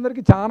 పుట్టిన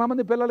వాళ్ళందరికీ,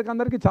 చాలామంది పిల్లలకి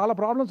అందరికీ చాలా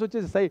ప్రాబ్లమ్స్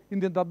వచ్చేసాయి.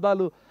 ఇంత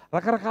అద్దాలు,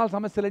 రకరకాల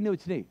సమస్యలన్నీ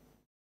వచ్చినాయి.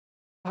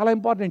 చాలా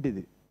ఇంపార్టెంట్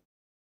ఇది.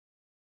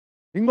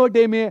 ఇంకోటి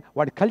ఏమి,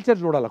 వాడి కల్చర్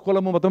చూడాలి,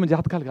 కులము మతం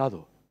జాతకాలు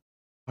కాదు.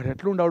 వాడు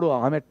ఎట్లుండాడు,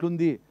 ఆమె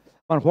ఎట్లుంది.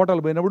 మన హోటల్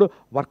పోయినప్పుడు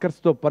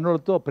వర్కర్స్తో,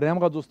 పనులతో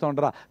ప్రేమగా చూస్తూ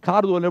ఉంటారా?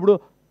 కారు తోలినప్పుడు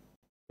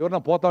ఎవరన్నా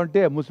పోతా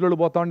ఉంటే, ముసలోళ్ళు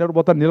పోతా ఉంటే ఎవరు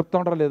పోతా నిలుపుతూ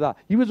ఉంటారా లేదా?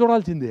 ఇవి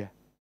చూడాల్సిందే.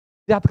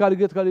 జాతకాలు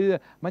గీతకాలు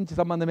మంచి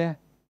సంబంధమే.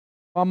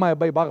 అమ్మాయి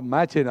అబ్బాయి బాగా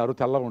మ్యాచ్ అయినారు,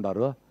 తెల్లగా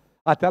ఉండారు.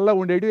 ఆ తెల్లగా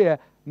ఉండేవి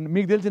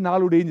మీకు తెలిసి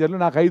 4 డేంజర్లు,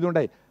 నాకు 5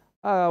 ఉన్నాయి.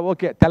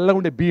 ఓకే, తెల్లగా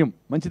ఉండే బియ్యం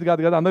మంచిది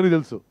కాదు కదా, అందరికీ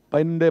తెలుసు.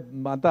 పైన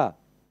అంతా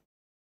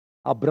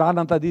ఆ బ్రాన్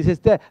అంతా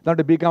తీసేస్తే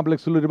దాంట్లో బి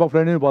కాంప్లెక్స్లు,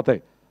 రిబాఫ్లైన్ పోతాయి.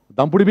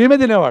 దంపుడు బియ్యమే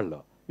తినేవాళ్ళు.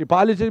 ఈ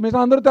పాలిష్ మీద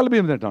అందరూ తెల్ల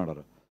బియ్యం తింటూ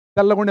ఉంటారు.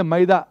 తెల్లగుండే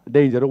మైదా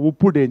డేంజర్,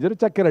 ఉప్పు డేంజర్,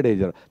 చక్కెర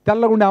డేంజర్.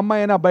 తెల్లగుండే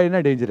అమ్మాయి అయినా అబ్బాయి అయినా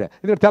డేంజరే.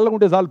 ఎందుకంటే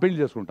తెల్లగుంటే చాలు పెళ్లి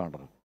చేసుకుంటూ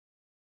ఉంటారు.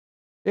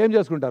 ఏం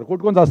చేసుకుంటారు,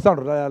 కొట్టుకొని వస్తూ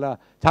ఉంటారు అలా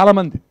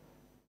చాలామంది.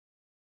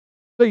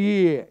 సో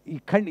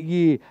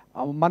ఈ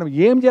మనం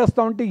ఏం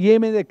చేస్తూ ఉంటే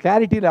ఏమేది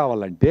క్లారిటీ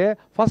రావాలంటే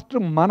ఫస్ట్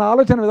మన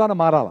ఆలోచన విధానం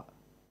మారాలి.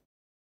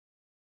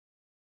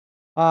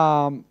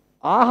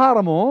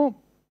 ఆహారము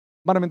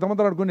మనం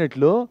ఇంతమంది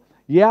అనుకునేట్లు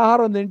ఏ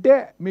ఆహారం తింటే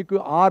మీకు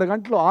 6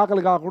 గంటలు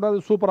ఆకలి కాకుండా అది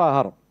సూపర్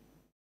ఆహారం.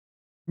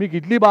 మీకు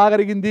ఇడ్లీ బాగా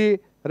అరిగింది,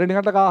 2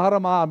 గంటలకు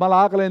ఆహారం మళ్ళీ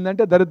ఆకలి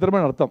అయిందంటే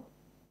దరిద్రమని అర్థం.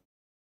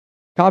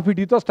 కాఫీ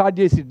టీతో స్టార్ట్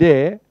చేసి డే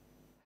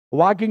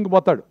వాకింగ్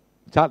పోతాడు.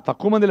 చాలా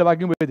తక్కువ మందిలో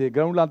వాకింగ్ పోయేది,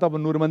 గ్రౌండ్లో అంతా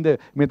 100 మంది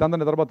మిగతా అందరూ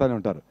నిద్రపోతూనే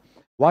ఉంటారు.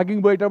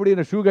 వాకింగ్ పోయేటప్పుడు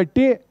ఈయన షూ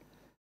కట్టి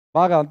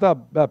బాగా అంతా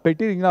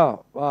పెట్టి ఇంకా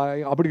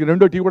అప్పటికి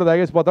 2వ టీ కూడా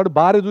తాగేసిపోతాడు.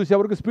 భార్య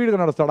చూసేవరకు స్పీడ్గా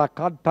నడుస్తాడు.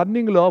 ఆ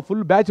టర్నింగ్లో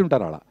ఫుల్ బ్యాచ్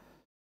ఉంటారు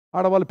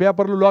ఆడ వాళ్ళు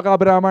పేపర్లు,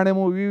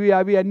 లోకాభిరామాయణము, ఇవి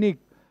అవి అన్నీ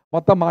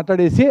మొత్తం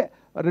మాట్లాడేసి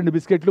 2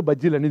 బిస్కెట్లు,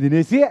 బజ్జీలు అన్నీ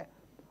తినేసి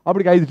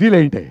అప్పటికి 5 టీలు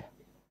అయింటాయి.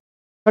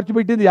 ఖర్చు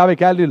పెట్టింది 50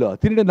 క్యాలరీలు,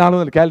 తిండి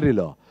 400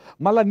 క్యాలరీలు.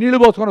 మళ్ళీ నీళ్లు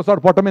పోసుకొని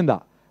వస్తాడు పొట్ట మీద.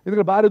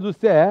 ఎందుకంటే భార్య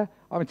చూస్తే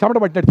ఆమె చెమట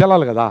పట్టినట్టు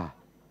తెలాలి కదా.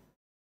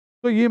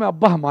 సో ఈమె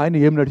అబ్బా మా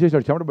ఆయన ఏం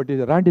నడిచేసాడు, చెమట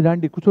పట్టేసాడు,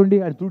 రాండి కూర్చోండి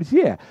అని తుడిసి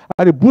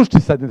అది బూస్ట్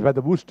ఇస్తుంది,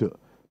 పెద్ద బూస్ట్.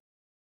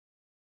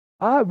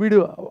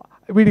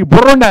 వీడికి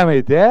బుర్రండి ఆమె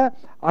అయితే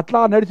అట్లా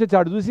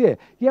నడిచొచ్చాడు చూసి,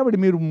 ఏమిటి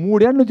మీరు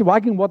 3 ఏళ్ళ నుంచి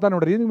వాకింగ్ పోతానే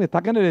ఉంటారు, ఎందుకు మీరు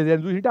తగ్గనే లేదు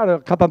అని చూసింటే ఆడ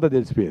కథ అంతా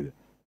తెలిసిపోయేది.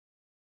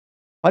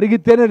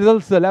 పరిగెత్తేనే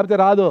రిజల్ట్స్, లేకపోతే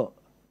రాదు.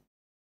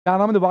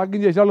 చాలామంది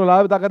వాకింగ్ చేసేవాళ్ళు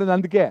లేకపోతే తగ్గలేదు.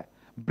 అందుకే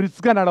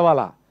బ్రిస్క్గా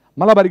నడవాలా,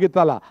 మళ్ళీ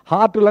పరిగెత్తాలా,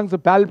 హార్ట్ లంగ్స్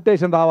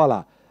పాల్పిటేషన్ రావాలా.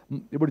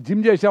 ఇప్పుడు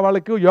జిమ్ చేసే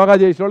వాళ్ళకి, యోగా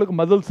చేసే వాళ్ళకి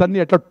మజిల్స్ అన్నీ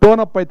ఎట్లా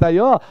టోనప్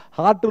అవుతాయో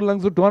హార్ట్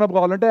లంగ్స్ టోనప్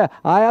కావాలంటే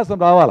ఆయాసం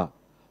రావాలా.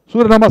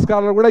 సూర్య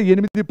నమస్కారాలు కూడా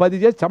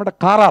 8-10 చేసి చెమట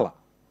కారాల.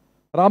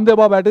 రామ్దేవ్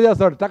బాబు ఎట్ట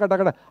చేస్తాడు,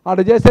 టకటక్కడ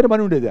అట్లా చేస్తేనే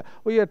పని ఉండేది.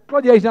 ఎట్లా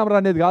చేసినామరా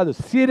అనేది కాదు,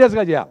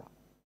 సీరియస్గా చేయాలి,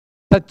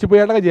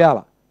 చచ్చిపోయేటగా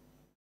చేయాలి.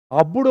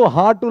 అప్పుడు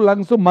హార్ట్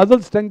లంగ్స్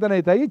మజిల్స్ స్ట్రెంగ్తన్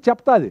అవుతాయి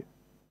చెప్తాది.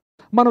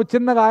 మనం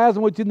చిన్నగా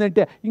ఆయాసం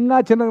వచ్చిందంటే ఇంకా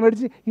చిన్నగా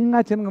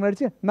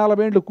నడిచి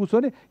 40 ఏళ్ళు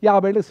కూర్చొని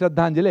 50 ఏళ్ళకి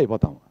శ్రద్ధాంజలి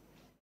అయిపోతాం.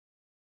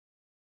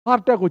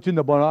 హార్ట్ అటాక్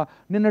వచ్చింది అబ్బా,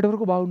 నిన్నటి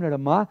వరకు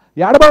బాగున్నాడమ్మా,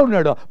 ఏడ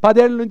బాగున్నాడు, 10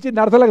 ఏళ్ళ నుంచి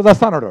నడతలేక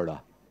చస్తాడు వాడు.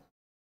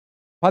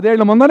 10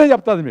 ఏళ్ళ ముందరే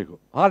చెప్తుంది మీకు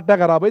హార్ట్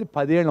అటాక్ రాబోయేది,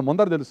 10 ఏళ్ళ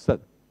ముందర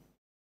తెలుస్తుంది.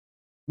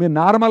 మీరు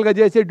నార్మల్గా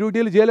చేసే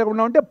డ్యూటీలు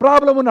చేయలేకుండా ఉంటే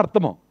ప్రాబ్లం అని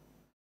అర్థము.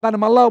 దాన్ని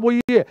మళ్ళా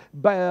పోయి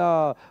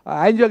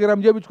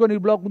యాంజియోగ్రామ్ చేయించుకొని ఈ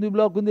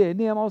బ్లాక్ ఉంది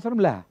ఎన్ని ఏం అవసరం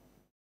లే.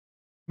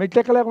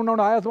 మెట్లెక్కలేకుండా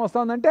ఉండి ఆయాసం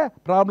వస్తుందంటే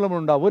ప్రాబ్లం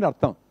ఉండవు అని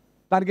అర్థం.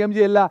 దానికి ఏం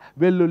చేయాల,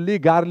 వెల్లుల్లి,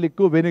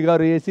 గార్లిక్,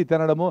 వెనిగర్ వేసి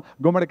తినడము,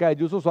 గుమ్మడికాయ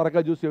జ్యూసు,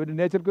 సొరకాయ జ్యూసు, ఇవన్నీ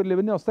నేచర్ క్యూర్లు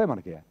ఇవన్నీ వస్తాయి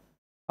మనకి.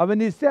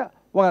 అవన్నీ ఇస్తే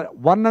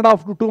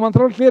 1.5 to 2 months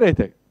క్లియర్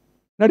అవుతాయి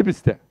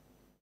నడిపిస్తే.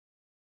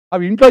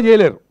 అవి ఇంట్లో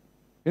చేయలేరు.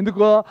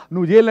 ఎందుకో,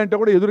 నువ్వు చేయాలంటే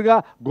కూడా ఎదురుగా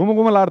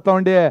గుమగుమలాడుతూ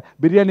ఉండే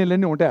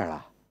బిర్యానీలన్నీ ఉంటాయి ఆడ.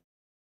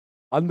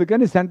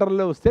 అందుకని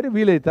సెంటర్లో వస్తే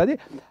వీలవుతుంది.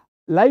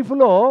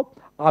 లైఫ్లో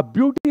ఆ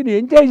బ్యూటీని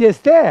ఎంజాయ్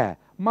చేస్తే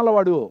మళ్ళీ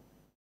వాడు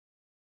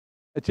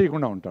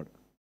చేయకుండా ఉంటాడు.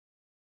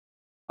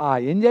 ఆ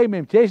ఎంజాయ్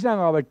మేము చేసినాం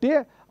కాబట్టి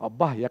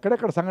అబ్బా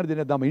ఎక్కడెక్కడ సంగతి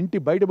తినేద్దాం, ఇంటి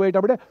బయట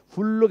పోయేటప్పుడే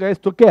ఫుల్గా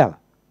వేసి తొక్కేయాలి.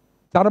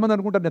 చాలామంది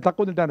అనుకుంటారు నేను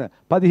తక్కువ తింటాను,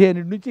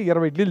 15 నుంచి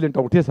 20 ఇడ్లీలు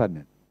తింటాను ఒకటేసారి.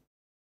 నేను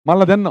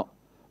మళ్ళీ తిన్నాం.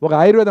 ఒక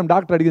ఆయుర్వేదం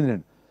డాక్టర్ అడిగింది,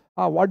 నేను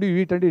వాట్ డూ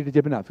ఈట్ అంటే ఇటు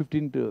చెప్పిన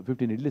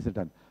 15 ఇడ్లీస్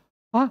తింటాను.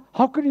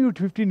 How can you eat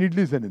 15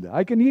 idlis అనేది,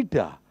 ఐ కెన్ ఈట్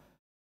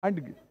అండ్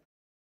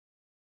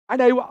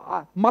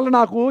మళ్ళీ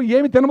నాకు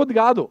ఏమి తినబుద్ధి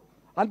కాదు,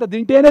 అంత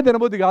తింటేనే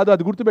తినబుద్ధి కాదు.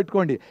 అది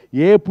గుర్తుపెట్టుకోండి.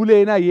 ఏ పులి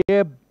అయినా ఏ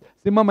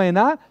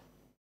సింహమైనా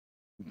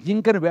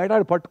జింకను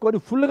వేటాడి పట్టుకొని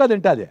ఫుల్గా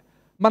తింటుంది.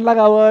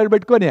 మనలాగా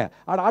పెట్టుకొని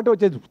ఆడ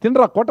వచ్చేసి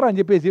తినరా కొట్టరా అని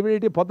చెప్పేసి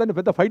ఇమీడియట్లీ పొద్దున్న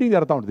పెద్ద ఫైటింగ్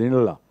జరుగుతూ ఉంటుంది.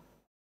 దీనిలో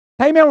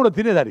టైమే ఉండదు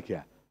తినేదానికి.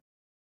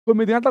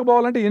 9 గంటలకు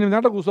పోవాలంటే 8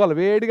 గంటలకు కూర్చోవాలి.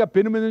 వేడిగా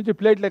పెను మీద నుంచి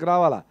ప్లేట్లోకి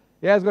రావాలా,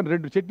 వేసుకొని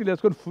 2 చట్నీలు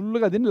వేసుకొని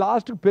ఫుల్గా తిని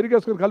లాస్ట్కి పెరుగు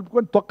వేసుకొని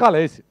కలుపుకొని తొక్కాలి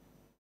వేసి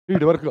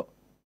వీడి వరకు.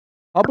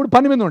 అప్పుడు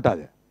పని మీద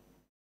ఉంటుంది.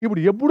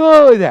 ఇప్పుడు ఎప్పుడో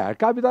ఇదే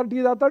కాఫీ తాడు, టీ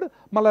తాగుతాడు,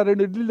 మళ్ళీ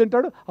 2 ఇడ్లీలు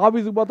తింటాడు,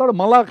 ఆఫీస్కి పోతాడు,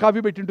 మళ్ళీ కాఫీ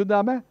పెట్టింటుంది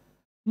ఆమె,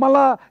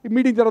 మళ్ళీ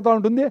మీటింగ్ జరుగుతూ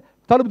ఉంటుంది.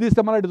 తలుపు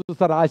తీస్తే మళ్ళీ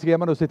చూస్తారు ఆశగా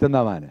ఏమైనా వస్తే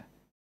తిందామా అని.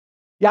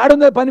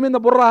 ఏడుందే పని మీద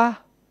బుర్ర?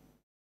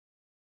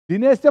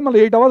 తినేస్తే మళ్ళీ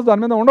 8 hours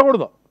దాని మీద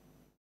ఉండకూడదు.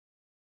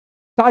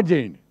 స్టార్ట్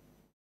చేయండి.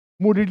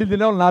 3 ఇడ్లీ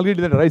తినే వాళ్ళు 4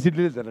 ఇడ్లీ తినండి, రైస్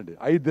ఇడ్లీ తినండి,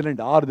 5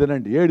 తినండి, 6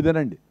 తినండి, 7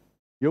 తినండి.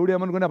 ఎవడు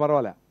ఏమనుకునే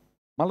పర్వాలే.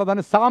 మళ్ళీ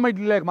దాన్ని సామ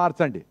ఇడ్లీలోకి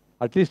మార్చండి.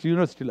 అట్లీస్ట్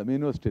యూనివర్సిటీలో, మీ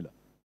యూనివర్సిటీలో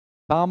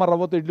సామ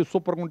రవ్వతో ఇడ్లీ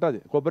సూపర్గా ఉంటుంది.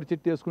 కొబ్బరి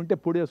చెట్టు వేసుకుంటే,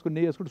 పొడి వేసుకుని,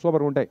 నెయ్యి వేసుకుంటే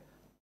సూపర్గా ఉంటాయి.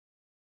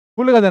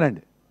 ఫుల్గా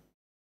తినండి.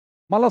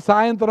 మళ్ళీ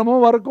సాయంత్రము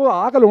వరకు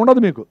ఆకలి ఉండదు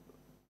మీకు.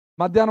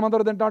 మధ్యాహ్నం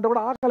అందరూ తింటా ఉంటే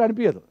కూడా ఆకలి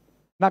అనిపించదు.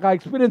 నాకు ఆ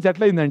ఎక్స్పీరియన్స్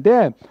ఎట్లయిందంటే,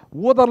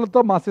 ఊదర్లతో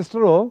మా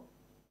సిస్టరు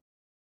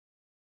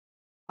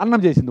అన్నం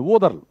చేసింది,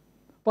 ఊదర్లు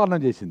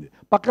అన్నం చేసింది.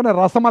 పక్కన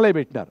రసమలై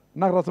పెట్టినారు.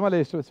 నాకు రసమలై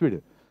ఇష్టం, స్వీట్.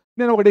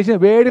 నేను ఒకటి వేసిన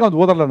వేడిగా ఉంది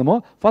ఊదర్లన్నము.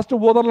 ఫస్ట్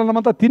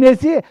ఊదర్లన్నమంతా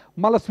తినేసి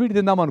మళ్ళీ స్వీట్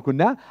తిందాం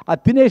అనుకున్నా.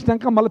 అది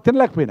తినేసినాక మళ్ళీ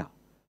తినలేకపోయినా.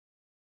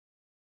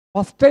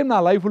 ఫస్ట్ టైం నా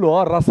లైఫ్లో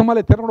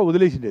రసమలై తినకుండా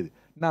వదిలేసిండేది.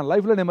 నా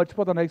లైఫ్లో నేను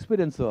మర్చిపోతాను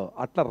ఎక్స్పీరియన్స్.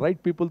 అట్లా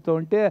రైట్ పీపుల్తో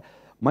ఉంటే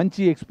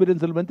మంచి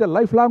ఎక్స్పీరియన్స్లు పంతే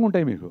లైఫ్ లాంగ్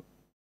ఉంటాయి మీకు.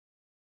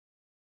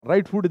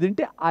 రైట్ ఫుడ్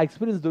తింటే ఆ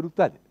ఎక్స్పీరియన్స్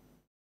దొరుకుతుంది.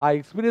 ఆ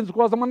ఎక్స్పీరియన్స్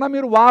కోసమన్నా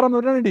మీరు వారం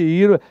వినండి.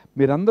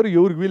 మీరందరూ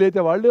ఎవరికి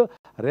వీలైతే వాళ్ళు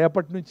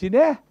రేపటి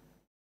నుంచినే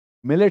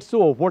మిల్లెట్స్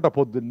ఓ పూట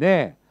పొద్దున్నే,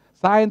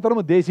 సాయంత్రం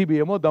దేశీ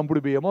బియ్యమో, దంపుడు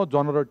బియ్యమో,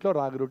 జొన్న రొట్టెలో,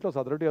 రాగి రొట్టెలో,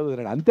 సద రొట్టె ఏదో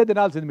తినండి. అంతే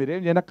తినాల్సింది,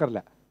 మీరేం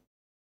చేయనక్కర్లే.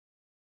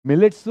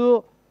 మిల్లెట్స్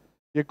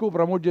ఎక్కువ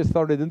ప్రమోట్ చేస్తూ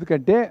ఉండేది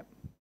ఎందుకంటే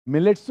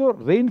మిల్లెట్స్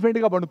రెయిన్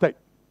ఫెండ్గా పండుతాయి.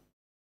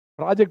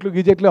 ప్రాజెక్టులు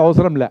గీజెక్టులు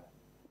అవసరం లే,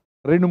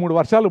 2-3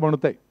 వర్షాలు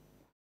పండుతాయి.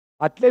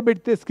 అట్లే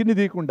పెడితే స్కిన్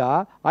తీయకుండా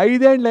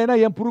 5 ఏళ్ళైనా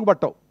ఏం పురుగు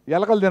పట్టవు,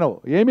 ఎలకలు తినవు,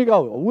 ఏమీ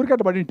కావు,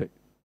 ఊరికట్ట పడి ఉంటాయి.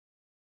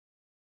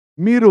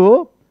 మీరు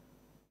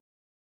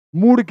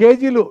 3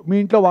 కేజీలు మీ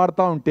ఇంట్లో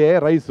వాడుతూ ఉంటే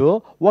రైసు,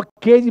 1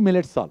 కేజీ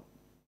మిల్లెట్స్ చాలు.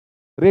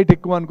 రేట్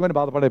ఎక్కువ అనుకొని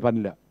బాధపడే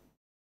పనిలే.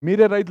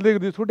 మీరే రైతుల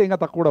దగ్గర తీసుకుంటే ఇంకా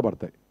తక్కువ కూడా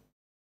పడతాయి.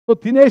 సో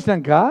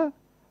తినేసినాక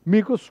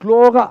మీకు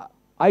స్లోగా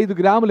 5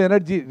 గ్రాముల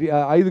ఎనర్జీ,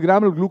 5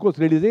 గ్రాముల గ్లూకోజ్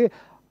రిలీజ్ అయ్యి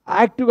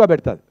యాక్టివ్గా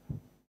పెడుతుంది.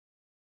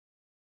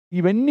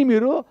 ఇవన్నీ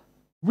మీరు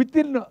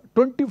వితిన్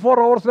 24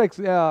 hours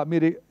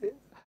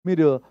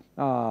మీరు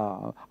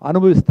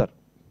అనుభవిస్తారు,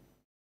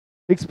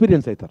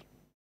 ఎక్స్పీరియన్స్ అవుతారు.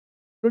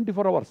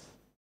 24 hours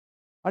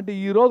అంటే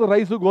ఈరోజు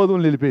రైసు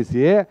గోధుమలు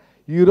నిలిపేసి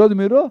ఈరోజు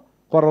మీరు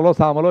కొర్రలో,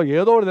 సామలో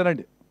ఏదో ఒకటి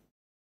తినండి.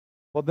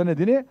 పొద్దున్నే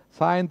తిని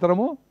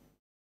సాయంత్రము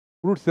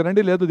ఫ్రూట్స్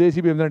తినండి, లేదు దేశీ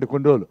బియ్యం తినండి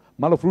కొన్ని రోజులు,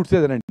 మళ్ళీ ఫ్రూట్సే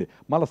తినండి.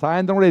 మళ్ళీ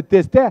సాయంత్రం కూడా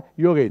ఎత్తేస్తే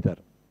యోగా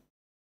అవుతారు.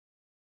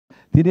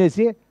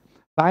 తినేసి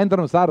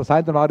సాయంత్రం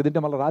 6 తింటే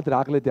మళ్ళీ రాత్రి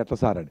ఆకలి అయితే ఎట్లా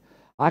సార్ అని,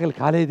 ఆకలి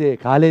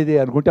కాలేదే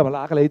అనుకుంటే మళ్ళీ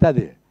ఆకలి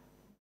అవుతుంది.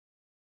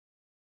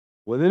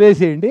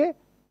 వదిలేసేయండి.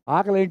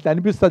 ఆకలి ఏంటి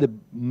అనిపిస్తుంది,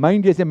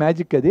 మైండ్ చేసే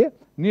మ్యాజిక్ అది.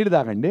 నీళ్ళు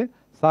తాగండి,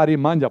 సారీ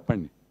మా అని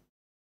చెప్పండి.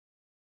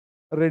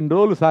 2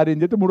 రోజులు సారీ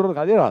అని చెప్తే 3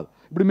 రోజులకు అదే రాదు.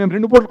 ఇప్పుడు మేము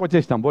 2 పూటలకు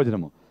వచ్చేసినాం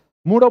భోజనము.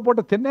 3వ పూట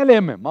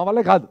తినేలేం మేము, మా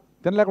వల్లే కాదు,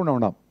 తినలేకుండా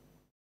ఉన్నాం.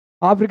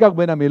 ఆఫ్రికాకు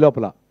పోయినాం ఈ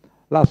లోపల.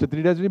 లాస్ట్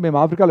 3 days నుంచి మేము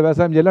ఆఫ్రికాలో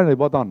వ్యవసాయం చేయాలని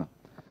పోతా ఉన్నాం.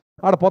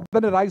 ఆడ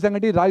పొద్దున్నే రాగి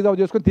సంగటి, రాగి జావ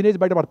చేసుకొని తినేసి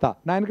బయటపడతా.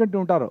 9 గంటలు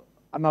ఉంటారు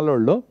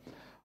నల్లోళ్ళు.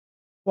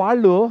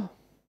 వాళ్ళు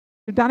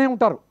తింటానే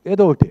ఉంటారు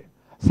ఏదో ఒకటి.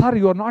 Sir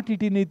you are not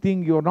eating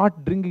anything, you are not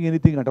drinking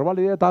anything అంటారు.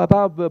 వాళ్ళు ఏ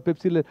తాగుతా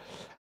పెప్సీలు.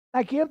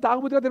 నాకేం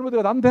తాగుబోతుగా తినబోతు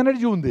కదా, అంత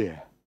ఎనర్జీ ఉంది.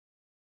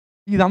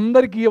 ఇది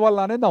అందరికీ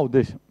ఇవ్వాలా అనేది నా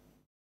ఉద్దేశం.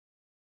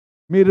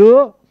 మీరు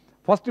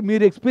ఫస్ట్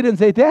మీరు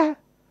ఎక్స్పీరియన్స్ అయితే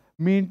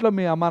మీ ఇంట్లో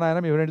మీ అమ్మ నాయన,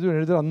 మీ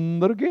ఫ్రెండ్స్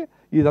అందరికీ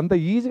ఇదంతా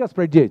ఈజీగా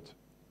స్ప్రెడ్ చేయొచ్చు.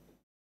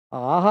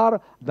 ఆహారం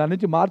దాని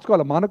నుంచి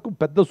మార్చుకోవాలి. మనకు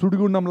పెద్ద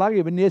సుడిగుండంలాగా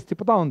ఇవన్నీ వేసి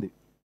తిప్పుతూ ఉంది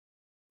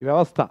ఈ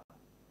వ్యవస్థ.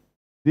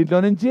 దీంట్లో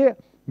నుంచి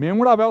మేము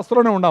కూడా ఆ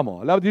వ్యవస్థలోనే ఉన్నాము.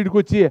 లేకపోతే వీడికి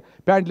వచ్చి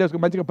ప్యాంట్లు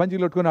వేసుకొని మంచిగా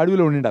పంచిలు పెట్టుకొని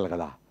అడవిలో ఉండాలి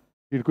కదా.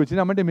 వీడికి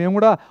వచ్చినామంటే మేము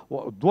కూడా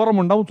దూరం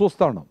ఉండము,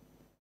 చూస్తూ ఉన్నాం.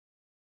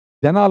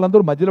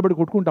 జనాలందరూ మధ్యలో పడి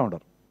కొట్టుకుంటూ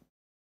ఉంటారు.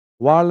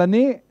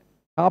 వాళ్ళని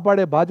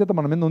కాపాడే బాధ్యత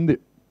మన మీద ఉంది.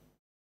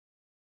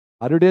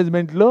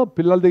 అడ్వర్టైజ్మెంట్లో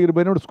పిల్లల దగ్గర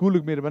పోయినప్పుడు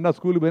స్కూల్కి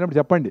పోయినప్పుడు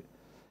చెప్పండి,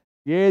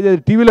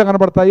 ఏదైతే టీవీలో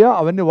కనబడతాయో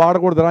అవన్నీ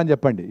వాడకూడదురా అని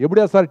చెప్పండి. ఎప్పుడు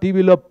వేస్తారు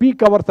టీవీలో?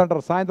 పీక్ అవర్స్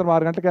అంటారు, సాయంత్రం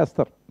 6 గంటలకే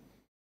వేస్తారు.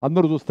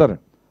 అందరూ చూస్తారు.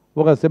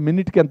 ఒక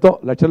మినిట్కి ఎంతో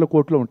లక్షల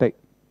కోట్లు ఉంటాయి.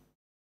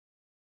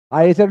 ఆ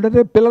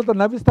వేసేటంటే పిల్లలతో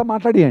నవ్విస్తా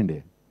మాట్లాడియండి.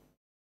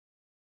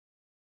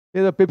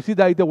 ఏదో పెప్సీ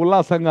తాగితే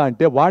ఉల్లాసంగా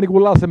అంటే వాడికి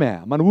ఉల్లాసమే,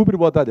 మన ఊపిరి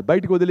పోతుంది.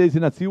 బయటకు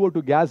వదిలేసిన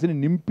CO2 గ్యాస్ని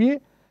నింపి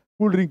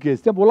కూల్ డ్రింక్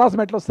వేస్తే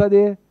ఉల్లాసం ఎట్లా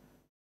వస్తుంది?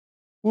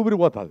 ఊపిరి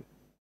పోతుంది.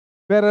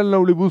 పేరెల్లో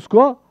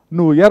పూసుకో,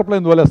 నువ్వు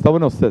ఎయిర్ప్లైన్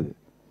తోలేస్తావని వస్తుంది.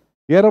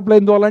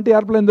 ఎయిర్ప్లైన్ తోలంటే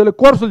ఎయిర్ప్లైన్ తోలే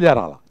కోర్సులు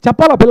చేరాలా,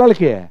 చెప్పాలా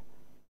పిల్లలకి.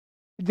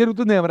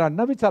 జరుగుతుంది ఏమరా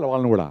నవ్వించాలి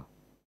వాళ్ళని కూడా.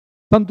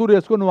 సంతూరు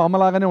వేసుకొని నువ్వు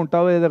అమ్మలాగానే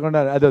ఉంటావు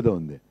అదేదో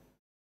ఉంది.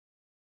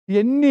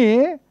 ఇవన్నీ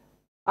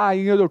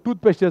ఏదో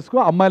టూత్పేస్ట్ వేసుకో,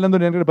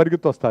 అమ్మాయిలందరూ నేను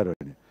పరిగెత్తి వస్తారు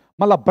అని.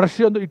 మళ్ళీ బ్రష్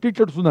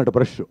ఇటు వస్తుందంట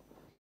బ్రష్.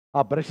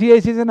 ఆ బ్రష్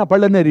వేసేసి నా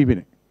పళ్ళన్నీ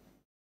అరిగిపోయినాయి.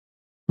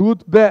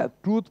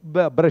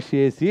 బ్రష్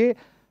వేసి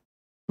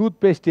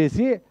టూత్పేస్ట్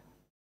వేసి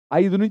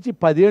 5 నుంచి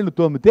 10 ఏళ్ళు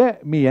తోమితే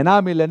మీ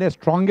ఎనామిల్ అనే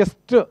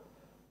strongest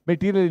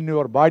material in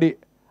your body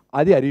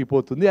అది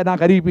అరిగిపోతుంది.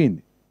 నాకు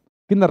అరిగిపోయింది.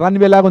 కింద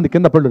రన్వే లాగా ఉంది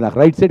కింద పళ్ళు, నాకు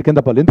రైట్ సైడ్ కింద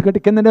పళ్ళు. ఎందుకంటే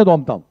కిందనే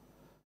తోముతాం.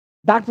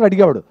 డాక్టర్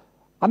అడిగాడు,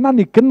 అన్నా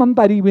నీ కింద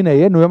అంతా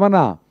అరిగిపోయినాయే,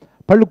 నువ్వేమన్నా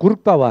పళ్ళు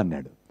కొరుకుతావా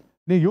అన్నాడు.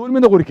 నేను ఎవరి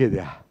మీద కొరికేది?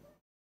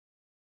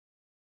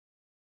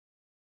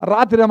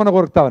 రాత్రి ఏమన్నా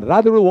కొరుకుతావని.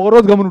 రాత్రి ఒక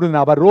రోజు గమని ఉంటుంది,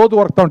 నా రోజు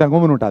కొరుకుతా ఉంటాను,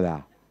 గమని ఉంటుందా?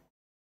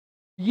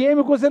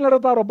 ఏమి క్వశ్చన్లు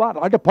అడుగుతారు బా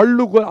అంటే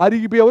పళ్ళు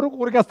అరిగిపోయే వరకు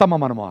ఉరికేస్తామా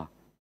మనము?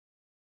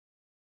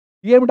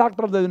 ఏమి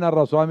డాక్టర్లు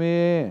చదివినారా స్వామి?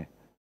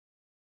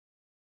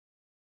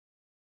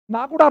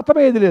 నాకు కూడా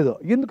అర్థమయ్యేది లేదు.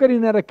 ఎందుకు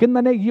అరిగినారా?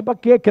 కిందనే ఈ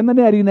పక్కే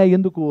కిందనే అరిగినాయి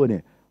ఎందుకు అని.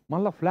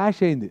 మళ్ళీ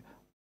ఫ్లాష్ అయింది.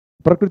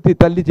 ప్రకృతి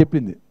తల్లి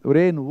చెప్పింది,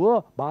 ఒరే నువ్వు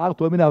బాగా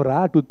తోమినావురా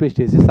టూత్పేస్ట్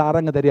వేసి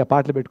సారంగా దరియా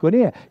పాటలు పెట్టుకొని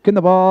కింద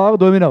బాగా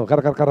తోమినావు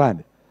కరకరకరా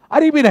అని,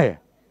 అరిగిపోయినాయి.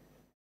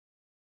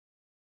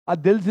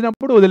 అది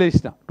తెలిసినప్పుడు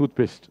వదిలేసిన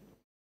టూత్పేస్ట్.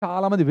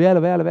 చాలామంది వేల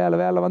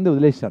మంది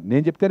వదిలేసినారు.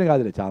 నేను చెప్తేనే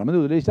కాదులే, చాలామంది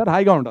వదిలేసినారు,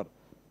 హాయిగా ఉంటారు.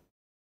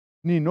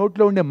 నీ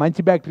నోట్లో ఉండే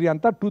మంచి బ్యాక్టీరియా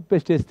అంతా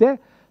టూత్పేస్ట్ వేస్తే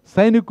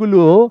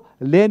సైనికులు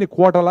లేని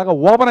కోటలాగా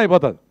ఓపెన్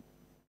అయిపోతుంది.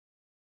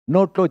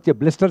 నోట్లో వచ్చే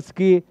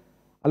బ్లిస్టర్స్కి,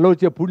 అల్లో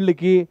వచ్చే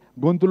పుండ్లకి,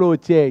 గొంతులో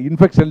వచ్చే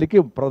ఇన్ఫెక్షన్లకి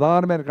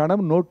ప్రధానమైన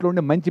కారణం నోట్లో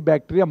ఉండే మంచి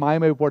బ్యాక్టీరియా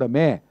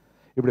మాయమైపోవడమే.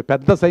 ఇప్పుడు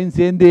పెద్ద సైన్స్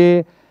ఏంది?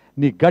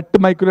 నీ గట్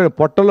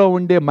పొట్టలో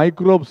ఉండే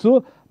మైక్రోబ్స్,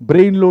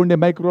 బ్రెయిన్లో ఉండే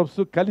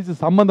మైక్రోబ్స్ కలిసి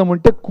సంబంధం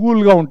ఉంటే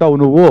కూల్గా ఉంటావు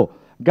నువ్వు.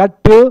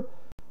 గట్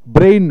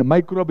బ్రెయిన్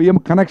మైక్రోబియం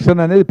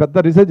కనెక్షన్ అనేది పెద్ద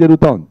రీసెర్చ్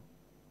జరుగుతూ ఉంది.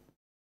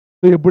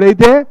 సో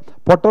ఎప్పుడైతే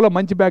పొట్టలో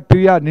మంచి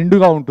బ్యాక్టీరియా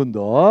నిండుగా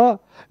ఉంటుందో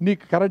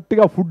నీకు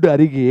కరెక్ట్గా ఫుడ్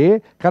అరిగి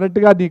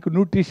కరెక్ట్గా నీకు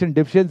న్యూట్రిషన్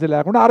డెఫిషియన్సీ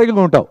లేకుండా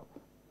ఆరోగ్యంగా ఉంటావు.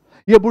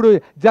 ఎప్పుడు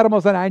జ్వరం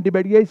వస్తాను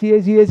యాంటీబయాటిక్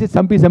వేసి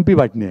చంపి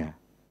వాటిని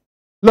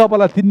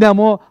లోపల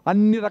తిన్నాము,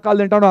 అన్ని రకాలు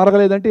తింటాను,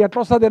 అరగలేదంటే ఎట్లా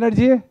వస్తుంది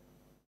ఎనర్జీ?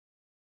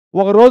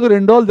 ఒక రోజు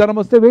 2 రోజులు జ్వరం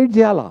వస్తే వెయిట్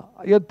చేయాలా,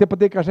 ఏదో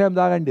తిప్పతి కషాయం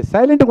తాగండి,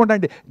 సైలెంట్గా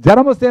ఉండండి.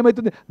 జ్వరం వస్తే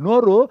ఏమవుతుంది?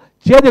 నోరు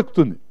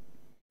చేదెక్కుతుంది,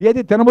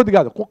 ఏది తినబుద్ధి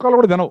కాదు. కుక్కలు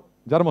కూడా తినవు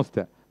జ్వరం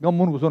వస్తే,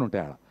 గమ్మున కూర్చొని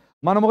ఉంటాయి ఆడ.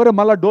 మనం ఒకరే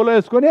మళ్ళీ డోలో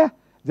వేసుకొని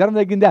జ్వరం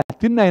తగ్గింది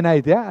తిన్నైనా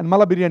అయితే అని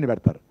మళ్ళీ బిర్యానీ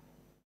పెడతారు.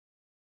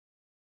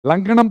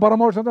 లంకనం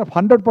పరమోషం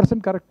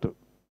 100% కరెక్ట్.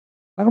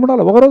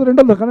 లంకమండాలి ఒక రోజు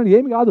 2 రోజులు కానీ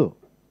ఏమి కాదు.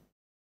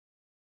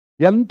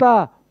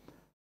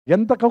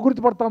 ఎంత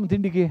కకృతి పడతాము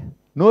తిండికి.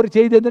 నోరు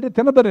చేయదు ఏంటంటే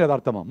తినద్దని కదా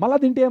అర్థము, మళ్ళీ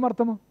తింటే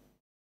ఏమర్థము?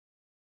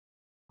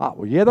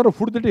 ఏదైనా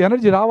ఫుడ్ తింటే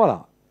ఎనర్జీ రావాలా.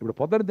 ఇప్పుడు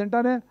పొద్దున్న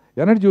తింటానే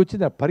ఎనర్జీ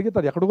వచ్చింది,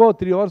 పరిగెత్తాలి. ఎక్కడికో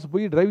 3 hours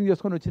పోయి డ్రైవింగ్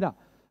చేసుకొని వచ్చిన,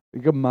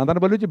 ఇక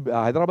మదనపల్లి నుంచి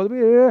హైదరాబాద్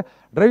పోయి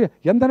డ్రైవ్,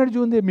 ఎంత ఎనర్జీ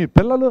ఉంది. మీ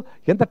పిల్లలు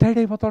ఎంత టైర్డ్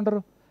అయిపోతూ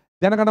ఉంటారు.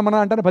 జనగణన మన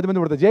అంటేనే 10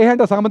 మంది పడతారు, జై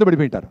అంటే సగం మంది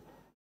పడిపోయింటారు.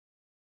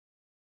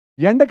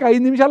 ఎండకి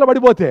 5 నిమిషాలు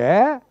పడిపోతే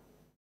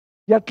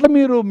ఎట్లా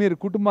మీరు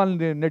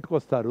కుటుంబాలని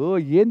నెట్టుకొస్తారు?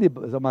 ఏంది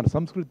మన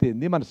సంస్కృతి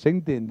ఏంది, మన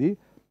స్ట్రెంగ్త్ ఏంది,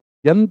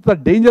 ఎంత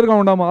డేంజర్గా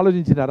ఉన్నామో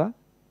ఆలోచించినారా?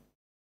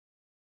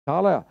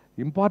 చాలా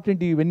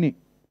ఇంపార్టెంట్ ఇవన్నీ.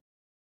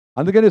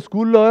 అందుకని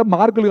స్కూల్లో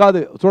మార్కులు కాదు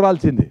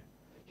చూడాల్సింది,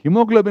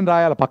 హిమోగ్లోబిన్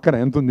రాయాలి పక్కన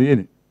ఎంత ఉంది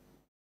అని.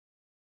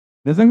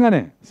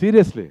 నిజంగానే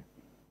సీరియస్లీ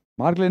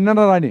మార్కులు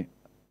ఎన్నైనా రాని,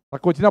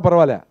 తక్కువ వచ్చినా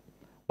పర్వాలే.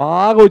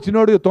 బాగా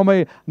వచ్చినోడు 90,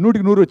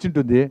 100కి 100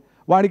 వచ్చింటుంది,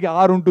 వాడికి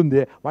 6 ఉంటుంది.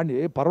 వాడిని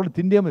పర్వాలేదు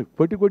తిండి ఏమి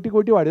కొట్టి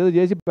వాడు ఏదో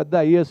చేసి పెద్ద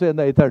ఐఏఎస్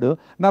ఏదో అవుతాడు,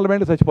 40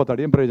 ఏళ్ళు చచ్చిపోతాడు.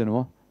 ఏం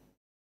ప్రయోజనము?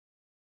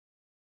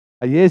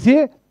 అది వేసి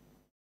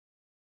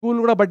స్కూల్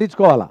కూడా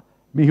పట్టించుకోవాలా.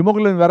 మీ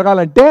హిమోగ్లోబిన్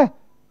పెరగాలంటే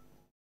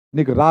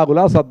నీకు రాగుల,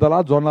 సద్దల,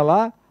 జొన్నల,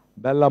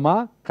 బెల్లమా,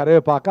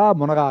 కరివేపాక,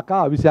 మునగాక,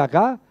 అవిశాక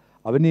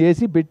అవన్నీ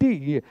వేసి పెట్టి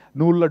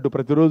నువ్వుల లడ్డు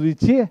ప్రతిరోజు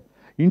ఇచ్చి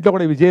ఇంట్లో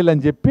కూడా ఇవి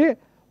చేయాలని చెప్పి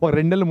ఒక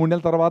 2 నెలలు 3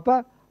 నెలల తర్వాత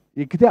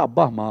ఎక్కితే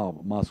అబ్బా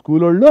మా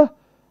స్కూల్ వాళ్ళు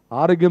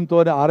ఆరోగ్యం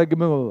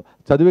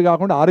చదివి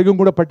కాకుండా ఆరోగ్యం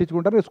కూడా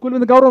పట్టించుకుంటారు, స్కూల్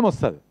మీద గౌరవం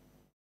వస్తుంది.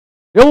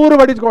 ఎవరు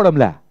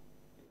పట్టించుకోవడంలే,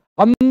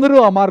 అందరూ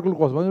ఆ మార్కుల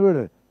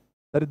కోసం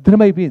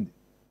దరిద్రం అయిపోయింది.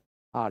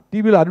 ఆ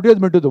టీవీలో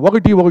అడ్వర్టైజ్మెంట్ ఉంది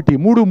 1 1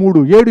 3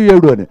 3 7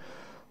 7 అని.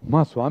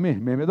 మా స్వామి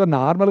మేమేదో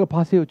నార్మల్గా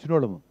పాస్ అయ్యి వచ్చిన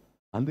వాళ్ళము.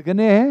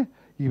 అందుకనే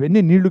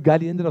ఇవన్నీ నీళ్లు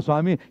గాలి ఏంది నా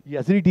స్వామి, ఈ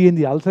అసిడిటీ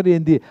ఏంది, అల్సర్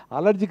ఏంది,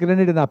 అలర్జిక్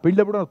రైనైటిస్. నా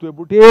పెళ్ళప్పుడు నాకు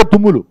పుట్టే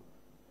తుమ్ములు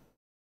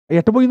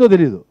ఎట్టపోయిందో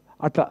తెలియదు.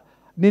 అట్లా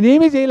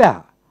నేనేమీ చేయలే.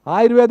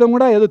 ఆయుర్వేదం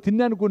కూడా ఏదో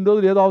తిన్నాను కొన్ని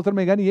రోజులు, ఏదో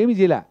అవసరమే కానీ ఏమీ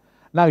చేయలే.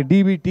 నాకు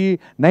డీబీటీ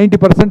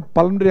 90%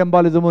 పల్మనరీ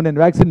ఎంబాలిజము, నేను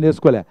వ్యాక్సిన్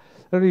వేసుకోలే.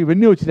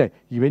 ఇవన్నీ వచ్చినాయి.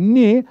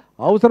 ఇవన్నీ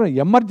అవసరం,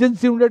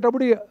 ఎమర్జెన్సీ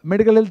ఉండేటప్పుడు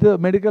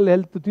మెడికల్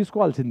హెల్త్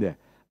తీసుకోవాల్సిందే,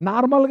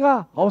 నార్మల్గా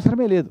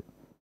అవసరమే లేదు.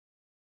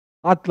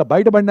 అట్లా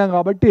బయటపడినాం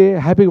కాబట్టి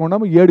హ్యాపీగా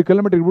ఉన్నాము. 7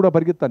 కిలోమీటర్లు కూడా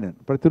పరిగెత్తాను నేను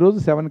ప్రతిరోజు,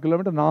 7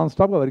 కిలోమీటర్ నాన్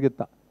స్టాప్గా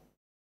పరిగెత్తా.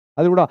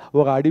 అది కూడా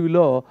ఒక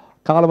అడవిలో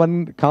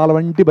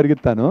కాలవంటి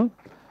పరిగెత్తాను.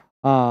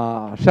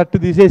 షర్ట్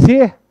తీసేసి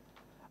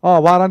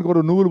వారానికి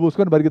ఒక నువ్వులు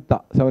పూసుకొని పరిగెత్తా.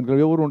 7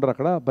 కిలోమీటర్. ఎవరు ఉంటారు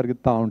అక్కడ,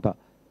 పరిగెత్తా ఉంటా.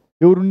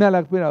 ఎవరున్నా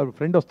లేకపోయినా,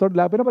 ఫ్రెండ్ వస్తాడు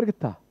లేకపోయినా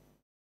పరిగెత్తా.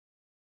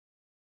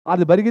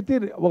 అది పరిగెత్తి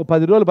ఒక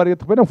 10 రోజులు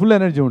పరిగెత్తకపోయినా ఫుల్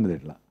ఎనర్జీ ఉండదు.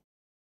 ఇట్లా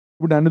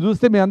ఇప్పుడు నన్ను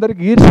చూస్తే మీ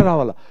అందరికీ ఈర్ష్య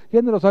రావాలా,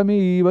 ఏంద్ర స్వామి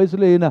ఈ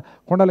వయసులో ఈయన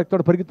కొండలు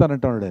ఎక్కుతాడు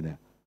పరిగెత్తానంటాడు ఆయన.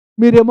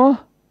 మీరేమో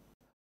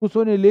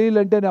కూర్చొని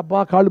లేలంటే అబ్బా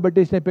కాళ్ళు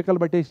పట్టేసినాయి, పిక్కలు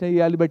పట్టేసినాయి,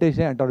 యాలు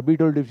పట్టేసినాయి అంటారు.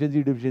 బీటోల్ డెఫిషియన్సీ,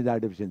 ఈ డెఫిషియన్సీ, ఆ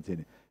డెఫిషియన్సీ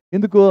అని.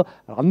 ఎందుకు?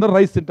 అందరూ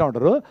రైస్ తింటూ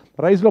ఉంటారు,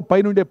 రైస్లో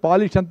పైన ఉండే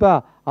పాలిష్ అంతా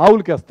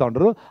ఆవులకి వేస్తూ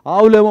ఉంటారు.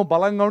 ఆవులేమో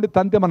బలంగా ఉండి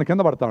తంతే మన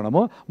కింద పడతా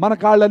ఉన్నాము, మన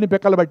కాళ్ళని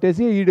పిక్కలు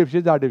పట్టేసి ఈ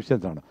డెఫిషియన్సీ, ఆ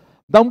డెఫిషియన్సీ అంటాం.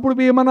 దంపుడు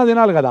బియ్యమన్నా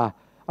తినాలి కదా,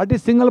 అంటే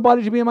సింగిల్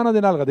పాలిష్ బియ్యమన్నా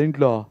తినాలి కదా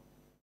ఇంట్లో.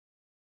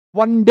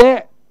 1 డే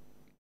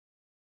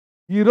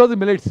ఈరోజు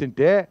మిలెట్స్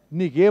తింటే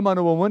నీకేం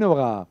అనుభవం అని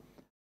ఒక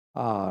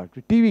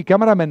టీవీ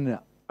కెమెరామెన్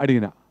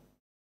అడిగిన.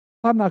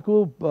 సార్ నాకు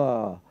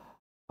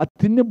అది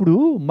తిన్నప్పుడు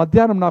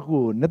మధ్యాహ్నం నాకు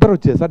నిద్ర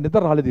వచ్చేది సార్,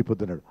 నిద్ర రాలేదు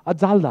అయిపోతున్నాడు. అది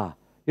చాలదా?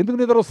 ఎందుకు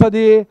నిద్ర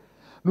వస్తుంది?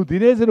 నువ్వు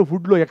తినేసిన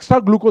ఫుడ్లో ఎక్స్ట్రా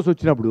గ్లూకోజ్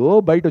వచ్చినప్పుడు,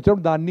 బయట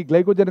వచ్చినప్పుడు దాన్ని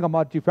గ్లైకోజన్గా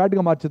మార్చి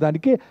ఫ్యాట్గా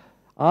మార్చేదానికి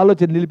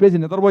ఆలోచన నిలిపేసి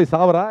నిద్రపోయి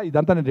సావరా,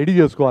 ఇదంతా నేను రెడీ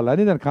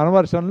చేసుకోవాలని నేను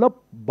కన్వర్షన్లో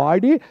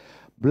బాడీ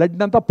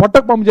బ్లడ్ అంతా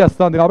పొట్టకు పంపు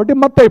చేస్తుంది కాబట్టి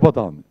మత్తు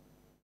అయిపోతా ఉంది.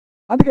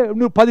 అందుకే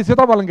నువ్వు 10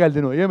 సీతాఫలం కాయలు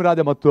తిను, ఏమి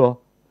రాదే మత్తు.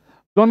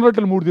 జొన్న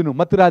రొట్టెలు 3 తిను,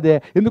 మత్తు రాదే.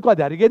 ఎందుకు?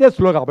 అది అరిగేదే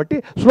స్లో కాబట్టి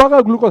స్లోగా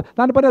గ్లూకోజ్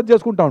దాని పని అది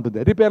చేసుకుంటూ ఉంటుంది.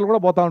 రిపేర్లు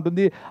కూడా పోతూ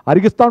ఉంటుంది,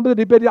 అరిగిస్తూ ఉంటుంది,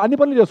 రిపేర్ అన్ని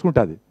పనులు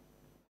చేసుకుంటుంది.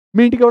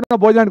 మీ ఇంటికి ఎవరైనా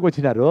భోజనానికి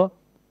వచ్చినారు,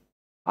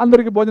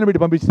 అందరికీ భోజనం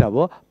పెట్టి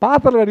పంపించినావు,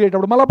 పాత్రలు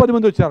కడిగేటప్పుడు మళ్ళీ 10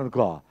 మంది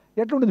వచ్చారనుకో,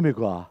 ఎట్లుంటుంది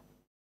మీకు?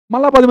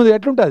 మళ్ళీ 10 మంది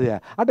ఎట్లుంటుంది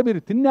అంటే మీరు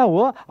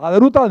తిన్నావు, అది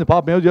అరుగుతుంది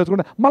పాపం ఏమో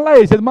చేసుకుంటే మళ్ళీ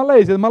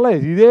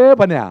వేసేది ఇదే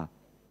పనే.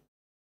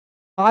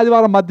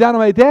 ఆదివారం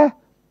మధ్యాహ్నం అయితే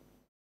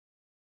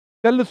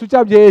సెల్ స్విచ్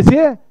ఆఫ్ చేసి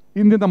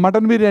ఇంత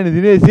మటన్ బిర్యానీ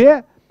తినేసి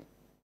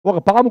ఒక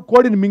పాము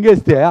కోడిని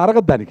మింగేస్తే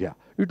అరగదు దానికి.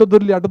 ఇటు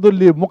దొర్లి అటు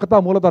దొర్లి ముక్కతా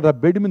మూలతా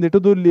బెడ్ మీద ఇటు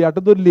దొర్లి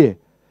అటు దొర్లి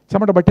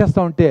చెమట పట్టేస్తూ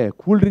ఉంటే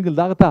కూల్ డ్రింకులు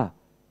తాగుతా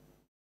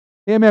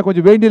ఏమే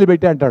కొంచెం వేడి నీళ్ళు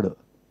పెట్టి అంటాడు.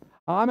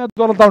 ఆమె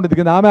దొరలుతూ ఉంటుంది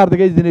కదా, ఆమె అర్ధ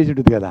కేజీ తినేసి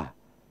ఉంటుంది కదా.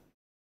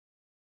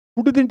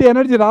 ఫుడ్ తింటే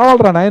ఎనర్జీ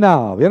రావాలరా నాయన.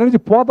 ఎనర్జీ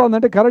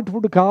పోతుందంటే కరెక్ట్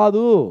ఫుడ్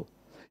కాదు.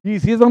 ఈ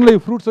సీజన్లో ఈ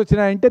ఫ్రూట్స్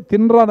వచ్చినాయంటే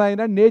తినరా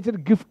నాయన, నేచర్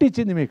గిఫ్ట్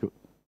ఇచ్చింది మీకు.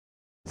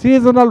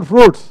 సీజనల్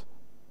ఫ్రూట్స్,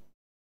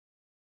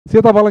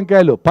 సీతాఫలం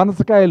కాయలు,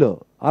 పనసకాయలు,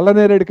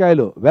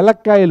 అల్లనేరేడుకాయలు,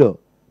 వెలక్కాయలు,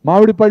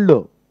 మామిడి పళ్ళు,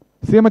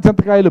 సీమ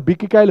చింతకాయలు,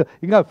 బిక్కికాయలు,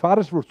 ఇంకా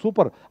ఫారెస్ట్ ఫ్రూట్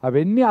సూపర్.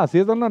 అవన్నీ ఆ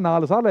సీజన్లో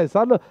 4 సార్లు 5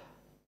 సార్లు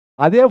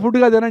అదే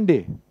ఫుడ్గా తినండి.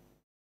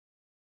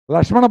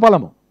 లక్ష్మణ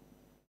ఫలము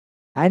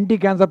యాంటీ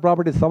క్యాన్సర్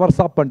ప్రాపర్టీ, సవర్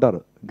సాప్ అంటారు,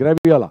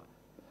 గ్రావియోలా.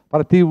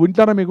 ప్రతి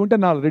ఇంట్లోనే మీకు ఉంటే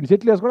 2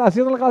 చెట్లు వేసుకోండి, ఆ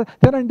సీజన్లో కాదు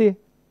తినండి.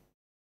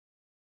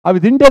 అవి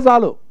తింటే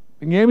చాలు,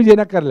 ఇంకేమి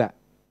చేయనక్కర్లే.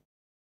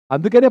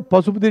 అందుకనే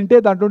పసుపు తింటే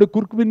దాంట్లో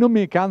కుర్కుమిన్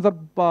మీ క్యాన్సర్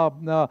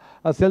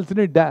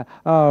సెల్స్ని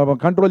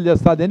కంట్రోల్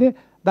చేస్తుందని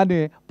దాన్ని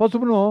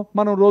పసుపును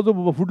మనం రోజు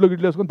ఫుడ్లో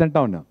గిట్లు వేసుకొని తింటా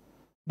ఉన్నాం.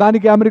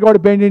 దానికి అమెరికా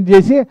వాడు పెయింటింగ్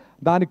చేసి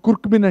దానికి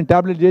కుర్కుమిన్ అని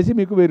ట్యాబ్లెట్ చేసి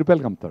మీకు 1000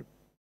 రూపాయలకి అమ్ముతాడు.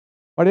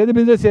 వాడు ఏది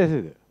బిజినెస్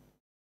చేసేది.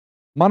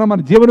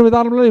 మన జీవన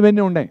విధానంలో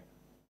ఇవన్నీ ఉన్నాయి.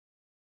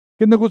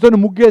 కింద కూర్చొని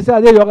ముగ్గు వేస్తే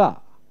అదే యోగా.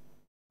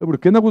 ఇప్పుడు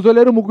కింద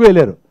కూర్చోలేరు, ముగ్గు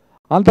వేయలేరు,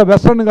 అంత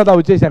వెస్ట్రన్ కదా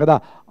వచ్చేసాం కదా,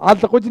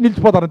 అంతకొచ్చి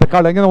నిలిచిపోతారు అంతే,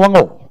 కాళ్ళు కింద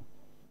వంగవు.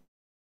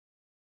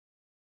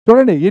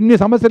 చూడండి ఎన్ని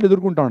సమస్యలు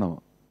ఎదుర్కొంటా ఉన్నాము.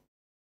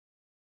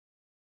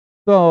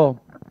 సో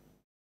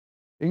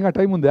ఇంకా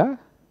టైం ఉందా?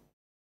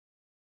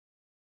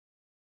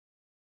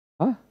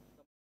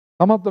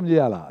 సమాప్తం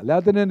చేయాలా?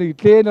 లేకపోతే నేను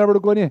ఇట్లే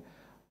నిలబడుకొని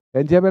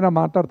ఎంతసేపైనా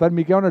మాట్లాడతాను.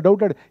 మీకు ఏమైనా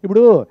డౌట్ అంటే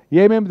ఇప్పుడు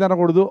ఏమేమి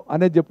తినకూడదు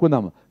అనేది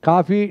చెప్పుకుందాము.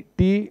 కాఫీ,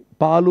 టీ,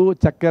 పాలు,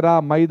 చక్కెర,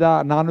 మైదా,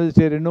 నాన్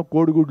వెజిటేరియన్,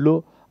 కోడిగుడ్లు,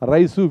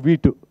 రైసు,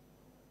 వీటు,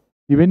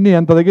 ఇవన్నీ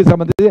ఎంత దగ్గర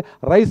సంబంధించి.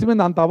 రైస్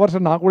మీద అంత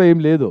అవర్షన్ నాకు కూడా ఏం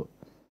లేదు.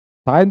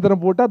 సాయంత్రం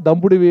పూట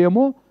దంపుడి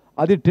బియ్యము,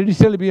 అది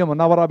ట్రెడిషనల్ బియ్యము,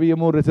 నవరా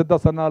బియ్యము, సిద్ధ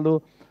సన్నాలు,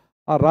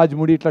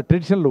 రాజముడి, ఇట్లా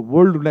ట్రెడిషనల్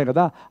ఓల్డ్ ఉన్నాయి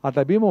కదా,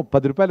 అట్లా బియ్యము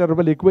 10 రూపాయలు 20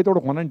 రూపాయలు ఎక్కువైతే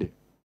కూడా కొనండి.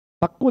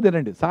 తక్కువ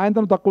తినండి,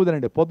 సాయంత్రం తక్కువ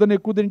తినండి. పొద్దున్న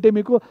ఎక్కువ తింటే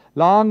మీకు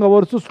లాంగ్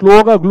అవర్స్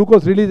స్లోగా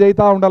గ్లూకోజ్ రిలీజ్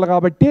అవుతూ ఉండాలి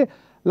కాబట్టి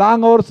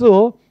లాంగ్ అవర్స్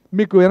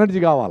మీకు ఎనర్జీ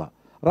కావాలా.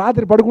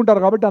 రాత్రి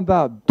పడుకుంటారు కాబట్టి అంత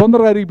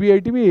తొందరగా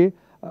అరిగిపోయేటివి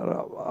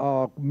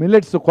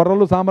మిల్లెట్స్,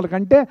 కొర్రలు, సామల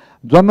కంటే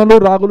జొన్నలు,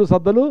 రాగులు,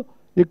 సద్దలు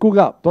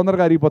ఎక్కువగా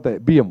తొందరగా అరిగిపోతాయి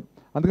బియ్యం.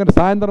 అందుకని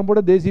సాయంత్రం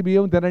కూడా దేశీ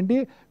బియ్యం తినండి,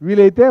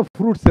 వీలైతే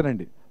ఫ్రూట్స్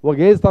తినండి. ఒక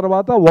ఏజ్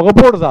తర్వాత ఒక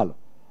పూట చాలు,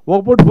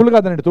 ఒక పూట ఫుల్గా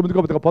తినండి. 9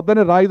 కప్పుగా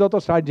పొద్దున్నే రాయిదోతో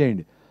స్టార్ట్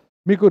చేయండి.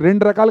 మీకు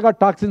 2 రకాలుగా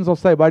టాక్సిన్స్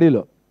వస్తాయి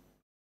బాడీలో.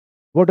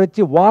 ఒకటి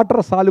వచ్చి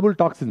వాటర్ సాల్యుబుల్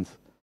టాక్సిన్స్,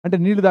 అంటే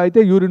నీళ్ళు తాగితే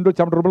యూరిన్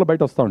చెమట రూపంలో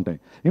బయట వస్తూ ఉంటాయి.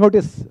 ఇంకోటి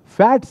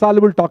ఫ్యాట్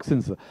సాల్యుబుల్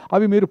టాక్సిన్స్,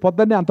 అవి మీరు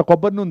పొద్దున్నే అంత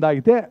కొబ్బరి నూనె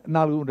తాగితే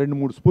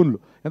 2-3 స్పూన్లు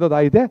ఎంతో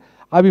తాగితే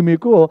అవి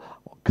మీకు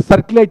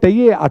సర్క్యులేట్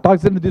అయ్యి ఆ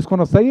టాక్సిన్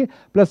తీసుకొని వస్తాయి.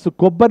 ప్లస్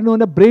కొబ్బరి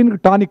నూనె బ్రెయిన్కి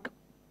టానిక్.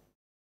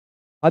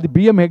 అది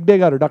బిఎం హెగ్డే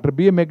గారు, డాక్టర్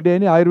బిఎం హెగ్డే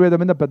అని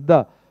ఆయుర్వేదం మీద పెద్ద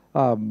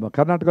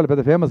కర్ణాటకలో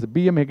పెద్ద ఫేమస్,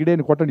 బిఎం హెగ్డే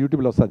అని కొట్టండి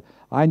యూట్యూబ్లో వస్తుంది.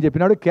 ఆయన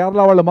చెప్పినాడు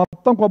కేరళ వాళ్ళు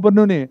మొత్తం కొబ్బరి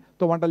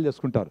నూనెతో వంటలు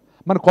చేసుకుంటారు.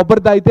 మన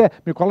కొబ్బరి తాగితే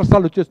మీ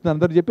కొలెస్ట్రాల్ వచ్చేస్తుంది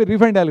అందరూ చెప్పి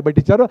రిఫైండ్ ఆయిల్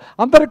పెట్టించారు.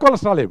 అందరికి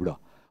కొలెస్ట్రాల్ ఇప్పుడు.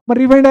 మరి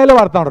రిఫైండ్ ఆయిల్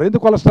వాడుతున్నారు.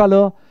 ఎందుకు కొలెస్ట్రాల్?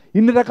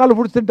 ఇన్ని రకాల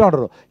ఫుడ్స్ తింటూ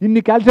ఉంటారు,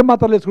 ఇన్ని కాల్షియం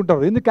మాత్రలు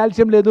వేసుకుంటారు. ఎందుకు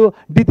కాల్షియం లేదు?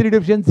 D3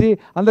 డెఫిషియన్సీ,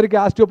 అందరికీ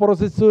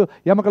ఆస్టియోపోరోసిస్,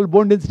 ఎమకల్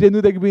బోన్ డెన్సిటీ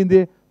ఎందుకు తగ్గిపోయింది?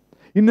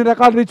 ఇన్ని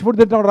రకాల రిచ్ ఫుడ్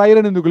తింటాం,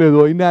 ఐరన్ ఎందుకు లేదు?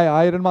 ఇన్ని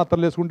ఐరన్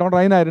మాత్రలు వేసుకుంటాం,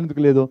 ఐరన్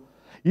ఎందుకు లేదు?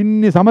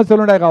 ఇన్ని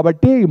సమస్యలు ఉన్నాయి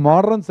కాబట్టి ఈ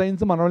మోడర్న్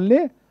సైన్స్ మనల్ని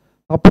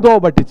తప్పుతో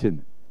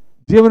పట్టించింది,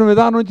 జీవన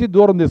విధానం నుంచి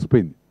దూరం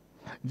తీసుకుపోయింది.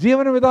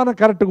 జీవన విధానం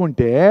కరెక్ట్గా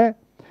ఉంటే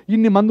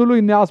ఇన్ని మందులు,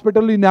 ఇన్ని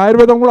హాస్పిటళ్ళు, ఇన్ని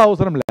ఆయుర్వేదం కూడా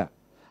అవసరం లే.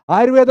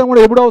 ఆయుర్వేదం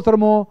కూడా ఎప్పుడు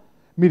అవసరము?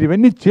 మీరు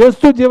ఇవన్నీ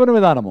చేస్తూ జీవన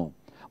విధానము,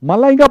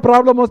 మళ్ళీ ఇంకా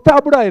ప్రాబ్లం వస్తే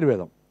అప్పుడు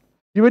ఆయుర్వేదం.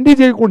 ఇవన్నీ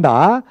చేయకుండా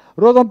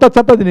రోజంతా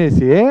చెత్త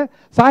తినేసి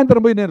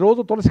సాయంత్రం పోయి నేను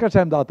రోజు తులసి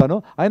కషాయం తాగుతాను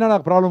అయినా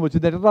నాకు ప్రాబ్లం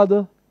వచ్చింది ఎట్లా రాదు?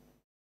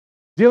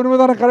 జీవన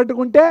విధానం కరెక్ట్గా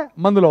ఉంటే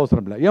మందులు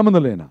అవసరం లే, ఏ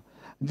మందులైనా.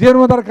 జీవన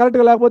విధానం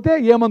కరెక్ట్గా లేకపోతే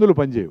ఏ మందులు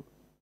పనిచేయవు,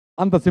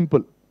 అంత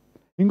సింపుల్.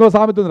 ఇంకో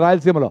సామెత ఉంది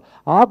రాయలసీమలో,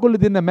 ఆకులు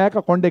తిన్న మేక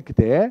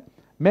కొండెక్కితే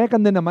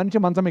మేకను తిన్న మనిషి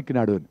మంచం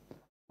ఎక్కినాడు అని.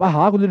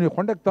 ఆకులు తిన్న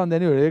కొండెక్కుతుంది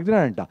అని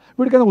ఎక్కినాడంట,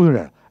 వీడి కింద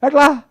కూర్చున్నాడు.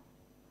 ఎట్లా?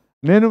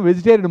 నేను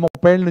వెజిటేరియన్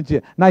 30 ఏళ్ళ నుంచి,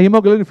 నా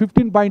హిమోగ్లోబిన్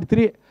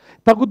 15.3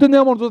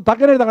 తగ్గుతుందేమో,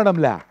 తగ్గనే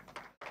తగ్గడంలే.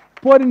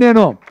 పోని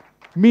నేను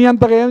మీ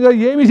అంతగా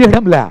ఏమీ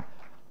చేయడంలే,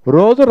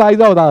 రోజు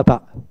రాయిదావు తాగుతా.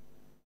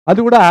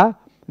 అది కూడా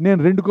నేను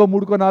 2కో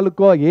 3కో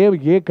 4కో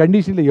ఏ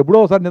కండిషన్లో ఎప్పుడో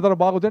ఒకసారి నిద్ర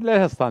బాగుంటే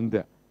లేచేస్తా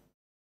అంతే.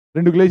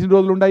 2 లేచిన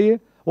రోజులు ఉన్నాయి,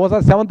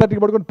 ఓసారి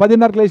 7:30కి పడుకొని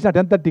 10:30కి లేచిన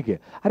 10:30కి,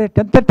 అరే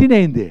 10:30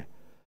 అయింది,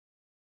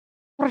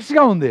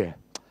 ఫ్రెష్గా ఉంది.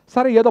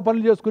 సరే ఏదో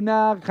పనులు చేసుకున్నా,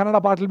 కన్నడ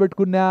పాటలు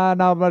పెట్టుకున్నా,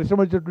 నా ఇష్టం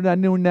వచ్చేటట్టు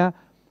అన్నీ ఉన్నా,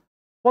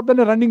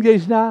 పొద్దున్నే రన్నింగ్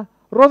చేసినా,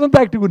 రోజంతా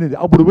యాక్టివ్గా ఉన్నది.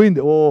 అప్పుడు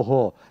పోయింది,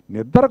 ఓహో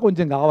నిద్ర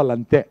కొంచెం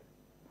కావాలంతే.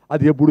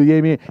 అది ఎప్పుడు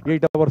ఏమి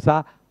 8 అవర్సా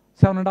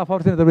 7.5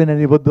 అవర్స్ నిద్రపోయినా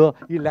నీ పొద్దు,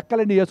 ఈ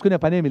లెక్కలన్నీ వేసుకునే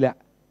పనేమిలే.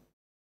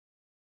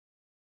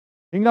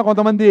 ఇంకా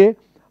కొంతమంది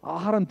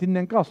ఆహారం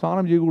తిన్నాక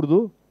స్నానం చేయకూడదు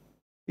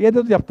ఏదో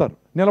చెప్తారు,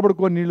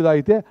 నిలబడుకొని నీళ్లు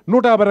తాగితే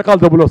 150 రకాల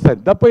జబ్బులు వస్తాయి.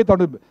 దప్పు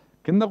అవుతాడు,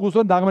 కింద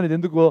కూర్చొని తాగమనేది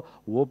ఎందుకు,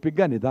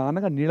 ఓపిగ్గా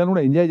నిదానంగా నీళ్ళను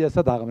కూడా ఎంజాయ్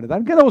చేస్తే తాగమనేది,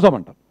 దానికి కింద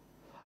కూర్చోమంటారు.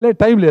 లేదు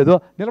టైం లేదు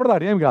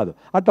నిలబడతారు, ఏం కాదు.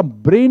 అట్లా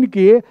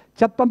బ్రెయిన్కి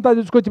చెత్తంతా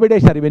తీసుకొచ్చి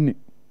పెట్టేశారు ఇవన్నీ.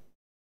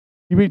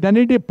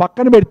 వీటన్నిటి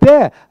పక్కన పెడితే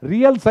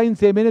రియల్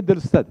సైన్స్ ఏమైనా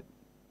తెలుస్తుంది.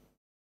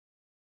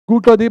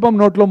 గూట్లో దీపం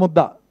నోట్లో ముద్ద,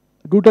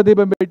 గూట్లో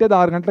దీపం పెట్టేది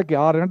 6 గంటలకి,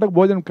 6 గంటలకు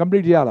భోజనం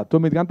కంప్లీట్ చేయాలి.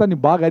 9 గంటల నీ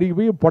బాగా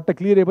అరిగిపోయి పొట్ట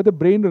క్లియర్ అయిపోతే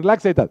బ్రెయిన్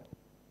రిలాక్స్ అవుతుంది.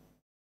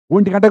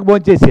 1 గంటకు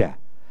భోజనం చేసి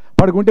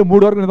పడుకుంటే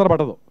 3 వరకు నిద్ర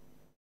పడదు,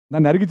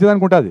 నన్ను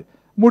అరిగించేదనుకుంటుంది.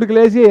 3కి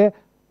లేచి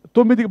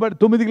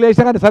 9కి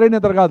లేచినా కానీ సరైన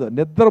నిద్ర కాదు.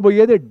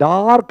 నిద్రపోయేది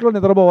డార్క్లో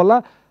నిద్రపోవాల,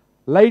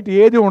 లైట్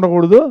ఏది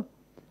ఉండకూడదు.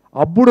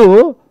 అప్పుడు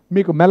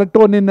మీకు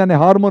మెలటోనిన్ అనే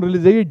హార్మోన్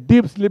రిలీజ్ అయ్యి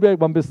డీప్ స్లీప్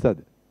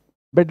పంపిస్తుంది,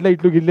 బెడ్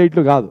లైట్లు గిడ్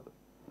లైట్లు కాదు.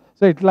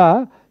 సో ఇట్లా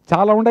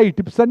చాలా ఉన్నాయి. ఈ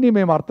టిప్స్ అన్నీ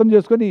మేము అర్థం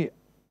చేసుకొని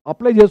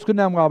అప్లై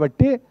చేసుకున్నాం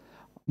కాబట్టి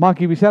మాకు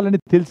ఈ విషయాలన్నీ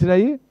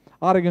తెలిసినాయి,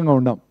 ఆరోగ్యంగా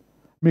ఉన్నాం.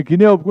 మీకు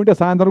ఇనే ఒప్పుకుంటే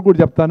సాయంత్రం కూడా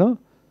చెప్తాను.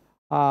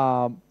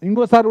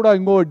 ఇంకోసారి కూడా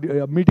ఇంకో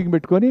మీటింగ్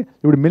పెట్టుకొని,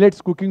 ఇప్పుడు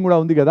మిలెట్స్ కుకింగ్ కూడా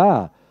ఉంది కదా,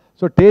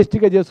 సో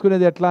టేస్టీగా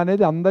చేసుకునేది ఎట్లా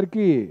అనేది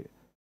అందరికీ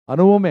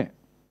అనుభవమే.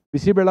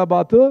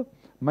 బిసిబెళ్ళబాతు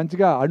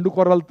మంచిగా అండు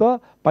కొర్రలతో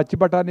పచ్చి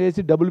బఠానీ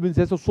వేసి డబుల్ బీన్స్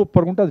వేసి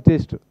సూపర్గా ఉంటుంది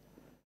టేస్ట్.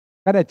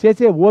 కానీ అది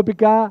చేసే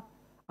ఓపిక,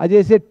 అది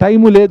చేసే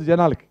టైము లేదు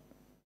జనాలకి.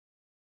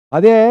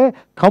 అదే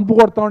కంపు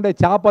కొడుతూ ఉండే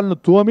చేపలను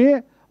తోమి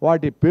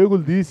వాటి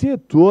పేగులు తీసి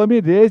తోమి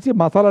వేసి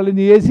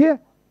మసాలాలన్నీ వేసి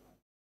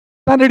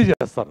దాన్ని రెడీ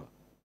చేస్తారు.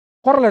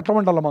 కొర్రలు ఎట్లా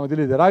ఉండాలో మాకు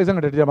తెలియదు, రాగి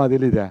సంగటి ఎట్లా మాకు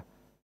తెలియదే.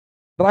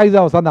 రాగి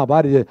జావ సార్ నా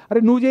భార్య, అరే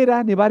నువ్వు చేయరా,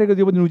 నీ భార్య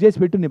నువ్వు చేసి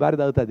పెట్టు, నీ భార్య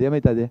తాగుతుంది,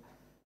 ఏమవుతుంది.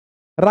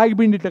 రాగి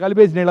పిండి ఇట్లా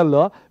కలిపేసి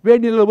నీళ్ళల్లో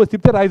వేడి నీళ్ళలో పోసి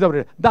తిప్పితే రాగి జావ,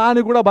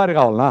 దానికి కూడా భార్య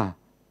కావాలనా.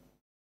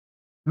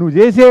 నువ్వు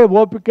చేసే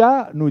ఓపిక,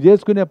 నువ్వు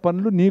చేసుకునే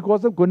పనులు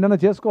నీకోసం కొన్నైనా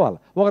చేసుకోవాలి,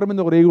 ఒకరి మీద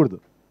ఒకరు వేయకూడదు.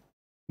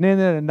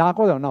 నేను నా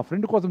కోసం, నా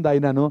ఫ్రెండ్ కోసం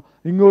తాగినాను,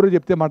 ఇంకొకరు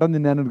చెప్తే మటన్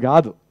తిన్నాను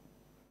కాదు,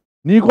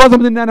 నీ కోసం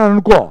తిన్నాను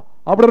అనుకో,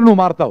 అప్పుడు నువ్వు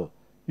మారుతావు.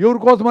 ఎవరి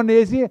కోసం అని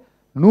వేసి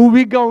నువ్వు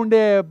వీక్గా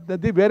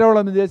ఉండేది వేరే వాళ్ళ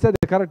మీద చేస్తే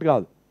అది కరెక్ట్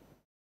కాదు,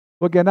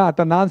 ఓకేనా.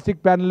 అట్లా నాన్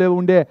స్టిక్ ప్యాన్లో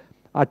ఉండే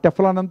ఆ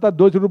టెఫ్లాన్ అంతా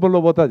దోచి రూపంలో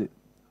పోతుంది.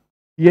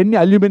 ఇవన్నీ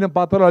అల్యూమినియం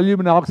పాత్రలు,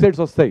 అల్యూమినియం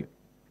ఆక్సైడ్స్ వస్తాయి.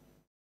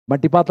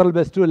 మట్టి పాత్రలు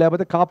బెస్ట్,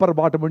 లేకపోతే కాపర్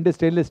బాటం ఉండే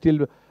స్టెయిన్లెస్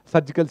స్టీల్,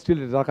 సర్జికల్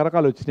స్టీల్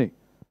రకరకాలు వచ్చినాయి.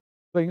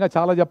 సో ఇంకా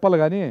చాలా చెప్పాలి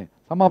కానీ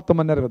సమాప్తం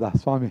అన్నారు కదా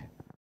స్వామి.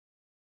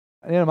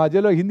 నేను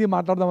మధ్యలో హిందీ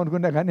మాట్లాడదాం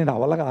అనుకున్నా కానీ నేను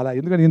అవల్ల కాల,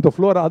 ఎందుకంటే ఇంత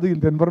ఫ్లో రాదు,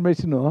 ఇంత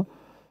ఇన్ఫర్మేషన్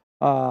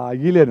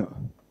ఇయ్యలేను.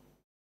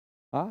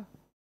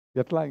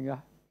 ఎట్లా ఇంకా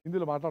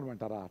హిందీలో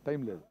మాట్లాడమంటారా, టైం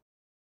లేదు.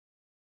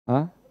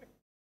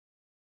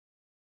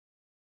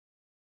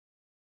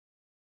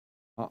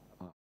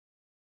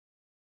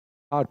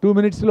 2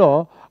 मिनट्स लो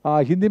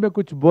हिंदी में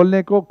कुछ बोलने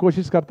को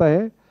कोशिश करता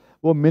है.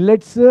 वो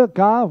मिलेट्स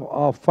का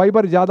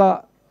फाइबर ज़्यादा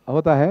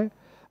होता है.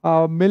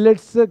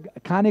 मिलेट्स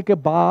खाने के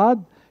बाद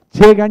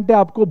 6 घंटे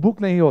आपको भूख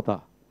नहीं होता.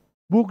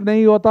 भूख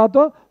नहीं होता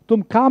तो तुम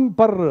काम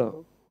पर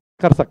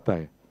कर सकता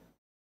है,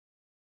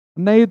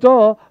 नहीं तो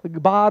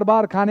बार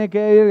बार खाने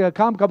के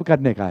काम कब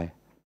करने का है.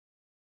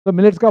 तो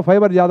मिलेट्स का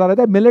फाइबर ज़्यादा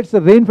रहता है. मिलेट्स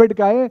रेनफेड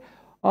का है,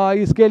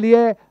 इसके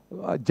लिए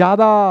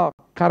ज़्यादा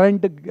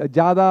करंट,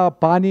 ज़्यादा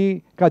पानी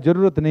का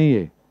ज़रूरत नहीं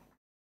है.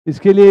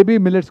 इसके लिए भी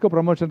मिलेट्स को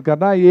प्रमोशन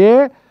करना.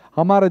 ये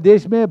हमारे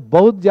देश में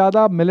बहुत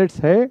ज़्यादा मिलेट्स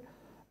है.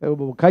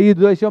 कई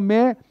देशों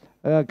में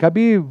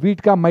कभी वीट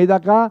का, मैदा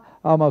का,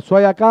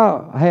 सोया का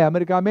है.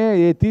 अमेरिका में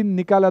ये 3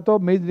 निकाला तो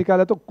मेज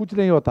निकाला तो कुछ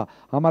नहीं होता.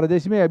 हमारे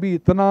देश में अभी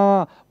इतना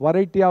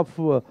वैरायटी ऑफ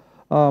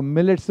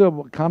मिलेट्स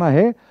खाना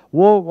है,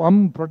 वो हम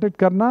प्रोटेक्ट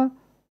करना,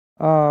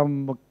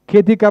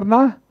 खेती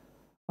करना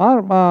और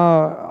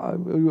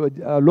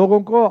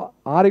लोगों को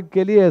आरोग्य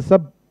के लिए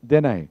सब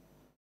देना है.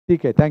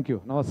 ठीक है, थैंक यू.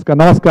 नमस्कार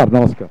नमस्कार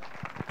नमस्कार.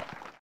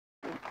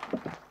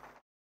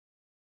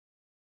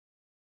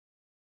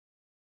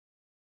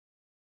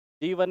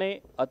 जीवने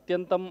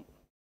अत्यन्तं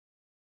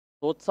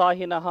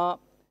सोत्साहिनः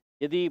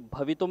यदि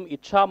भवितुम्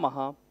इच्छामः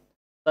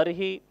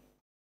तर्हि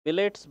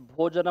मिलेट्स्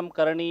भोजनं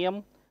करणीयं.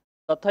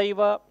 तथैव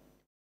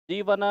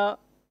जीवनविधानमपि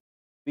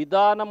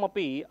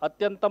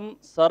अत्यन्तं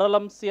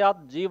सरलं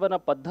स्यात्,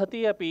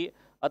 जीवनपद्धतिः अपि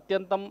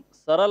अत्यन्तं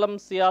सरलं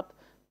स्यात्.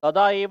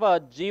 तदा एव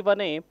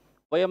जीवने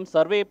वयं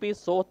सर्वेपि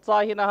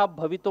सोत्साहिनः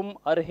भवितुम्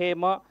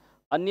अर्हेम.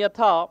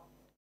 अन्यथा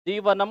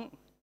जीवनम्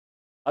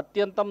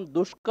अत्यन्तं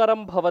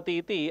दुष्करं भवति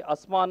इति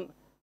अस्मान्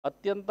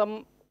अत्यन्तं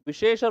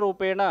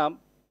विशेषरूपेण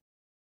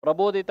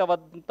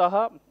प्रबोधितवन्तः.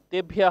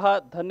 तेभ्यः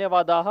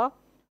धन्यवादाः.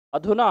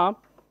 अधुना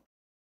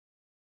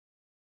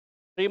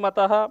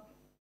श्रीमतः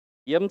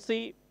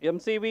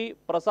M.C.V.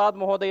 प्रसाद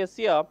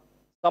महोदयस्य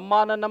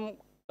सम्माननं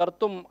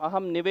कर्तुम्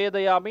अहं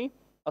निवेदयामि.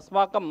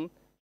 अस्माकं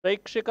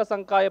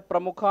शैक्षिकसंकाय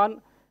प्रमुखान्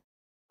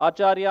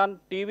आचार्यान्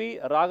टीवी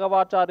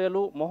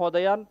राघवाचार्यलु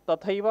महोदयान्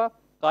तथैव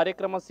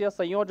कार्यक्रमस्य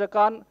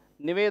संयोजकान्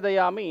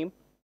निवेदयामि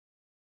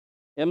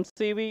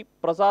M.C.V.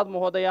 प्रसाद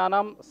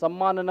महोदयानां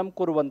सम्माननं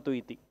कुर्वन्तु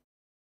इति।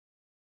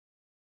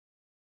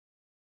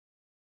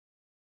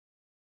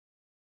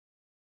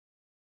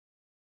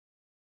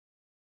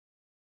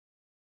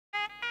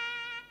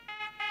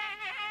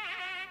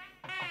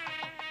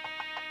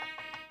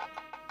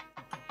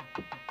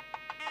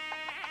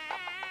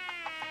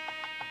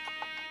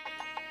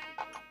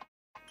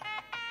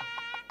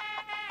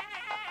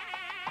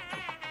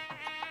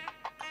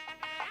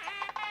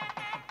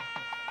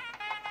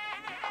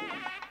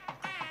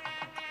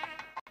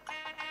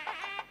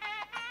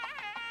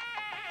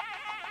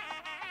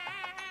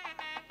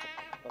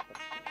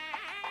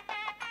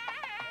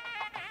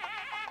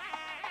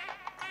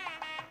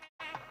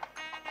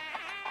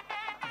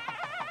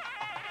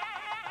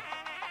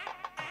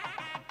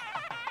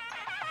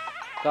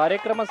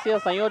 कार्यक्रमस्य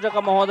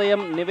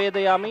संयोजकमहोदयं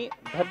निवेदयामि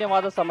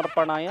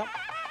धन्यवादसमर्पणाय।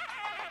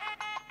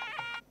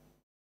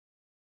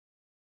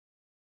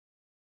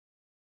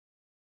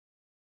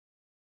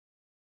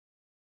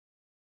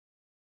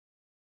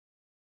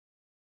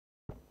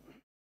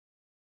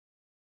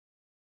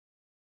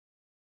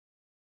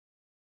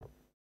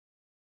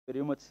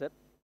 Very much, sir.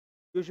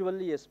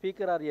 Usually, a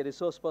speaker or a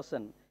resource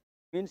person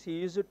means he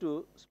used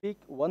to speak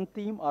one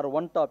theme or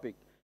one topic.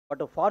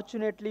 But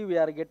fortunately, we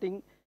are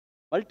getting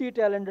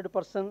multi-talented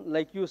person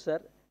like you, sir,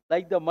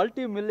 like the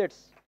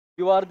multi-millets.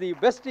 You are the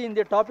best in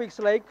the topics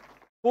like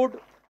food,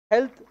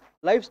 health,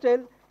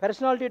 lifestyle,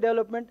 personality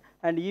development,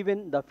 and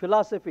even the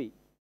philosophy.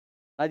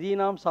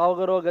 Nadinam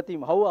Savagaro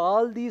Gatim. How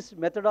all these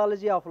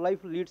methodology of life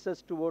leads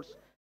us towards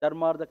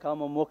Dharma, the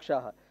Kama,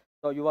 Moksha.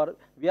 So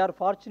we are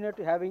fortunate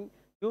to having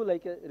you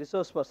like a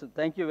resource person.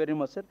 Thank you very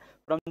much, sir.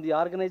 From the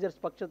organizers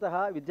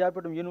Pakshataha,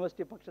 Vidyapatam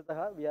University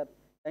Pakshataha, we are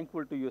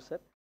thankful to you, sir.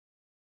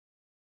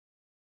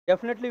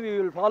 Definitely we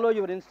will follow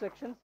your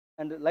instructions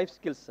and life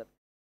skills, sir.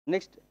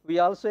 Next, we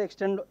also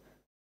extend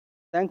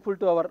thankful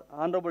to our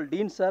Honorable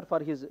Dean, sir, for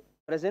his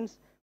presence.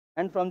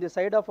 And from the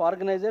side of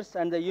organizers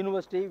and the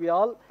university, we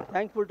all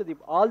thankful to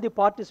all the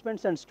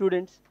participants and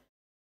students.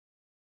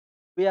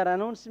 We are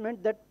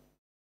announcement that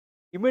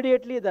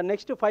immediately the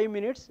next 5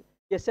 minutes,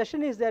 a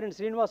session is there in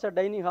Srinivasa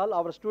Dining Hall.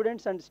 Our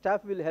students and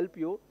staff will help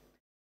you.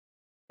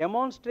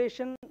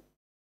 Demonstration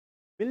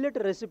millet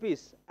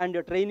recipes and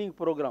a training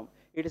program.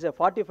 It is a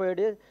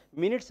 45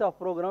 minutes of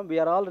program. We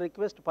are all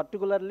request,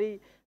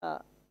 particularly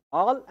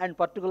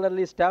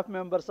particularly staff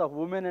members of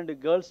women and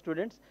girl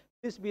students,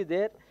 please be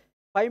there.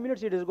 5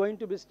 minutes it is going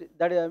to be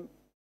that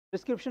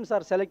prescriptions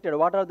are selected.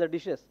 What are the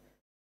dishes?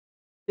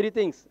 3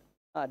 things.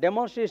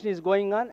 Demonstration is going on